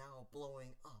 I'm now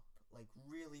blowing up, like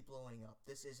really blowing up.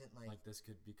 This isn't Like this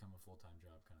could become a full-time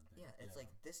job kind of thing. yeah, it's like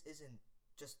this isn't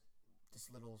just this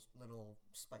little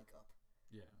spike up.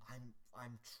 Yeah.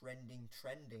 I'm trending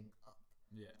up.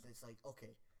 Yeah. It's like,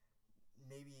 okay,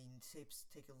 maybe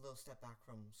take a little step back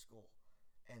from school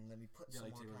and let me put some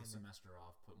like more take time like a in. semester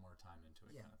off, put more time into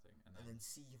it, Yeah. kind of thing, And then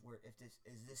see where if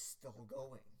this still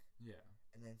going. yeah.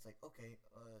 And then it's like, okay,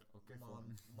 Okay,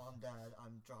 mom, dad,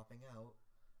 I'm dropping out.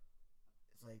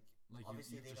 It's like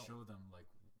obviously you they have to don't show them like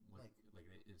like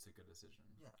it's a good decision.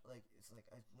 yeah, like it's like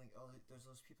I like oh there's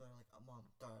those people that are like, oh, mom,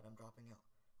 dad, I'm dropping out.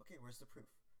 Okay, where's the proof?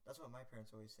 That's what my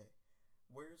parents always say.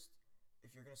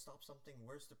 If you're gonna stop something,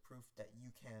 where's the proof that you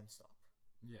can stop?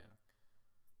 Yeah.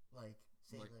 Like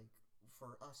say like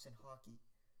for us in hockey,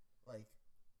 like,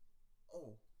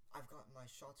 oh, I've got my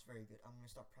shots very good. I'm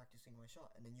gonna start practicing my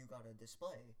shot, and then you gotta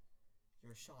display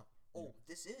your shot. Oh,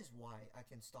 this is why I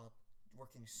can stop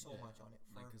working so much on it.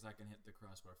 Because I can hit the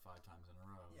crossbar 5 times in a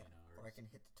row, yeah, you know, or I can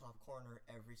hit the top corner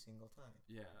every single time.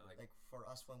 Yeah, like for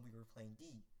us when we were playing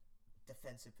D,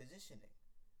 defensive positioning.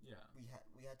 Yeah. We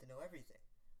had to know everything.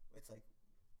 It's like,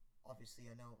 obviously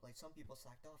I know, like some people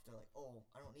slacked off. They're like, oh,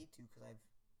 I don't need to because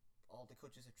all the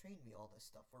coaches have trained me all this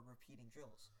stuff. We're repeating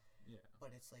drills. Yeah.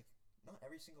 But it's like, not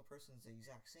every single person's the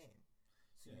exact same.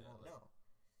 So you won't know.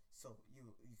 So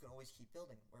you can always keep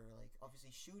building. Where like,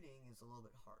 obviously shooting is a little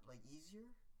bit hard, like easier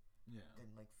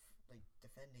than like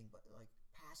defending, but like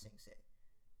passing, say.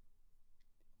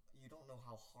 You don't know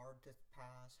how hard to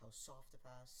pass, how soft to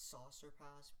pass, saucer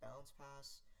pass, bounce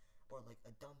pass, or like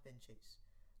a dump and chase.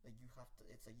 Like you have to.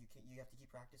 It's like you have to keep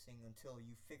practicing until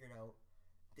you figured out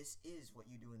this is what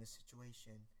you do in this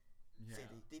situation. Yeah. Say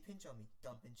they pinch on me,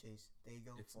 dump and chase. They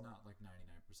go. It's not like 99%.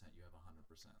 You have 100%.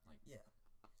 Like yeah.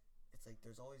 It's like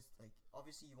there's always like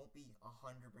obviously you won't be 100%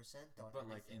 on but everything.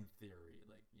 like in theory,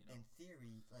 like you know. In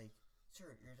theory, like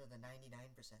sure you're to the 99%,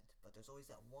 but there's always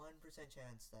that 1%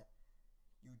 chance that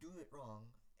you do it wrong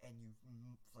and you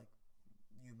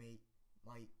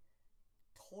might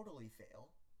totally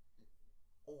fail,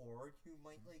 or you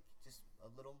might like just a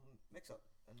little mix up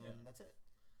and then that's it.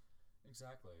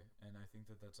 Exactly, and I think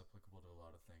that that's applicable to a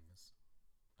lot of things.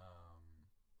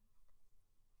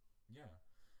 Yeah,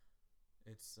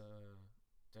 it's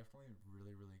definitely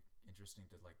really really interesting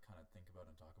to like kind of think about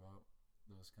and talk about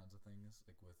those kinds of things,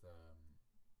 like with the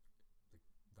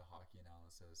hockey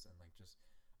analysis and like just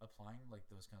applying like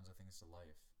those kinds of things to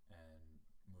life and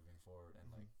moving forward and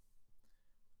like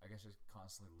I guess just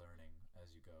constantly learning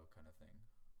as you go kind of thing.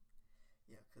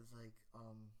 Yeah, because like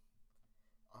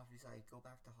obviously I go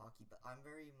back to hockey, but I'm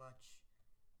very much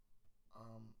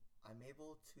I'm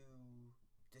able to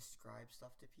describe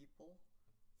stuff to people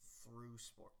through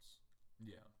sports.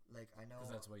 Yeah, like I know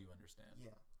because that's what you understand.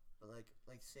 Yeah, but like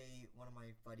say one of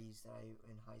my buddies that I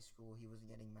in high school, he wasn't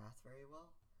getting math very well.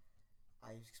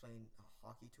 I explained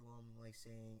hockey to him, like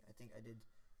saying I think I did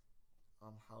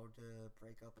how to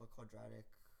break up a quadratic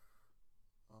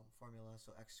formula, so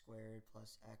x squared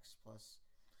plus x plus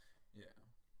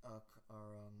or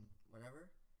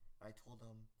whatever. I told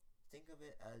him, think of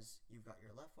it as you've got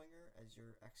your left winger as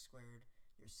your x squared,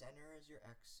 your center as your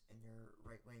X and your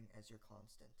right wing as your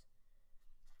constant.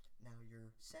 Now your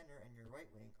center and your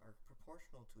right wing are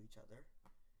proportional to each other,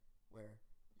 where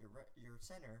your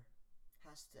center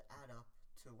has to add up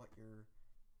to what your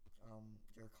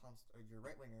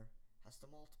right winger has to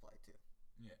multiply to.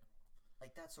 Yeah.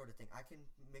 Like that sort of thing. I can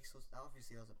mix those.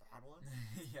 Obviously, that was a bad one.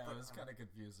 Yeah, it was kind of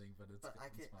confusing, but it's. But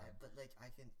I can. Fine.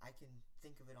 I can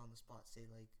think of it on the spot. Say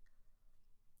like,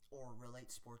 or relate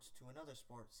sports to another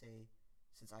sport. Say,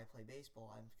 since I play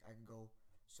baseball, I can go.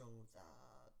 So the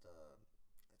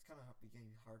it's kind of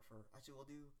beginning hard for. Actually, we'll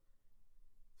do.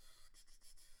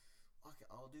 Okay,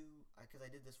 I'll do because I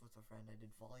did this with a friend. I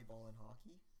did volleyball and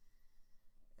hockey.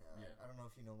 Yeah. I don't know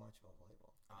if you know much about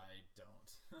volleyball. I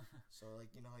don't. So,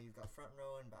 like, you know how you've got front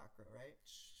row and back row, right?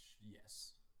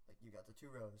 Yes. Like, you got the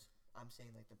two rows. I'm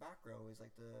saying, like, the back row is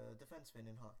like the defensemen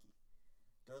in hockey.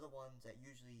 They're the ones that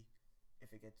usually,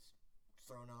 if it gets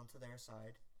thrown onto their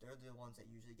side, they're the ones that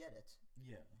usually get it.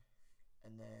 Yeah.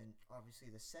 And then,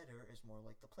 obviously, the setter is more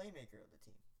like the playmaker of the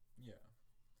team. Yeah.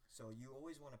 So, you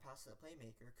always want to pass to the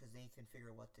playmaker because they can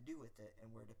figure out what to do with it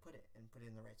and where to put it and put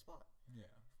it in the right spot. Yeah.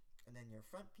 And then your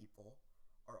front people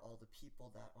are all the people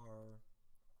that are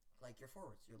like your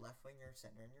forwards, your left wing, your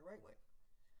center, and your right wing.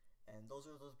 And those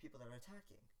are those people that are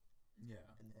attacking. Yeah.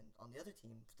 And then on the other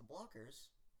team, the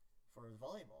blockers for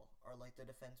volleyball are like the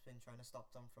defensemen trying to stop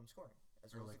them from scoring,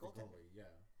 as well as the goaltender. Goalie, yeah.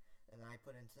 And then I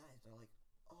put into that, they're like,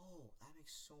 oh, that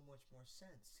makes so much more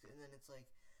sense. And then it's like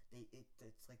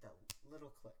it's like that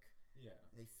little click. Yeah.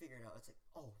 They figure it out. It's like,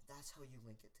 oh, that's how you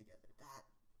link it together.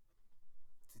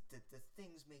 The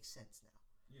things make sense now.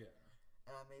 Yeah.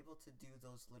 And I'm able to do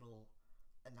those little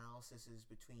analyses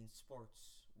between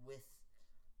sports with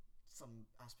some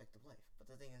aspect of life.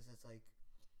 But the thing is, it's like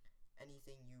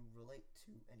anything you relate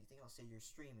to anything else. Say you're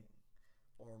streaming,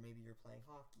 or maybe you're playing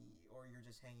hockey, or you're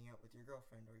just hanging out with your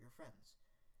girlfriend or your friends.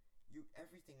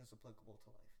 Everything is applicable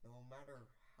to life. No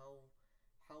matter how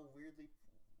weirdly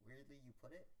you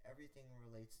put it, everything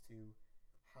relates to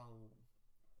how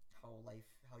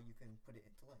you can put it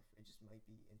into life. It just might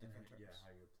be in different terms. Yeah,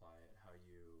 how you apply it, how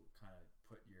you kind of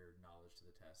put your knowledge to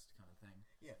the test, kind of thing.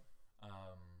 Yeah.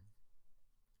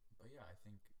 But yeah, I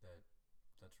think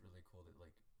that's really cool that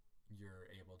like you're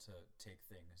able to take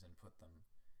things and put them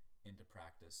into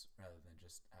practice rather than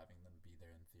just having them be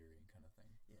there in theory, kind of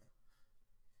thing. Yeah.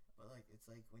 But like it's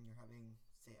like when you're having,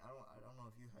 say, I don't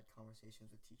know if you had conversations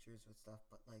with teachers with stuff,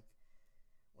 but like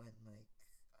when like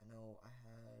I know I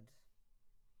had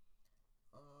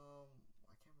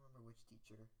I can't remember which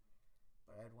teacher,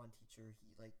 but I had one teacher,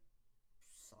 he liked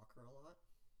soccer a lot.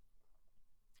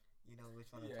 You know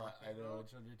which one I'm talking about? Yeah, I know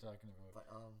which one you're talking about.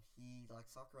 But he liked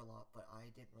soccer a lot, but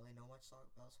I didn't really know much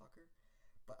about soccer.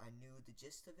 But I knew the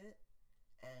gist of it,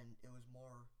 and it was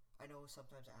more, I know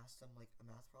sometimes I asked him like a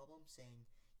math problem saying,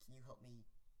 can you help me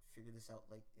figure this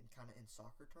out like in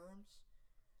soccer terms?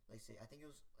 Like say, I think it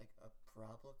was like a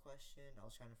parabola question. I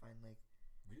was trying to find like...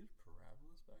 We did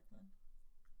parabolas back then?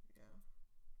 Yeah.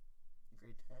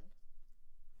 Grade 10?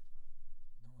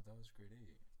 No, that was grade 8.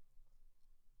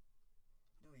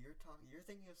 No, you're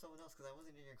thinking of someone else because I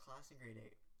wasn't in your class in grade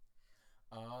 8.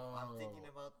 Oh. I'm thinking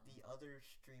about the other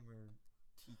streamer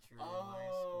teacher in my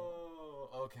school.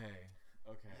 Oh, okay.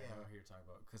 Okay, Yeah. I know who you're talking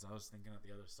about because I was thinking of the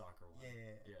other soccer one.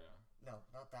 Yeah. Yeah. No,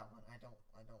 not that one. I don't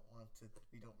want to.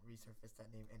 We don't resurface that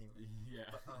name anyway. Yeah.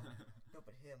 But,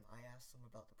 but him, I asked him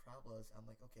about the parabolas. I'm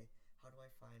like, okay, how do I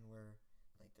find where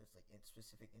like there's like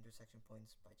specific intersection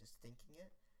points by just thinking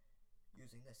it,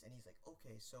 using this? And he's like,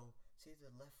 okay, so say the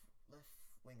left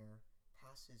winger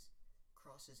crosses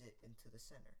it into the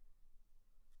center.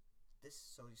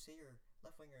 So you say your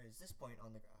left winger is this point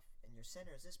on the graph, and your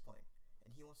center is this point,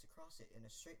 and he wants to cross it in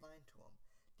a straight line to him.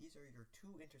 These are your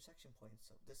two intersection points.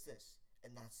 So this,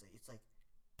 and that's it. It's like,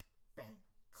 bang,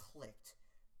 clicked.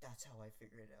 That's how I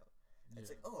figured it out. Yeah. It's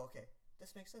like, oh, okay,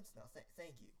 this makes sense now.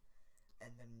 Thank you.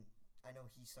 And then I know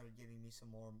he started giving me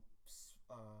some more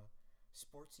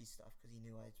sportsy stuff because he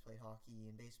knew I played hockey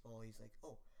and baseball. He's like,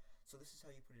 oh, so this is how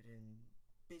you put it in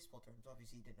baseball terms.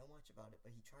 Obviously, he didn't know much about it,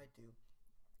 but he tried to.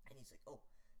 And he's like, oh,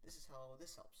 this is how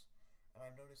this helps. And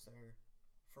I've noticed that,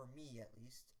 for me at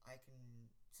least, I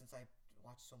can, since I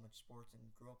watch so much sports and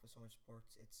grew up with so much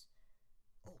sports, it's,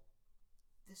 oh,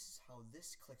 this is how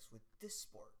this clicks with this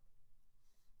sport.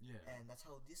 Yeah. And that's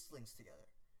how this links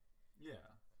together.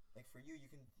 Yeah. Like for you,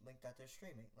 you can link that to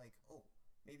streaming. Like, oh,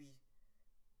 maybe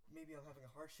I'm having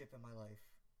a hardship in my life,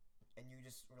 and you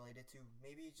just relate it to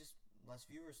maybe just less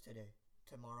viewers today.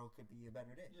 Tomorrow could be a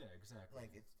better day. Yeah, exactly.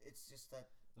 Like it's just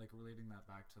that. Like relating that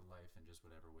back to life in just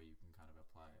whatever way you can kind of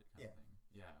apply it, kind of thing.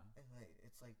 Yeah. And like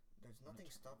it's like there's nothing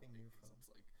stopping you from.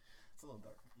 It's like It's a little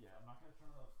dark. Yeah, I'm not gonna turn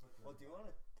the flicker. Well, do you want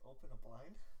to open a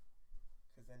blind?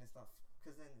 Because then it's not.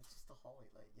 Because then it's just a hallway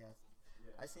light. Yeah.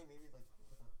 Yeah. I say maybe like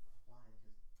open a blind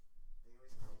because they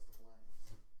always close the blinds.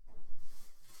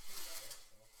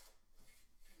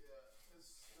 Yeah, it's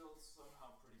still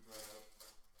somehow pretty bright out.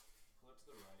 Pull it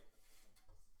to the right. To the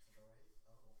right? Oh.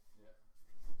 Yeah.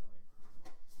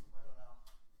 I don't know.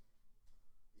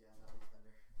 Yeah, that looks better.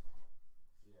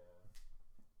 Yeah.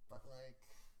 But like,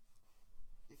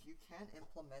 if you can't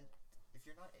implement, if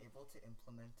you're not able to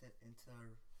implement it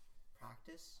into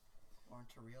practice or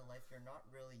into real life, you're not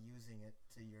really using it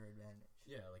to your advantage.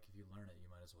 Yeah, like if you learn it, you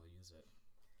might as well use it.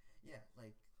 Yeah,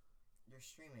 like you're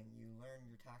streaming, you learn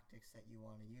your tactics that you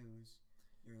want to use,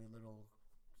 your little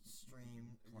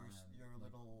stream, Plan, your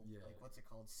like, little, yeah. like what's it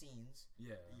called, scenes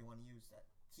Yeah. that you want to use that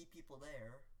keep people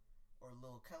there, or a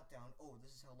little countdown, oh,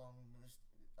 this is how long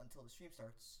until the stream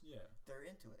starts. Yeah. They're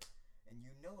into it. And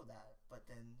you know that, but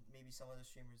then maybe some other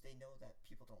streamers, they know that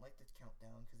people don't like the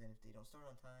countdown because then if they don't start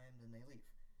on time, then they leave.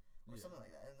 Or Yeah. something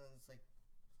like that. And then it's like,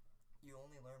 you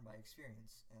only learn by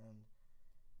experience. And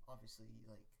obviously,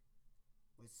 like,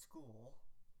 with school,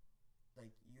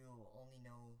 like, you'll only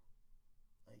know,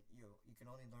 like, you can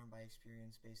only learn by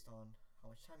experience based on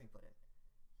how much time you put in.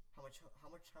 How much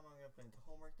time I'm going to put into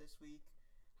homework this week,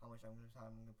 how much time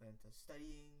I'm going to put into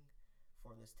studying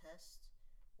for this test,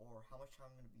 or how much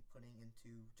time I'm going to be putting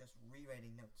into just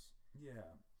rewriting notes.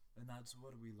 Yeah. And that's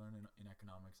what we learn in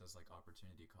economics as like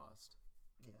opportunity cost.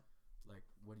 Yeah. Like,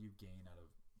 what do you gain out of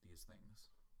these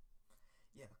things?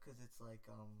 Yeah, because it's like,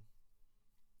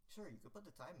 sure, you could put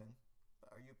the time in, but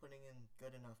are you putting in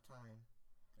good enough time?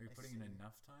 Are you putting in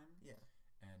enough time? Yeah.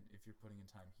 And if you're putting in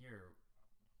time here,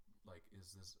 like,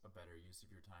 is this a better use of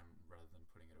your time rather than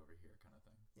putting it over here kind of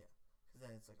thing? Yeah. Because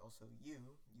then it's like also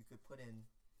you could put in,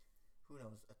 who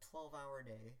knows, a 12-hour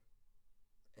day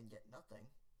and get nothing.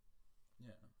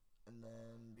 Yeah. And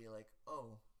then be like,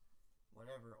 oh,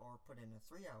 whatever. Or put in a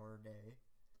 3-hour day,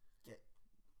 get,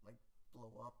 like,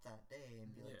 blow up that day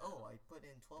and be like, oh, I put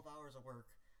in 12 hours of work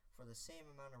for the same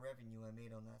amount of revenue I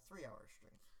made on that 3-hour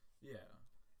stream. Yeah.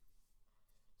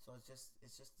 So it's just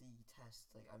the test.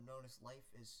 Like, I've noticed life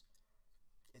is,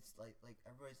 it's like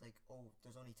everybody's like, oh,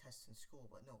 there's only tests in school,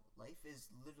 but no, life is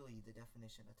literally the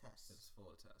definition of tests. It's full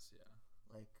of tests, yeah.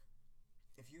 Like,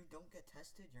 if you don't get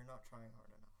tested, you're not trying hard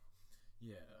enough.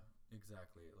 Yeah,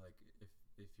 exactly. Like,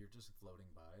 if you're just floating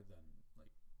by, then,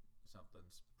 like,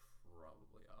 something's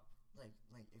probably up. Like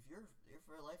if your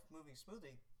life moving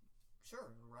smoothly,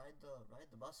 sure, ride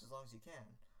the bus as long as you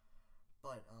can.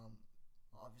 But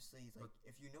obviously, like,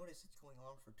 if you notice it's going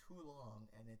on for too long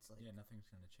and it's like, yeah, nothing's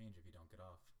gonna change if you don't get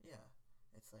off. Yeah,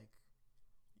 it's like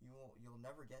you'll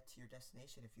never get to your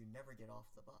destination if you never get off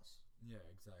the bus. Yeah,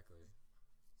 exactly.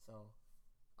 So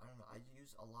I don't know. I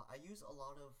use a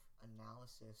lot of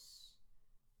analysis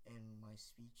in my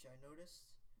speech. I noticed.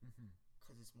 Mm-hmm.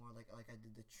 Because it's more like I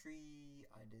did the tree,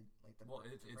 I did like the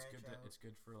it's good it's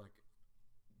good for like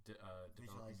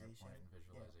developing your point and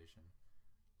visualization,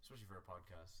 especially for a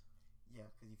podcast. Yeah,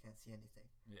 because you can't see anything.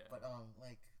 Yeah. But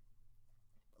like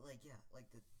yeah, like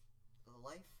the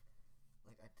life,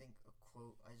 like I think a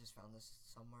quote, I just found this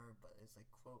somewhere, but it's like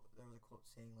there was a quote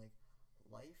saying like,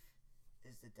 life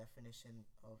is the definition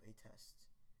of a test,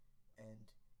 and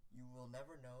you will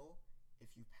never know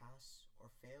if you pass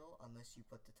or fail unless you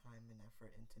put the time and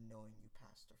effort into knowing you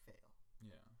passed or fail.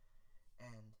 Yeah.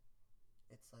 And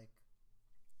it's like,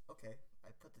 okay,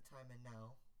 I put the time in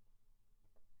now.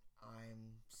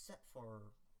 I'm set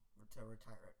to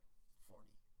retire at 40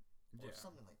 or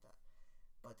something like that.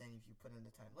 But then if you put in the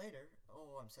time later,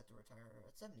 oh, I'm set to retire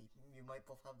at 70. You might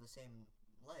both have the same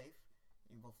life.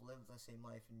 You both live the same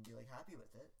life and be like happy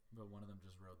with it. But one of them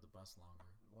just rode the bus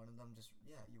longer. One of them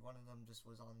just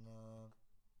was on the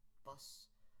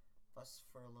bus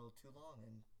for a little too long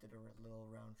and did a little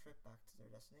round trip back to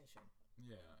their destination.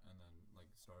 Yeah, and then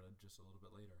like started just a little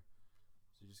bit later.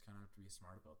 So you just kind of have to be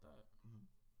smart about that. Mm-hmm.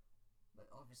 But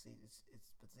obviously, but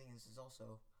the thing is, it's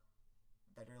also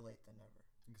better late than never.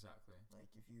 Exactly.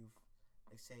 Like if you've,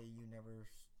 like say you never,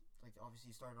 like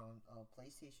obviously you started on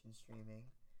PlayStation streaming.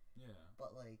 Yeah.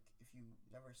 But like if you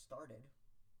never started,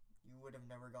 you would have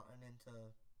never gotten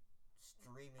into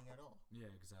streaming at all. Yeah,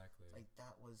 exactly. Like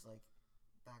that was like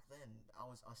back then. That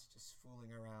was us just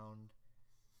fooling around.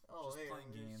 Oh, just hey,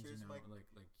 playing games, you know, like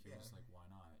you're just like, why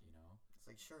not, you know? It's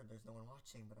like, sure, there's no one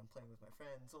watching, but I'm playing with my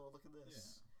friends. Oh, look at this. Yeah.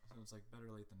 So it's like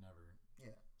better late than never.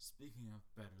 Yeah. Speaking of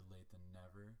better late than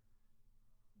never,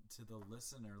 to the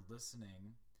listener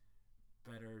listening,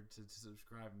 better to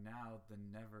subscribe now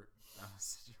than never. That was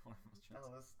such a horrible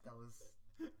transition. That was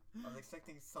I was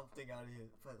expecting something out of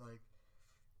you, but like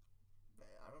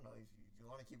I don't know. If you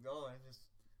want to keep going, just.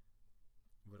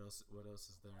 What else? What else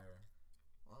is there?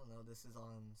 I don't know. This is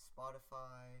on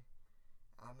Spotify,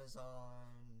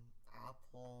 Amazon,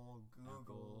 Apple,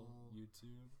 Google, Apple,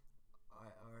 YouTube.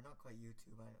 Or not quite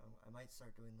YouTube. I might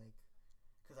start doing like,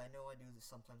 because I know I do this.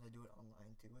 Sometimes I do it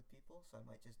online too with people. So I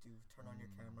might just turn on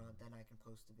your camera, then I can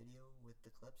post a video with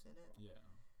the clips in it. Yeah.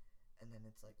 And then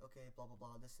it's like, okay, blah blah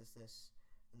blah. This,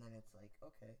 and then it's like,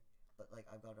 okay, but like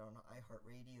I've got it on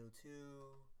iHeartRadio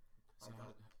too. So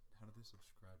how do they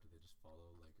subscribe? Do they just follow?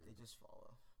 Like, They just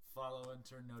follow. Follow and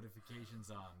turn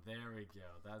notifications on. There we go.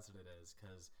 That's what it is.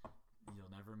 Because you'll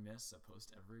never miss a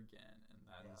post ever again, and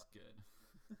that is good.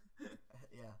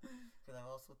 Yeah, because I've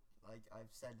also, like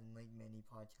I've said in like many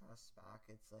podcasts back,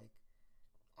 it's like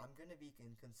I'm gonna be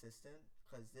inconsistent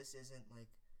because this isn't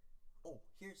like, oh,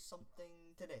 here's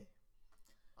something today.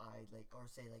 I like,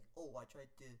 or say like, oh, I tried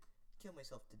to kill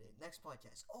myself today. Next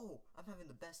podcast, oh, I'm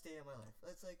having the best day of my life.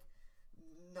 That's like,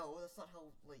 no, that's not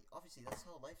how, like, obviously that's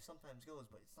how life sometimes goes,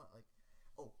 but it's not like,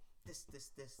 oh, this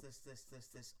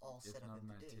all set up in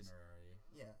the days. Itinerary.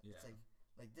 Yeah, it's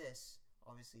like this.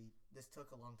 Obviously, this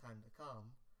took a long time to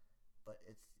come, but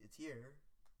it's here.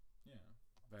 Yeah,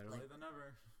 better late than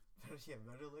never. Yeah,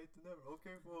 better late than never.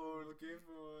 Okay, phone. Okay,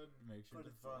 phone. Make sure to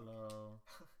follow.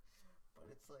 But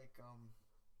it's like,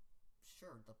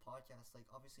 sure, the podcast, like,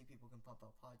 obviously people can pump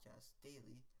out podcasts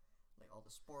daily, like all the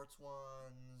sports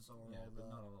ones or all but the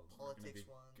not all of them politics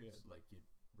are gonna ones. be good. Like, you'd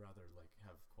rather like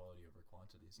have quality over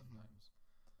quantity sometimes.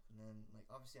 And then, like,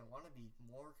 obviously I want to be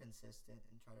more consistent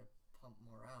and try to pump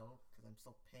more out because I'm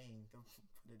still paying to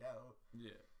put it out.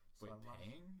 Yeah. So Wait, I'm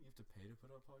paying? You have to pay to put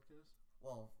out podcasts?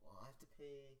 Well, I have to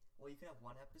pay. Well, you can have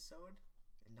one episode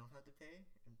and don't have to pay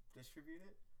and distribute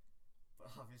it.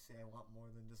 But obviously, I want more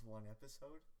than just one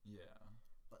episode. Yeah.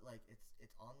 But like,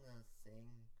 it's on the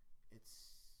thing.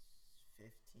 It's $15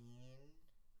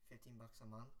 a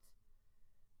month,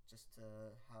 just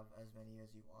to have as many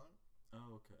as you want.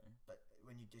 Oh, okay. But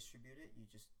when you distribute it, you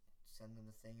just send them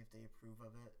the thing. If they approve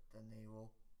of it, then they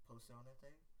will post it on their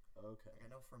thing. Okay. Like, I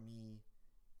know for me,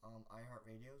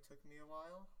 iHeartRadio took me a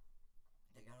while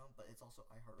to get on, but it's also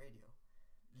iHeartRadio.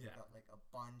 Yeah. They've got like a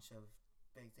bunch of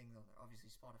big things on there. Obviously,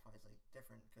 Spotify is like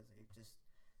different because they just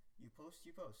you post.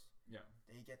 Yeah.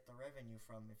 They get the revenue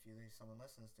from if someone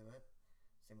listens to it.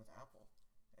 Same with Apple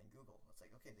and Google. It's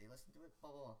like, okay, they listen to it.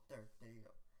 Blah blah blah. There you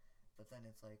go. But then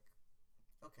it's like,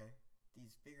 okay,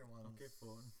 these bigger ones. Okay,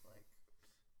 phone. Like,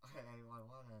 I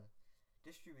want to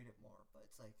distribute it more, but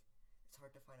it's like it's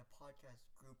hard to find a podcast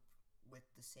group with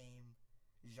the same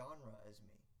genre as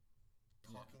me,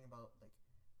 talking about like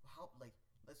how, like,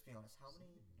 let's be honest, how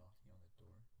many knocking on the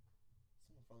door?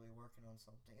 Someone's probably working on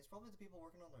something. It's probably the people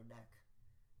working on their deck.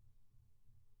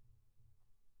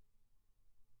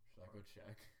 Should I go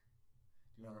check?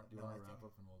 Do you No, want to no, I wrap think-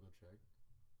 up and we'll go check?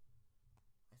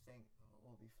 I think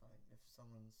we'll be fine. If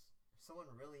someone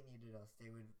really needed us, they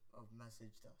would have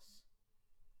messaged us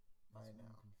by That's why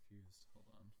now. I'm confused. Hold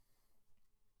on.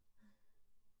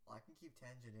 Well, I can keep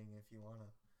tangenting if you want to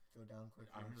go down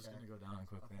quickly. I'm and just check. gonna go down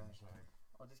quickly Okay. and check.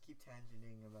 I'll just keep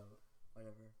tangenting about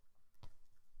whatever.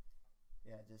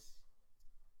 Yeah, just.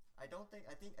 I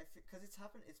think because it's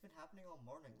been happening all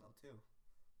morning though too.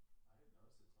 I didn't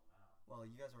notice it till now. Well,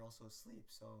 you guys are also asleep,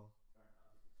 so. Fair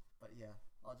enough. But yeah,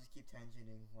 I'll just keep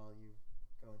tangenting while you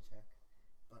go and check.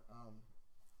 But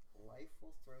life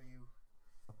will throw you.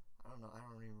 I don't know. I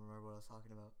don't even remember what I was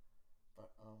talking about.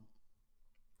 But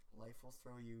life will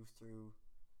throw you through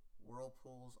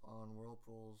whirlpools on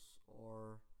whirlpools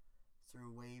or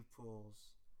through wave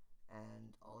pools,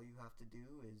 and all you have to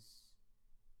do is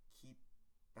keep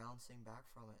bouncing back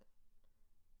from it.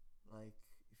 Like,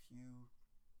 if you,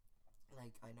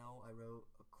 like, I know I wrote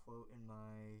a quote in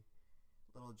my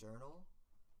little journal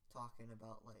talking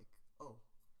about, like, oh,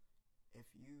 if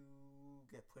you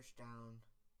get pushed down,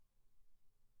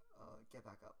 get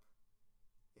back up.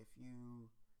 If you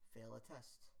fail a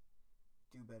test,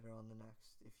 do better on the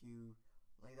next. If you,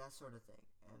 like, that sort of thing.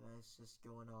 And it's just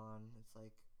going on. It's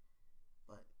like,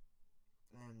 but,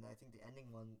 and I think the ending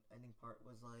part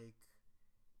was like,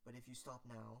 but if you stop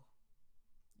now,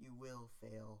 you will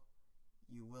fail.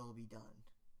 You will be done.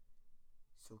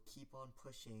 So keep on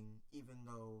pushing, even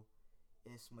though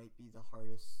this might be the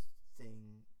hardest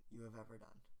thing you have ever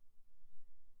done.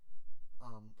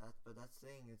 But that's the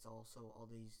thing. It's also all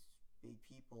these big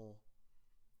people.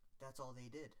 That's all they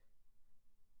did.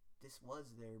 This was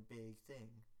their big thing,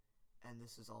 and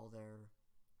this is all their.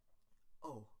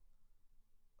 Oh,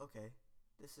 okay.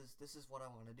 This is what I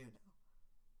want to do now.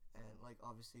 And, like,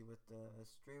 obviously with the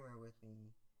streamer with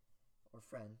me, or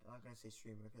friend, I'm not going to say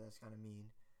streamer because that's kind of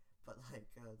mean, but, like,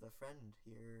 the friend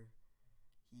here,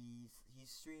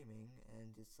 he's streaming,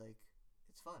 and it's like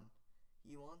it's fun.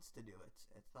 He wants to do it.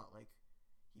 It's not like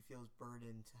he feels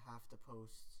burdened to have to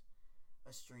post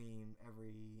a stream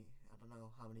every, I don't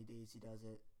know how many days he does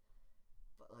it,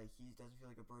 but like he doesn't feel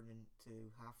like a burden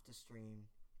to have to stream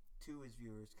to his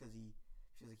viewers because he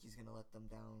feels like he's gonna let them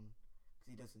down because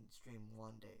he doesn't stream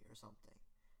one day or something,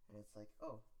 and it's like,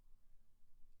 oh,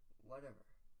 whatever.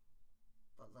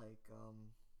 But like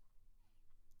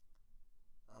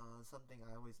something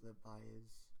I always live by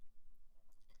is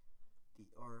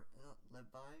or not live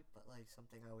by, but like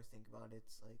something I always think about,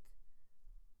 it's like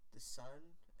the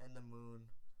sun and the moon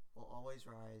will always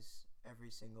rise every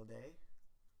single day.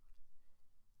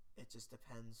 It just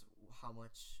depends how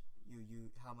much you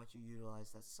utilize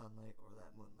that sunlight or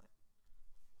that moonlight.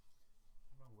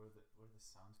 I don't know where the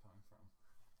sound's coming from.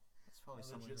 That's probably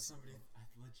I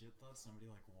legit thought somebody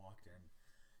like walked in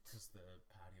because the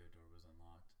patio door was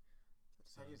unlocked.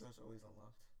 The patio door's always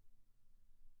unlocked.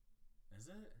 Is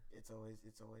it? It's always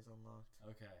unlocked.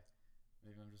 Okay,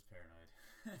 maybe I'm just paranoid.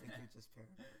 I think you're just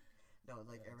paranoid. No,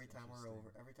 like That's every time we're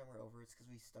over, it's because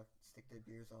we stick the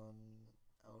beers on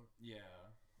out.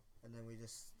 Yeah. And then we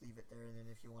just leave it there, and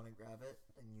then if you want to grab it,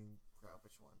 then you grab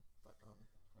which one. But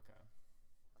Okay.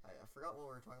 I forgot what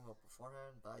we were talking about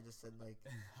beforehand, but I just said like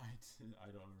I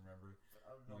don't remember.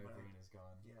 I don't know. My brain is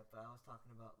gone. Yeah, but I was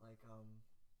talking about like how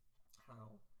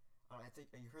I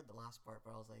think you heard the last part,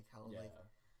 but I was like how like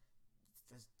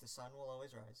the sun will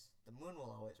always rise, the moon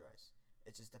will always rise.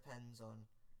 It just depends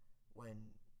on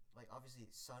when, like obviously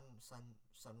sun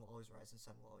will always rise and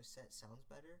sun will always set. Sounds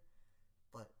better,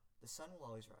 but the sun will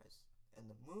always rise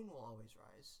and the moon will always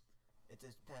rise. It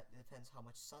depends how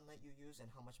much sunlight you use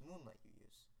and how much moonlight you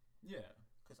use. Yeah.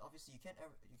 Because obviously you can't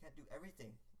do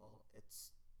everything. Well,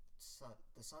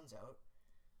 the sun's out,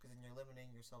 because then you're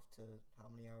limiting yourself to how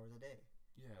many hours a day.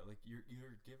 Yeah, like you're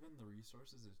given the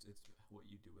resources. It's what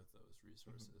you do with those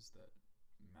resources that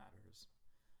matters.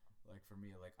 Like for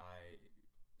me, like I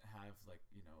have like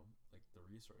like the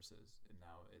resources, and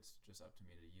now it's just up to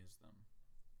me to use them,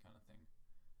 kind of thing.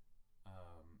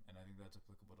 And I think that's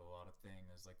applicable to a lot of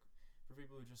things. Like for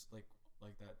people who just like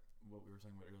that, what we were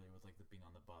talking about earlier with like the being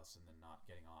on the bus and then not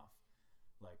getting off.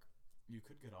 Like you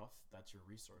could get off. That's your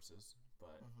resources,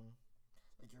 but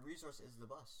like your resource is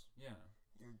the bus. Yeah.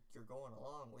 You're going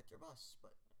along with your bus,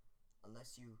 but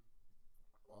unless you,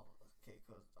 well, okay,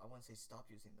 because I wouldn't say stop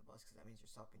using the bus because that means you're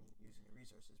stopping using your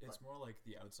resources. It's but more like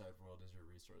the outside world is your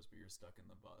resource, but you're stuck in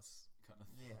the bus kind of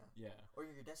thing. Yeah. Yeah. Or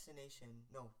your destination.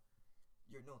 No,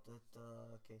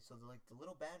 okay. So the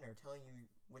little banner telling you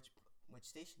which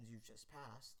stations you've just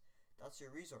passed. That's your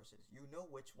resources. You know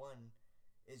which one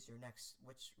is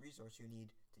which resource you need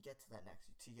to get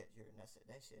to your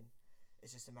destination.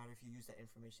 It's just a matter if you use that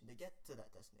information to get to that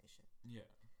destination. Yeah.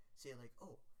 Say like,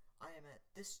 oh, I'm at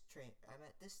this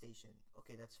station.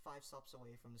 Okay, that's 5 stops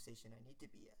away from the station I need to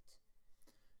be at.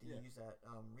 Then you use that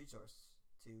resource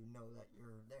to know that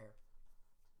you're there.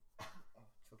 Oh,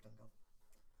 choked on gum.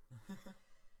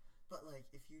 But like,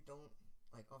 if you don't,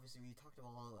 like, obviously we talked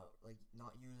all about like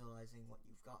not utilizing what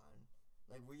you've gotten.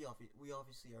 Like we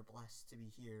obviously are blessed to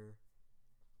be here,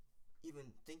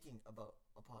 even thinking about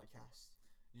a podcast.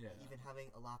 Yeah. Even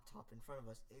having a laptop in front of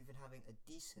us, even having a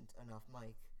decent enough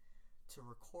mic to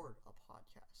record a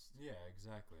podcast. Yeah,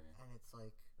 exactly. And it's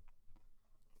like,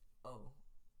 oh,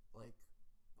 like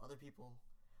other people,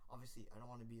 obviously I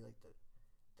don't want to be like the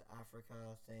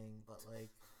Africa thing, but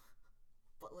like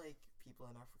people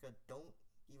in Africa don't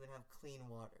even have clean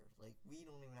water. Like we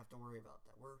don't even have to worry about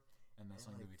that. And that's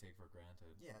something we take for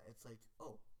granted. Yeah, it's like,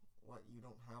 oh, what, you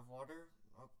don't have water?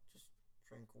 I'll just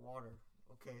drink water.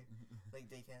 Okay. Like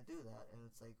they can't do that, and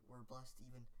it's like we're blessed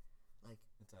even like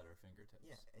it's at our fingertips.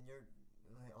 Yeah, and you're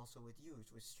also with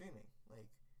streaming.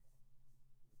 Like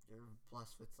you're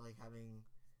blessed with like having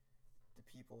the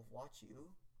people watch you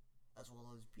as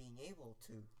well as being able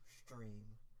to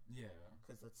stream. Yeah.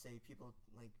 Because let's say people,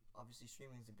 like, obviously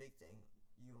streaming is a big thing.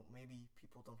 Maybe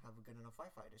people don't have a good enough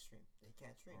Wi-Fi to stream. They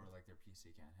can't stream. Or like their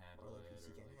PC can't handle it, or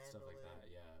like stuff like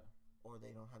that. Yeah. Or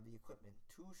they don't have the equipment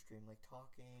to stream, like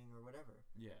talking or whatever.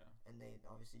 Yeah. And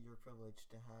obviously you're privileged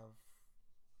to have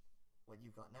what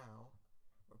you've got now,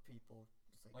 where people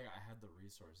just like I had the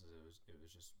resources. It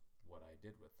was just what I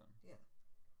did with them. Yeah.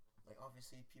 Like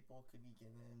obviously people could be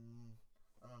given,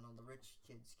 I don't know, the rich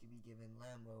kids could be given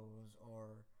Lambos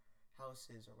or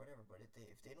houses or whatever, but if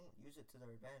they don't use it to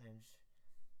their advantage,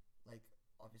 like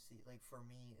obviously, like for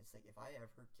me, it's like if I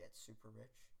ever get super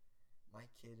rich, my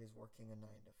kid is working a 9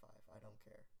 to 5. I don't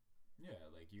care. Yeah,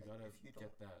 like you gotta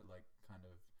get that like kind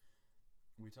of.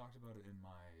 We talked about it in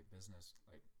my business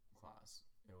like class.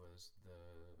 It was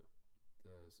the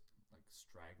like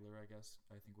Straggler, I guess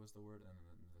I think was the word, and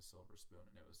then the Silver Spoon,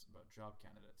 and it was about job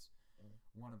candidates.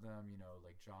 One of them,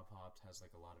 like job hopped, has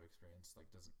like a lot of experience, like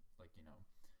doesn't like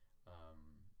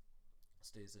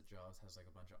stays at jobs, has like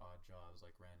a bunch of odd jobs,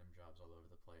 like random jobs all over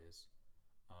the place,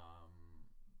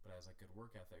 but has like good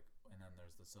work ethic. And then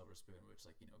there's the Silver Spoon, which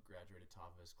like graduated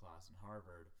top of his class in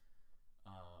Harvard,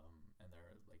 and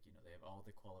they're like they have all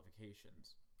the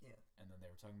qualifications. Yeah. And then they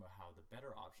were talking about how the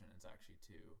better option is actually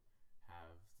to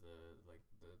have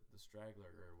the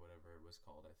straggler or whatever it was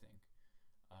called, I think,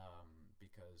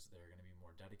 because they're going to be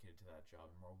more dedicated to that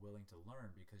job and more willing to learn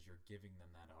because you're giving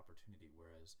them that opportunity.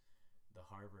 Whereas the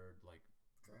Harvard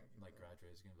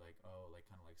graduate is going to be like, oh, like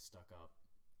kind of like stuck up.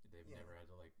 They've never had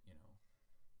to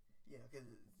Yeah,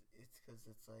 because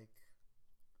it's like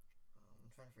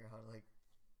I'm trying to figure out how to like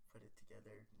put it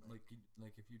together.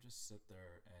 Like if you just sit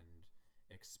there and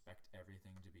expect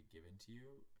everything to be given to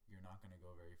you, you're not going to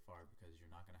go very far because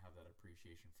you're not going to have that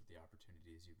appreciation for the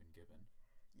opportunities you've been given.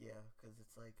 Yeah, because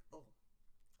it's like, oh,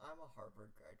 I'm a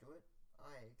Harvard graduate.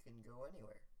 I can go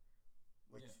anywhere.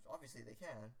 Which obviously they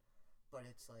can, but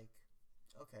it's like,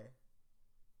 okay,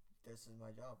 this is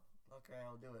my job. Okay,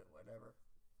 I'll do it, whatever.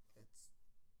 It's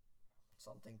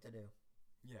something to do.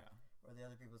 Yeah. Or the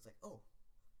other people, it's like, oh,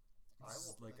 this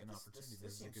is like an opportunity.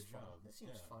 This is a good job. This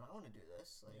seems fun. I want to do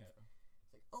this. Like,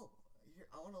 it's like, oh, here,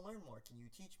 I want to learn more. Can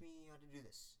you teach me how to do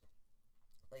this?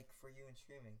 Like for you in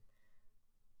streaming.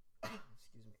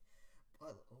 Excuse me.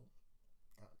 But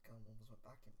that gum almost went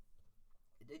back in.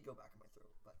 It did go back in my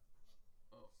throat, but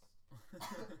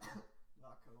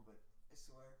not COVID. I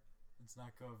swear. It's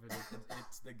not COVID.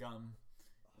 It's the gum.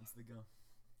 It's the gum.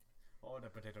 Oh, the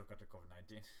potato got the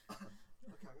COVID-19. Okay,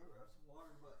 I'm gonna grab some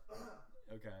water, but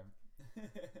okay.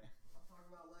 I'm talking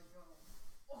about like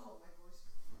oh, my voice.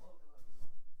 Oh god.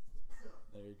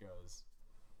 There he goes.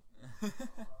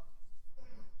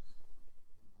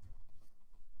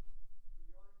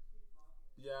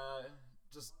 Yeah,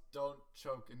 just don't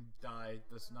choke and die.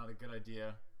 That's not a good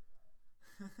idea.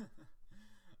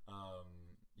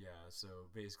 Yeah, so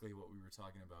basically what we were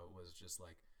talking about was just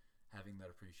like having that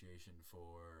appreciation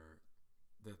for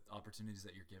the opportunities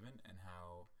that you're given, and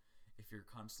how if you're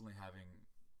constantly having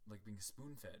like being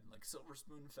spoon-fed, like silver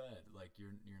spoon-fed, like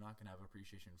you're not gonna have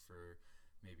appreciation for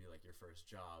maybe like your first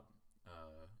job.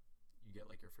 You get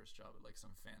like your first job at like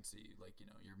some fancy, like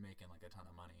you're making like a ton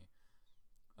of money,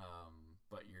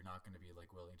 but you're not going to be like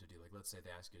willing to do, like, let's say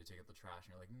they ask you to take out the trash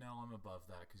and you're like, no, I'm above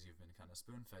that, because you've been kind of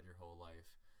spoon-fed your whole life.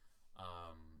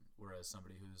 Whereas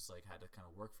somebody who's like had to kind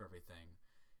of work for everything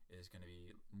is going to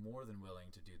be more than willing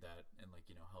to do that and like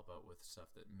help out with stuff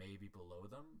that may be below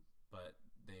them, but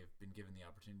they've been given the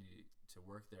opportunity to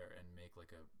work there and make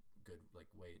like a good like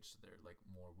wage, so they're like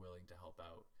more willing to help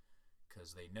out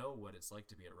because they know what it's like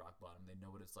to be at rock bottom. They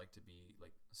know what it's like to be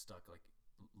like stuck like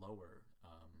lower,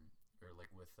 or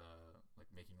like with like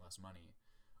making less money,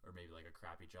 or maybe like a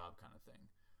crappy job kind of thing.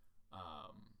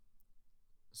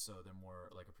 So they're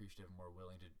more like appreciative, more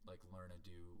willing to like learn and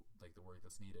do like the work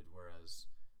that's needed,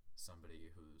 whereas somebody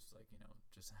who's like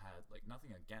just had like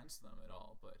nothing against them at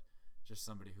all, but just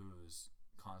somebody who's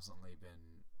constantly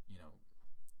been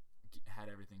had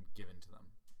everything given to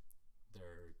them,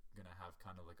 they're gonna have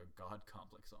kind of like a god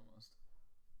complex almost.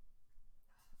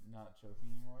 Not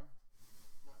choking anymore?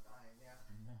 Not dying, yeah.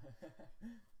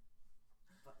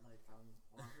 But like well,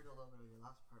 I heard a little bit of your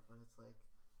last part, but it's like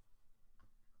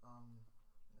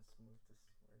let's move this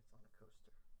where it's on a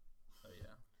coaster. Oh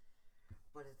yeah.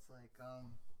 But it's like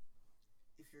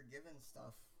if you're given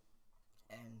stuff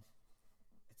and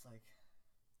it's like,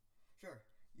 sure,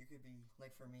 you could be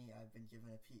like, for me, I've been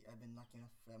lucky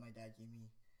enough that my dad gave me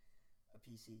a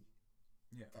PC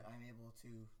that I'm able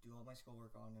to do all my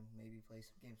schoolwork on and maybe play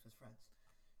some games with friends.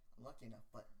 I'm lucky enough,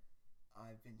 but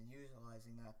I've been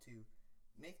utilizing that to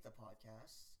make the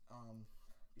podcasts,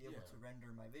 be able to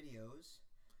render my videos,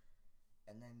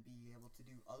 and then be able to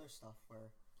do other stuff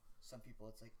where some people,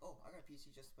 it's like, oh, I got a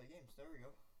PC just to play games. There we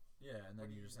go. Yeah, and then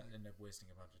you just end up wasting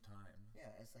a bunch of time.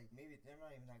 Yeah, it's like maybe they're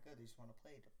not even that good. They just want to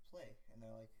play. And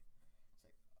they're like, it's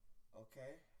like,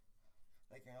 okay.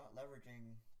 Like, you're not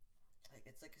leveraging. Like,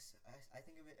 it's like, I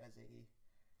think of it as a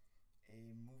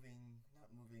moving, not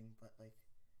moving, but like,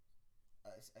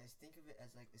 I think of it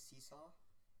as like a seesaw.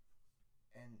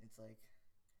 And it's like,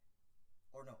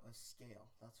 or no, a scale.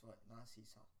 That's what, not a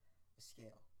seesaw. A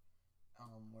scale.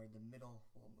 Where the middle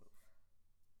will move.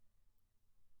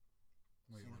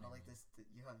 Wait, so you know how like this,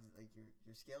 you have like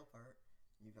your scale part,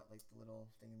 you've got like the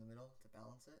little thing in the middle to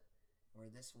balance it,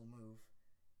 where this will move,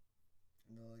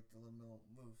 and the little middle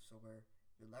move, so where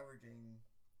you're leveraging.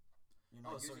 You're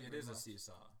not so it is a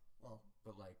seesaw. Well,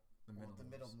 but like The middle the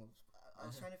moves. middle moves. I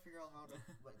was trying to figure out how to.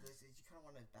 What this is, you kind of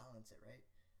want to balance it, right?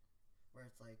 Where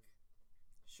it's like,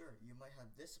 sure, you might have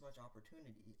this much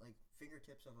opportunity, like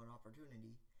fingertips of an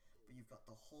opportunity, but you've got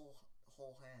the whole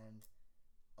hand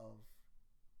of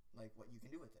like what you can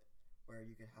do with it. Where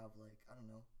you could have like, I don't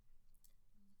know,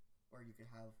 where you could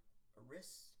have a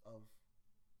wrist of,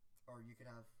 or you could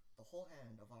have the whole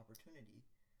hand of opportunity,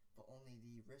 but only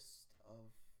the wrist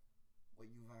of what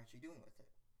you're actually doing with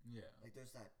it. Yeah. Like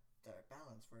there's that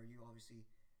balance where you obviously,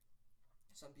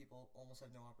 some people almost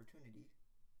have no opportunity,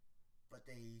 but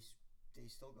they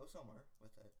still go somewhere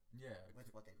with it. Yeah. With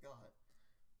what they've got.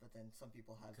 But then some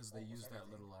people have, because they use everything.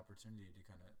 that little opportunity to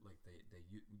kind of like they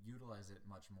utilize it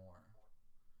much more.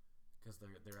 Because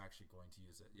they're actually going to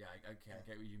use it. Yeah, I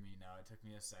get what you mean now. It took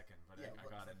me a second, but I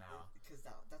got it now. Because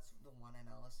that's the one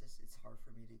analysis. It's hard for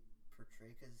me to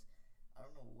portray because I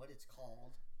don't know what it's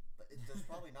called, but there's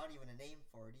probably not even a name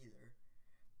for it either.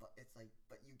 But it's like,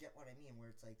 but you get what I mean. Where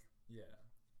it's like, yeah,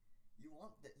 you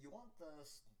want the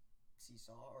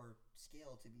seesaw or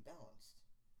scale to be balanced,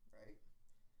 right?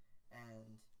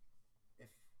 And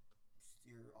if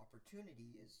your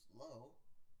opportunity is low,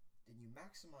 then you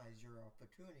maximize your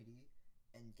opportunity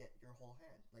and get your whole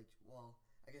hand. Like, well,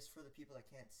 I guess for the people that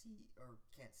can't see or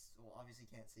obviously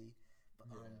can't see, but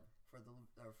for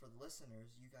the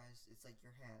listeners, you guys, it's like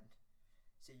your hand.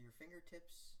 Say your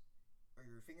fingertips or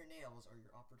your fingernails are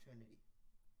your opportunity.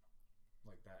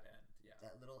 Like that end, yeah.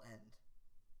 That little end.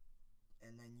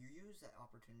 And then you use that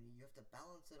opportunity. You have to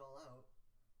balance it all out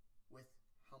with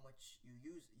how much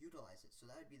you utilize it. So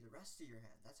that would be the rest of your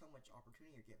hand. That's how much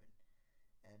opportunity you're given.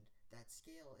 And that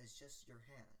scale is just your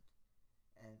hand.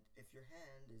 And if your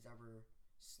hand is ever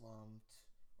slumped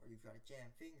or you've got a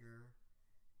jammed finger,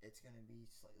 it's going to be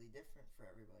slightly different for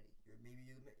everybody. Maybe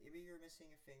you're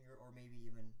missing a finger or maybe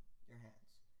even your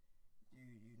hands.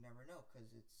 You never know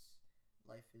because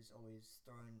life is always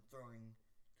throwing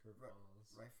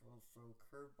curveballs. Rifle throw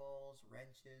curveballs,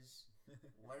 wrenches,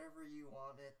 whatever you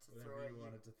want it to Whatever throw at you you.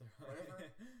 want it to throw.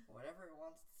 Whatever it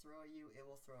wants to throw at you, it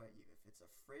will throw at you. If it's a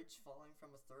fridge falling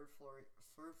from a third floor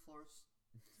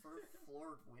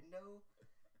window,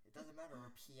 it doesn't matter. Or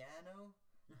a piano,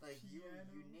 like you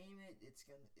name it,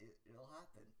 it'll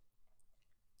happen.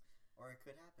 Or it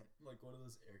could happen. Like one of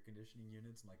those air conditioning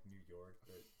units in like New York.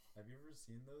 Have you ever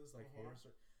seen those like horror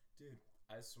stories? Dude,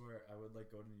 I swear I would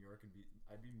like go to New York and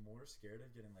I'd be more scared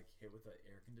of getting like hit with an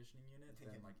air conditioning unit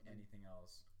than like anything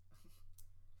else.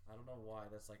 I don't know why.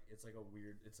 It's like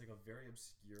a very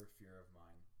obscure fear of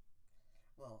mine.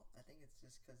 Well, I think it's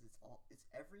just because it's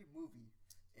every movie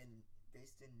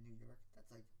based in New York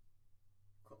that's like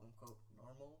quote unquote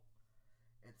normal.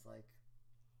 It's like,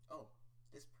 oh,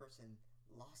 this person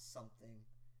lost something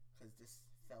because this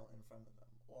fell in front of them,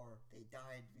 or they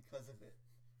died because of it.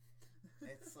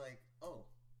 It's like, oh,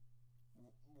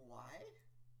 why?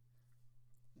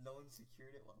 No one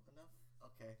secured it well enough?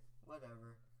 Okay,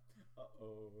 whatever.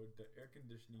 Uh-oh, the air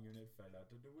conditioning unit fell out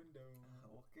of the window.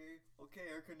 Okay,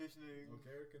 air conditioning.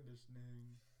 Okay, air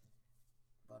conditioning.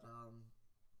 But,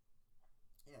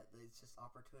 yeah, it's just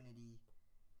opportunity.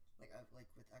 Like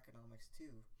with economics,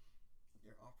 too.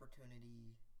 Your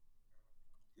opportunity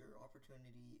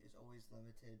is always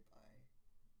limited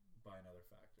by another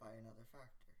factor.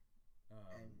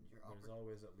 And there's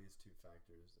always at least two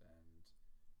factors, and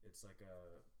it's like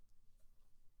a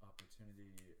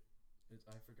opportunity.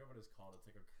 I forget what it's called. It's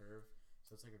like a curve,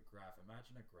 so it's like a graph.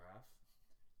 Imagine a graph,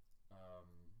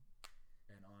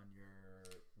 and on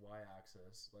your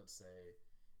y-axis, let's say,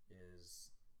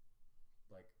 is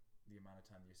like the amount of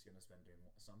time you're going to spend doing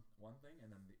one thing,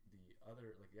 and then the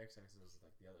other, like the x-axis is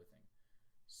like the other thing.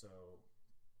 So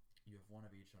you have one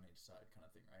of each on each side, kind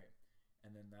of thing, right?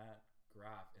 And then that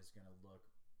graph is going to look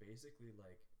basically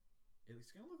like,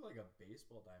 it's going to look like a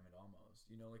baseball diamond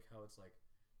almost. You know, like how it's like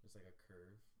there's like a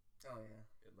curve. Oh yeah.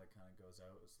 It like kind of goes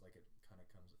out. It's like it kind of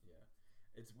comes. Yeah,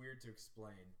 it's weird to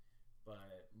explain,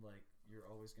 but like you're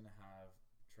always going to have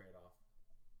trade-off,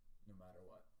 no matter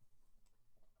what.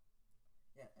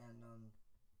 Yeah, and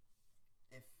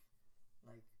if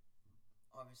like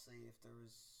obviously if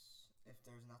there's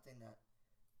nothing that,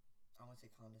 I won't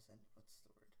say condescending. What's the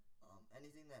word?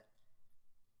 Anything that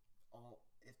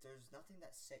if there's nothing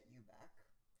that set you back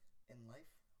in life,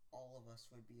 all of us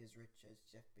would be as rich as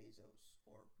Jeff Bezos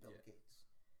or Bill Gates.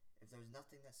 If there's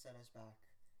nothing that set us back,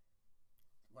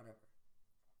 whatever.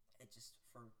 It just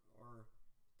or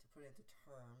to put it into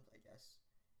terms, I guess,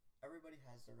 everybody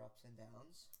has their ups and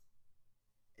downs.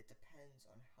 It depends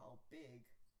on how big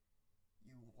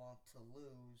you want to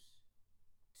lose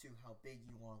to how big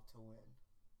you want to win.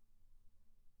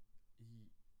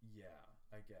 Yeah,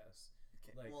 I guess.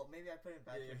 Okay. Like, well, maybe I put it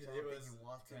back it, to how it big was you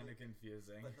want to kind lose. of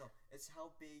confusing. But no, it's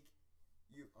how big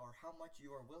you or how much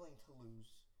you are willing to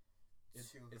lose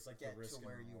It's like get the risk to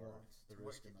where and you reward, want. the To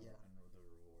risk where, and yeah. the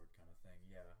reward kind of thing.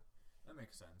 Yeah, that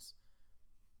makes sense.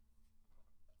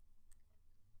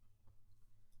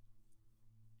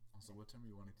 Also, what time are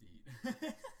you wanting to eat?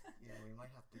 Yeah, we might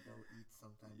have to go eat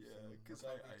sometime Yeah, soon. 'cause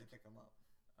What time do I- we have to pick them up.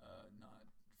 Not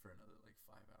for another like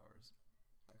 5 hours.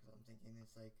 Because I'm thinking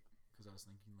it's like, Because I was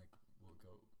thinking like we'll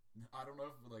go. I don't know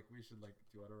if like we should like.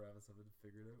 Do you want to wrap us up and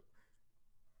figure it out?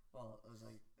 well, it was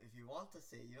like if you want to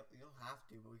say you don't have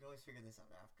to, but we can always figure this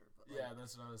out after. But like, Yeah,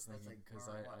 that's what I was that's thinking. like Because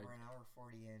we're an hour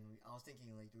 40 in. I was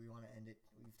thinking like, do we want to end it?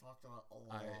 We've talked about a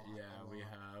lot. we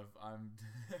have. I'm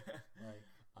Like,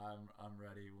 I'm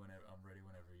ready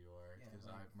whenever you are. Yeah, Because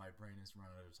like- my brain is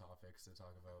running out of topics to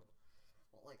talk about.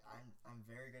 well, like I'm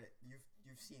very good at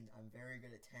you've seen I'm very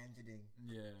good at tangenting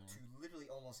Yeah. to literally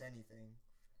almost anything.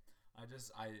 I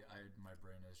my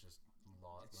brain is just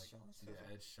lost. It's Like shot.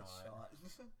 yeah, it's shot. Shot.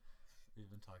 We've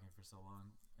been talking for so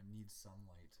long. I need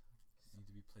sunlight. I need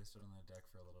to be placed out on the deck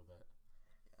for a little bit.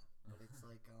 Yeah, but it's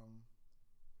like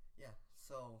yeah.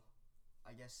 So,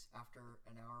 I guess after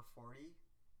an hour 40,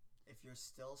 if you're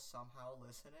still somehow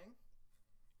listening,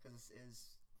 because this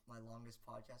is my longest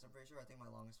podcast, I'm pretty sure. I think my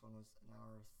longest one was an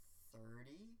hour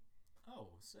 30.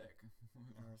 Oh, sick!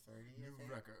 An hour 30. I New think.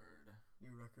 record.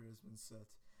 New record has been set.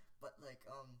 But like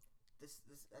this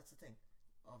that's the thing.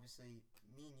 Obviously,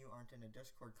 me and you aren't in a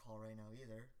Discord call right now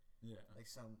either. Yeah. Like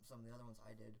some of the other ones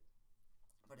I did.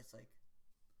 But it's like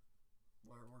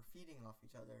we're feeding off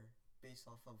each other based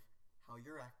off of how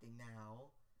you're acting now,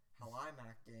 how I'm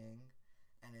acting,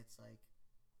 and it's like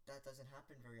that doesn't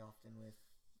happen very often with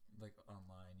Like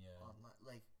online, yeah. online.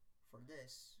 Like for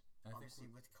this, I think obviously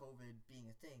with COVID being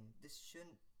a thing, this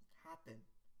shouldn't happen.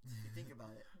 If you think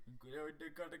about it. They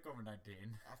got the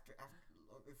COVID-19. After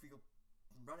if we go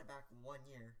run it back 1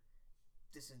 year,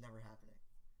 this is never happening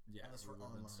Yeah, Unless we're we're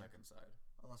on the online. second side.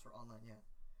 unless we're online. Yeah,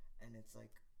 and it's like,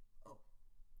 oh,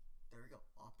 there we go,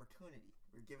 opportunity.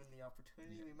 We're given the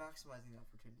opportunity. Yeah. We maximizing the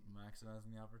opportunity. Maximizing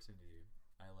the opportunity.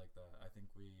 I like that. I think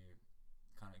we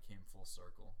kind of came full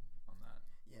circle on that.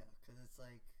 Yeah, because it's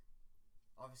like,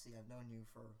 obviously I've known you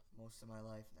for most of my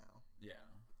life now, Yeah,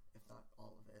 if not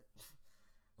all of it.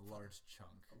 a large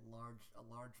chunk. a large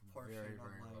portion Very, of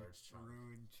very my large chunk.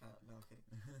 ruined child. No, I'm kidding.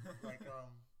 Like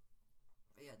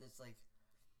but yeah, it's like,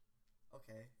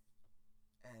 okay,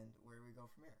 and where do we go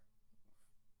from here?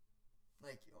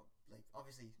 Like, like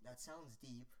obviously that sounds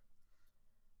deep,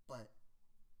 but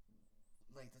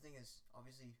like the thing is,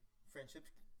 obviously friendships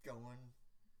go and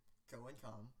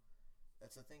come.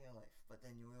 That's the thing in life. But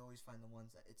then you always find the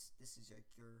ones that this is like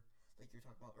you're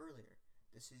talking about earlier.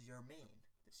 This is your main.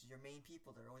 This is your main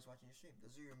people that are always watching your stream.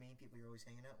 Those are your main people you're always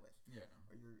hanging out with, Yeah.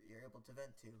 or you're able to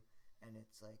vent to. And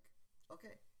it's like,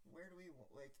 okay, where do we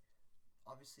like?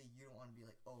 Obviously, you don't want to be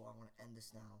like, oh, I want to end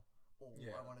this now. Oh,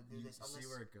 Yeah, I want to do you this. see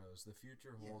where it goes. The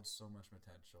future Yeah. holds so much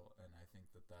potential, and I think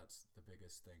that that's the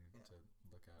biggest thing Yeah. to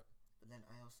look at. But then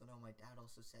I also know my dad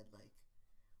also said, like,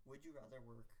 would you rather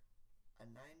work a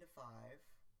 9 to 5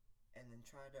 and then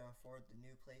try to afford the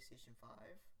new PlayStation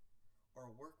 5, or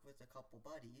work with a couple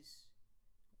buddies,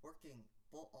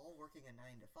 all working a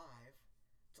 9 to 5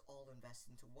 to all invest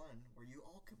into one where you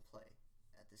all can play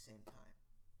at the same time?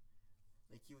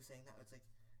 Like he was saying that it's like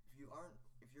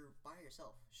if you're by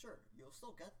yourself, sure, you'll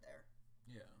still get there.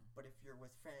 Yeah. But if you're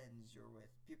with friends, you're with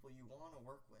people you want to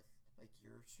work with, like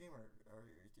your streamer or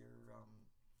your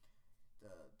the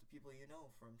people you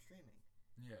know from streaming.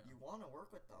 Yeah. You want to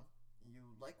work with them.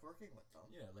 You like working with them.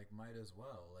 Yeah, like might as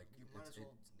well. Like You might as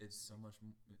well- it's so much.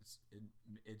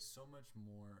 It's so much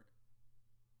more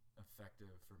effective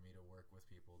for me to work with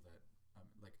people that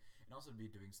like, and also to be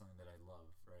doing something that I love,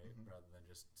 right? Mhm. Rather than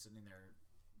just sitting there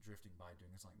drifting by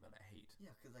doing something that I hate.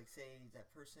 Yeah, because like say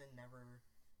that person never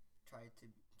tried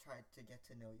to get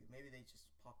to know you. Maybe they just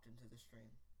popped into the stream.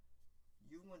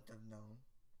 You wouldn't have known.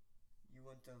 You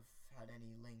wouldn't have had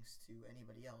any links to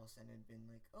anybody else, and it'd been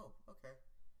like, oh, okay,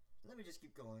 let me just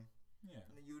keep going. Yeah.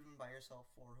 And then you'd been by yourself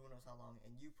for who knows how long,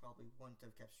 and you probably wouldn't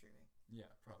have kept streaming, Yeah,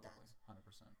 probably that.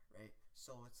 100%. right?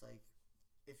 So it's like,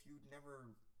 if you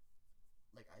never,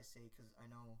 like I say, because I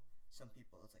know some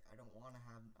people, it's like I don't want to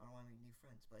make new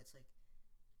friends, but it's like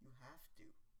you have to.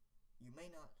 You may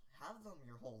not have them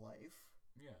your whole life,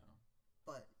 Yeah.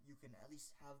 but you can at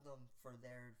least have them for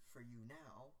you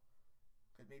now.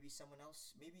 Because maybe someone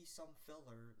else, maybe some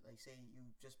filler, like say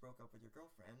you just broke up with your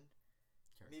girlfriend.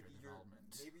 Character development.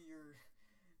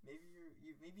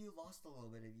 Maybe you lost a little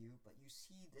bit of you, but you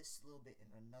see this little bit in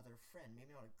another friend.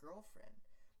 Maybe not a girlfriend,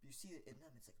 but you see it in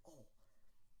them. It's like, oh,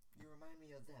 you remind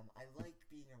me of them. I like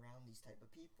being around these type of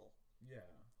people. Yeah.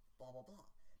 Blah blah blah.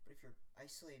 But if you're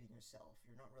isolating yourself,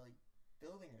 you're not really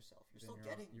building yourself. You're Then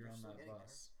still you're on still that getting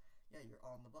bus. there. Yeah, you're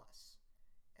on the bus,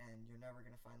 and you're never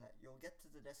gonna find that. You'll get to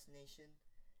the destination.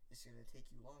 It's gonna take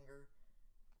you longer,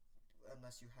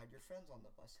 unless you had your friends on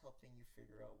the bus helping you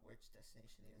figure out which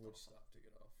destination you Which stop to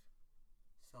get off.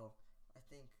 So I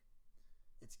think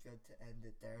it's good to end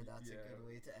it there. That's a good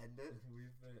way to end it.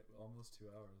 We've been almost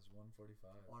 2 hours,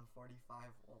 1:45.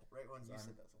 1:45. Well, right when you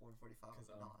said that, 1:45.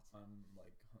 Because I'm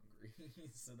like hungry,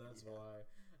 so that's Yeah. why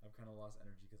I've kind of lost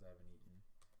energy because I haven't eaten.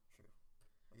 True.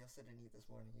 Well, you also didn't eat this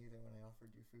morning either when I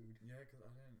offered you food. Yeah, because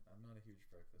I'm not a huge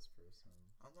breakfast person.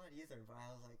 I'm not either, but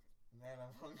I was like, man,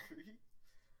 I'm hungry.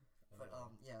 But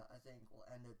yeah, I think we'll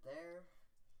end it there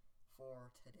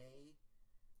for today.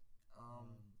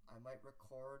 I might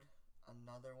record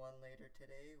another one later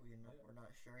today. We're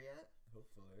not sure yet.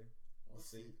 Hopefully. We'll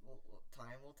see.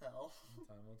 Time will tell.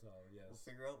 Time will tell. Yes. We'll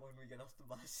figure out when we get off the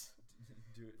bus.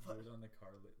 do it on the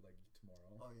car like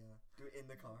tomorrow. Oh yeah. Do it in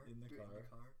the car. In the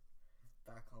car.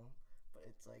 Back home. But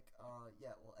it's like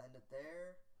yeah, we'll end it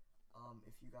there.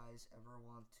 If you guys ever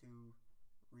want to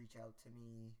reach out to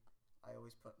me, I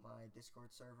always put my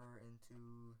Discord server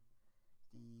into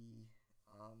the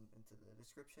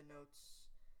description notes,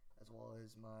 as well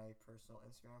as my personal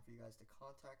Instagram for you guys to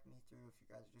contact me through if you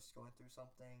guys are just going through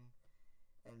something,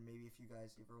 and maybe if you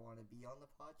guys ever want to be on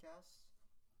the podcast,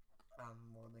 I'm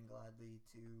more than gladly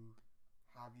to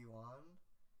have you on,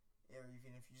 or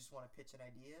even if you just want to pitch an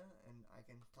idea and I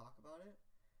can talk about it,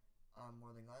 I'm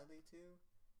more than gladly to.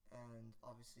 And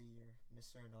obviously your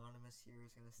Mr. Anonymous here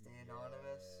is going to stay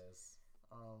anonymous. Yes.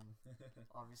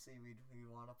 Obviously we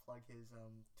want to plug his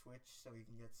Twitch so he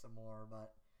can get some more,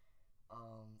 but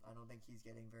I don't think he's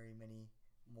getting very many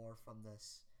more from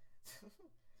this.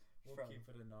 We'll keep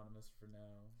it anonymous for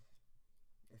now.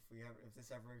 If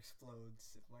this ever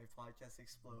explodes, if my podcast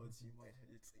explodes, you might.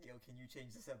 It's can you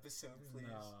change this episode, please?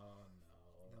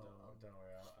 No, don't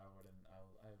worry. I wouldn't.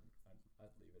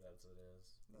 I'd leave it as it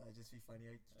is. That'd just be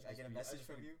funny. I get a message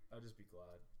from you. I'd just be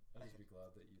glad. I'd just be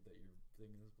glad that your thing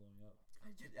is blowing up.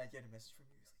 I get a message from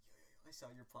you. He's like, yo, I saw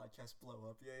your podcast blow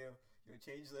up. Yo,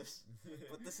 change this.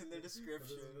 Put this in the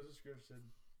description. Put this in the description.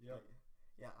 Yep.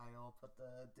 Yeah, I'll put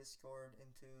the Discord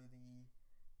into the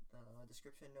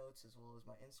description notes, as well as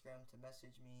my Instagram to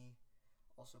message me.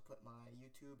 Also put my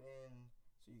YouTube in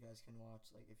so you guys can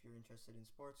watch, like, if you're interested in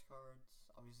sports cards.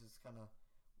 Obviously it's kind of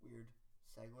weird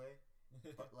segue,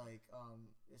 but like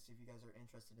if you guys are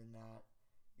interested in that,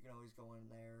 you can always go in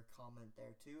there, comment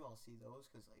there too. I'll see those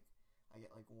because like I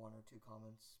get like 1 or 2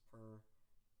 comments per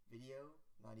video,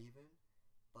 not even,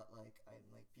 but like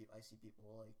I see people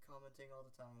like commenting all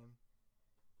the time.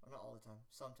 Well, not all the time,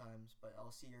 sometimes, but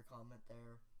I'll see your comment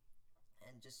there.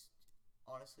 And just,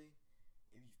 honestly,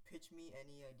 if you pitch me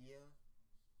any idea,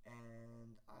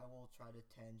 and I will try to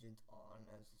tangent on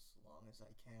as long as I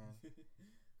can.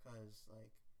 Because, like,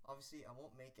 obviously I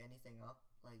won't make anything up.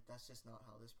 Like, that's just not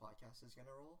how this podcast is going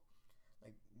to roll.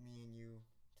 Like, me and you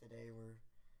today we're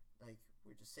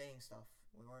just saying stuff.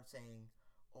 We weren't saying,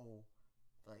 oh,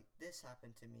 like, this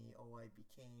happened to me. Oh, I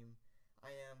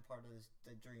am part of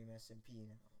the Dream SMP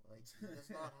now. Like,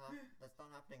 that's not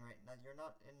happening right now. You're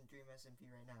not in Dream SMP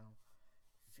right now.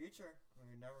 Future,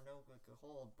 we never know what could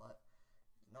hold, but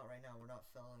not right now. We're not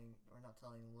telling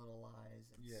little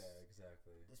lies. Yeah,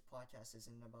 exactly. This podcast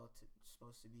isn't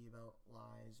supposed to be about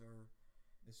lies or.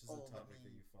 It's just a topic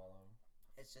that you follow.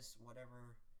 It's just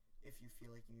whatever. If you feel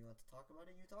like you want to talk about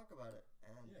it, you talk about it,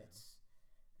 and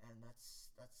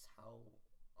that's how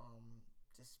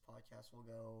this podcast will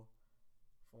go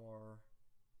for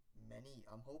many.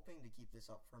 I'm hoping to keep this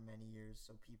up for many years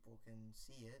so people can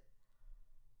see it.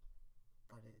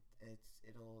 But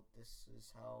this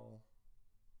is how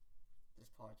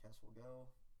this podcast will go.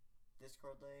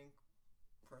 Discord link,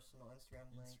 personal Instagram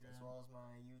link, as well as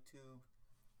my YouTube.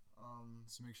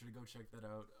 So make sure to go check that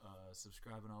out.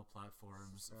 Subscribe on all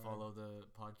platforms. Follow the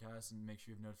podcast and make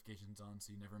sure you have notifications on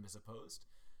so you never miss a post.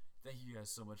 Thank you guys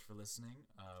so much for listening.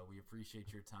 We appreciate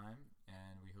your time,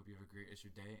 and we hope you have a great rest of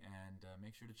your day. And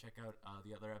make sure to check out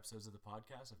the other episodes of the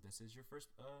podcast if this is your first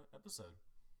episode.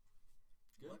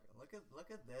 Good.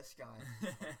 Look at this guy,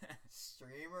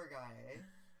 streamer guy. Eh?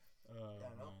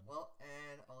 Oh, Well,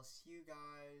 and I'll see you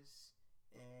guys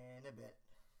in a bit.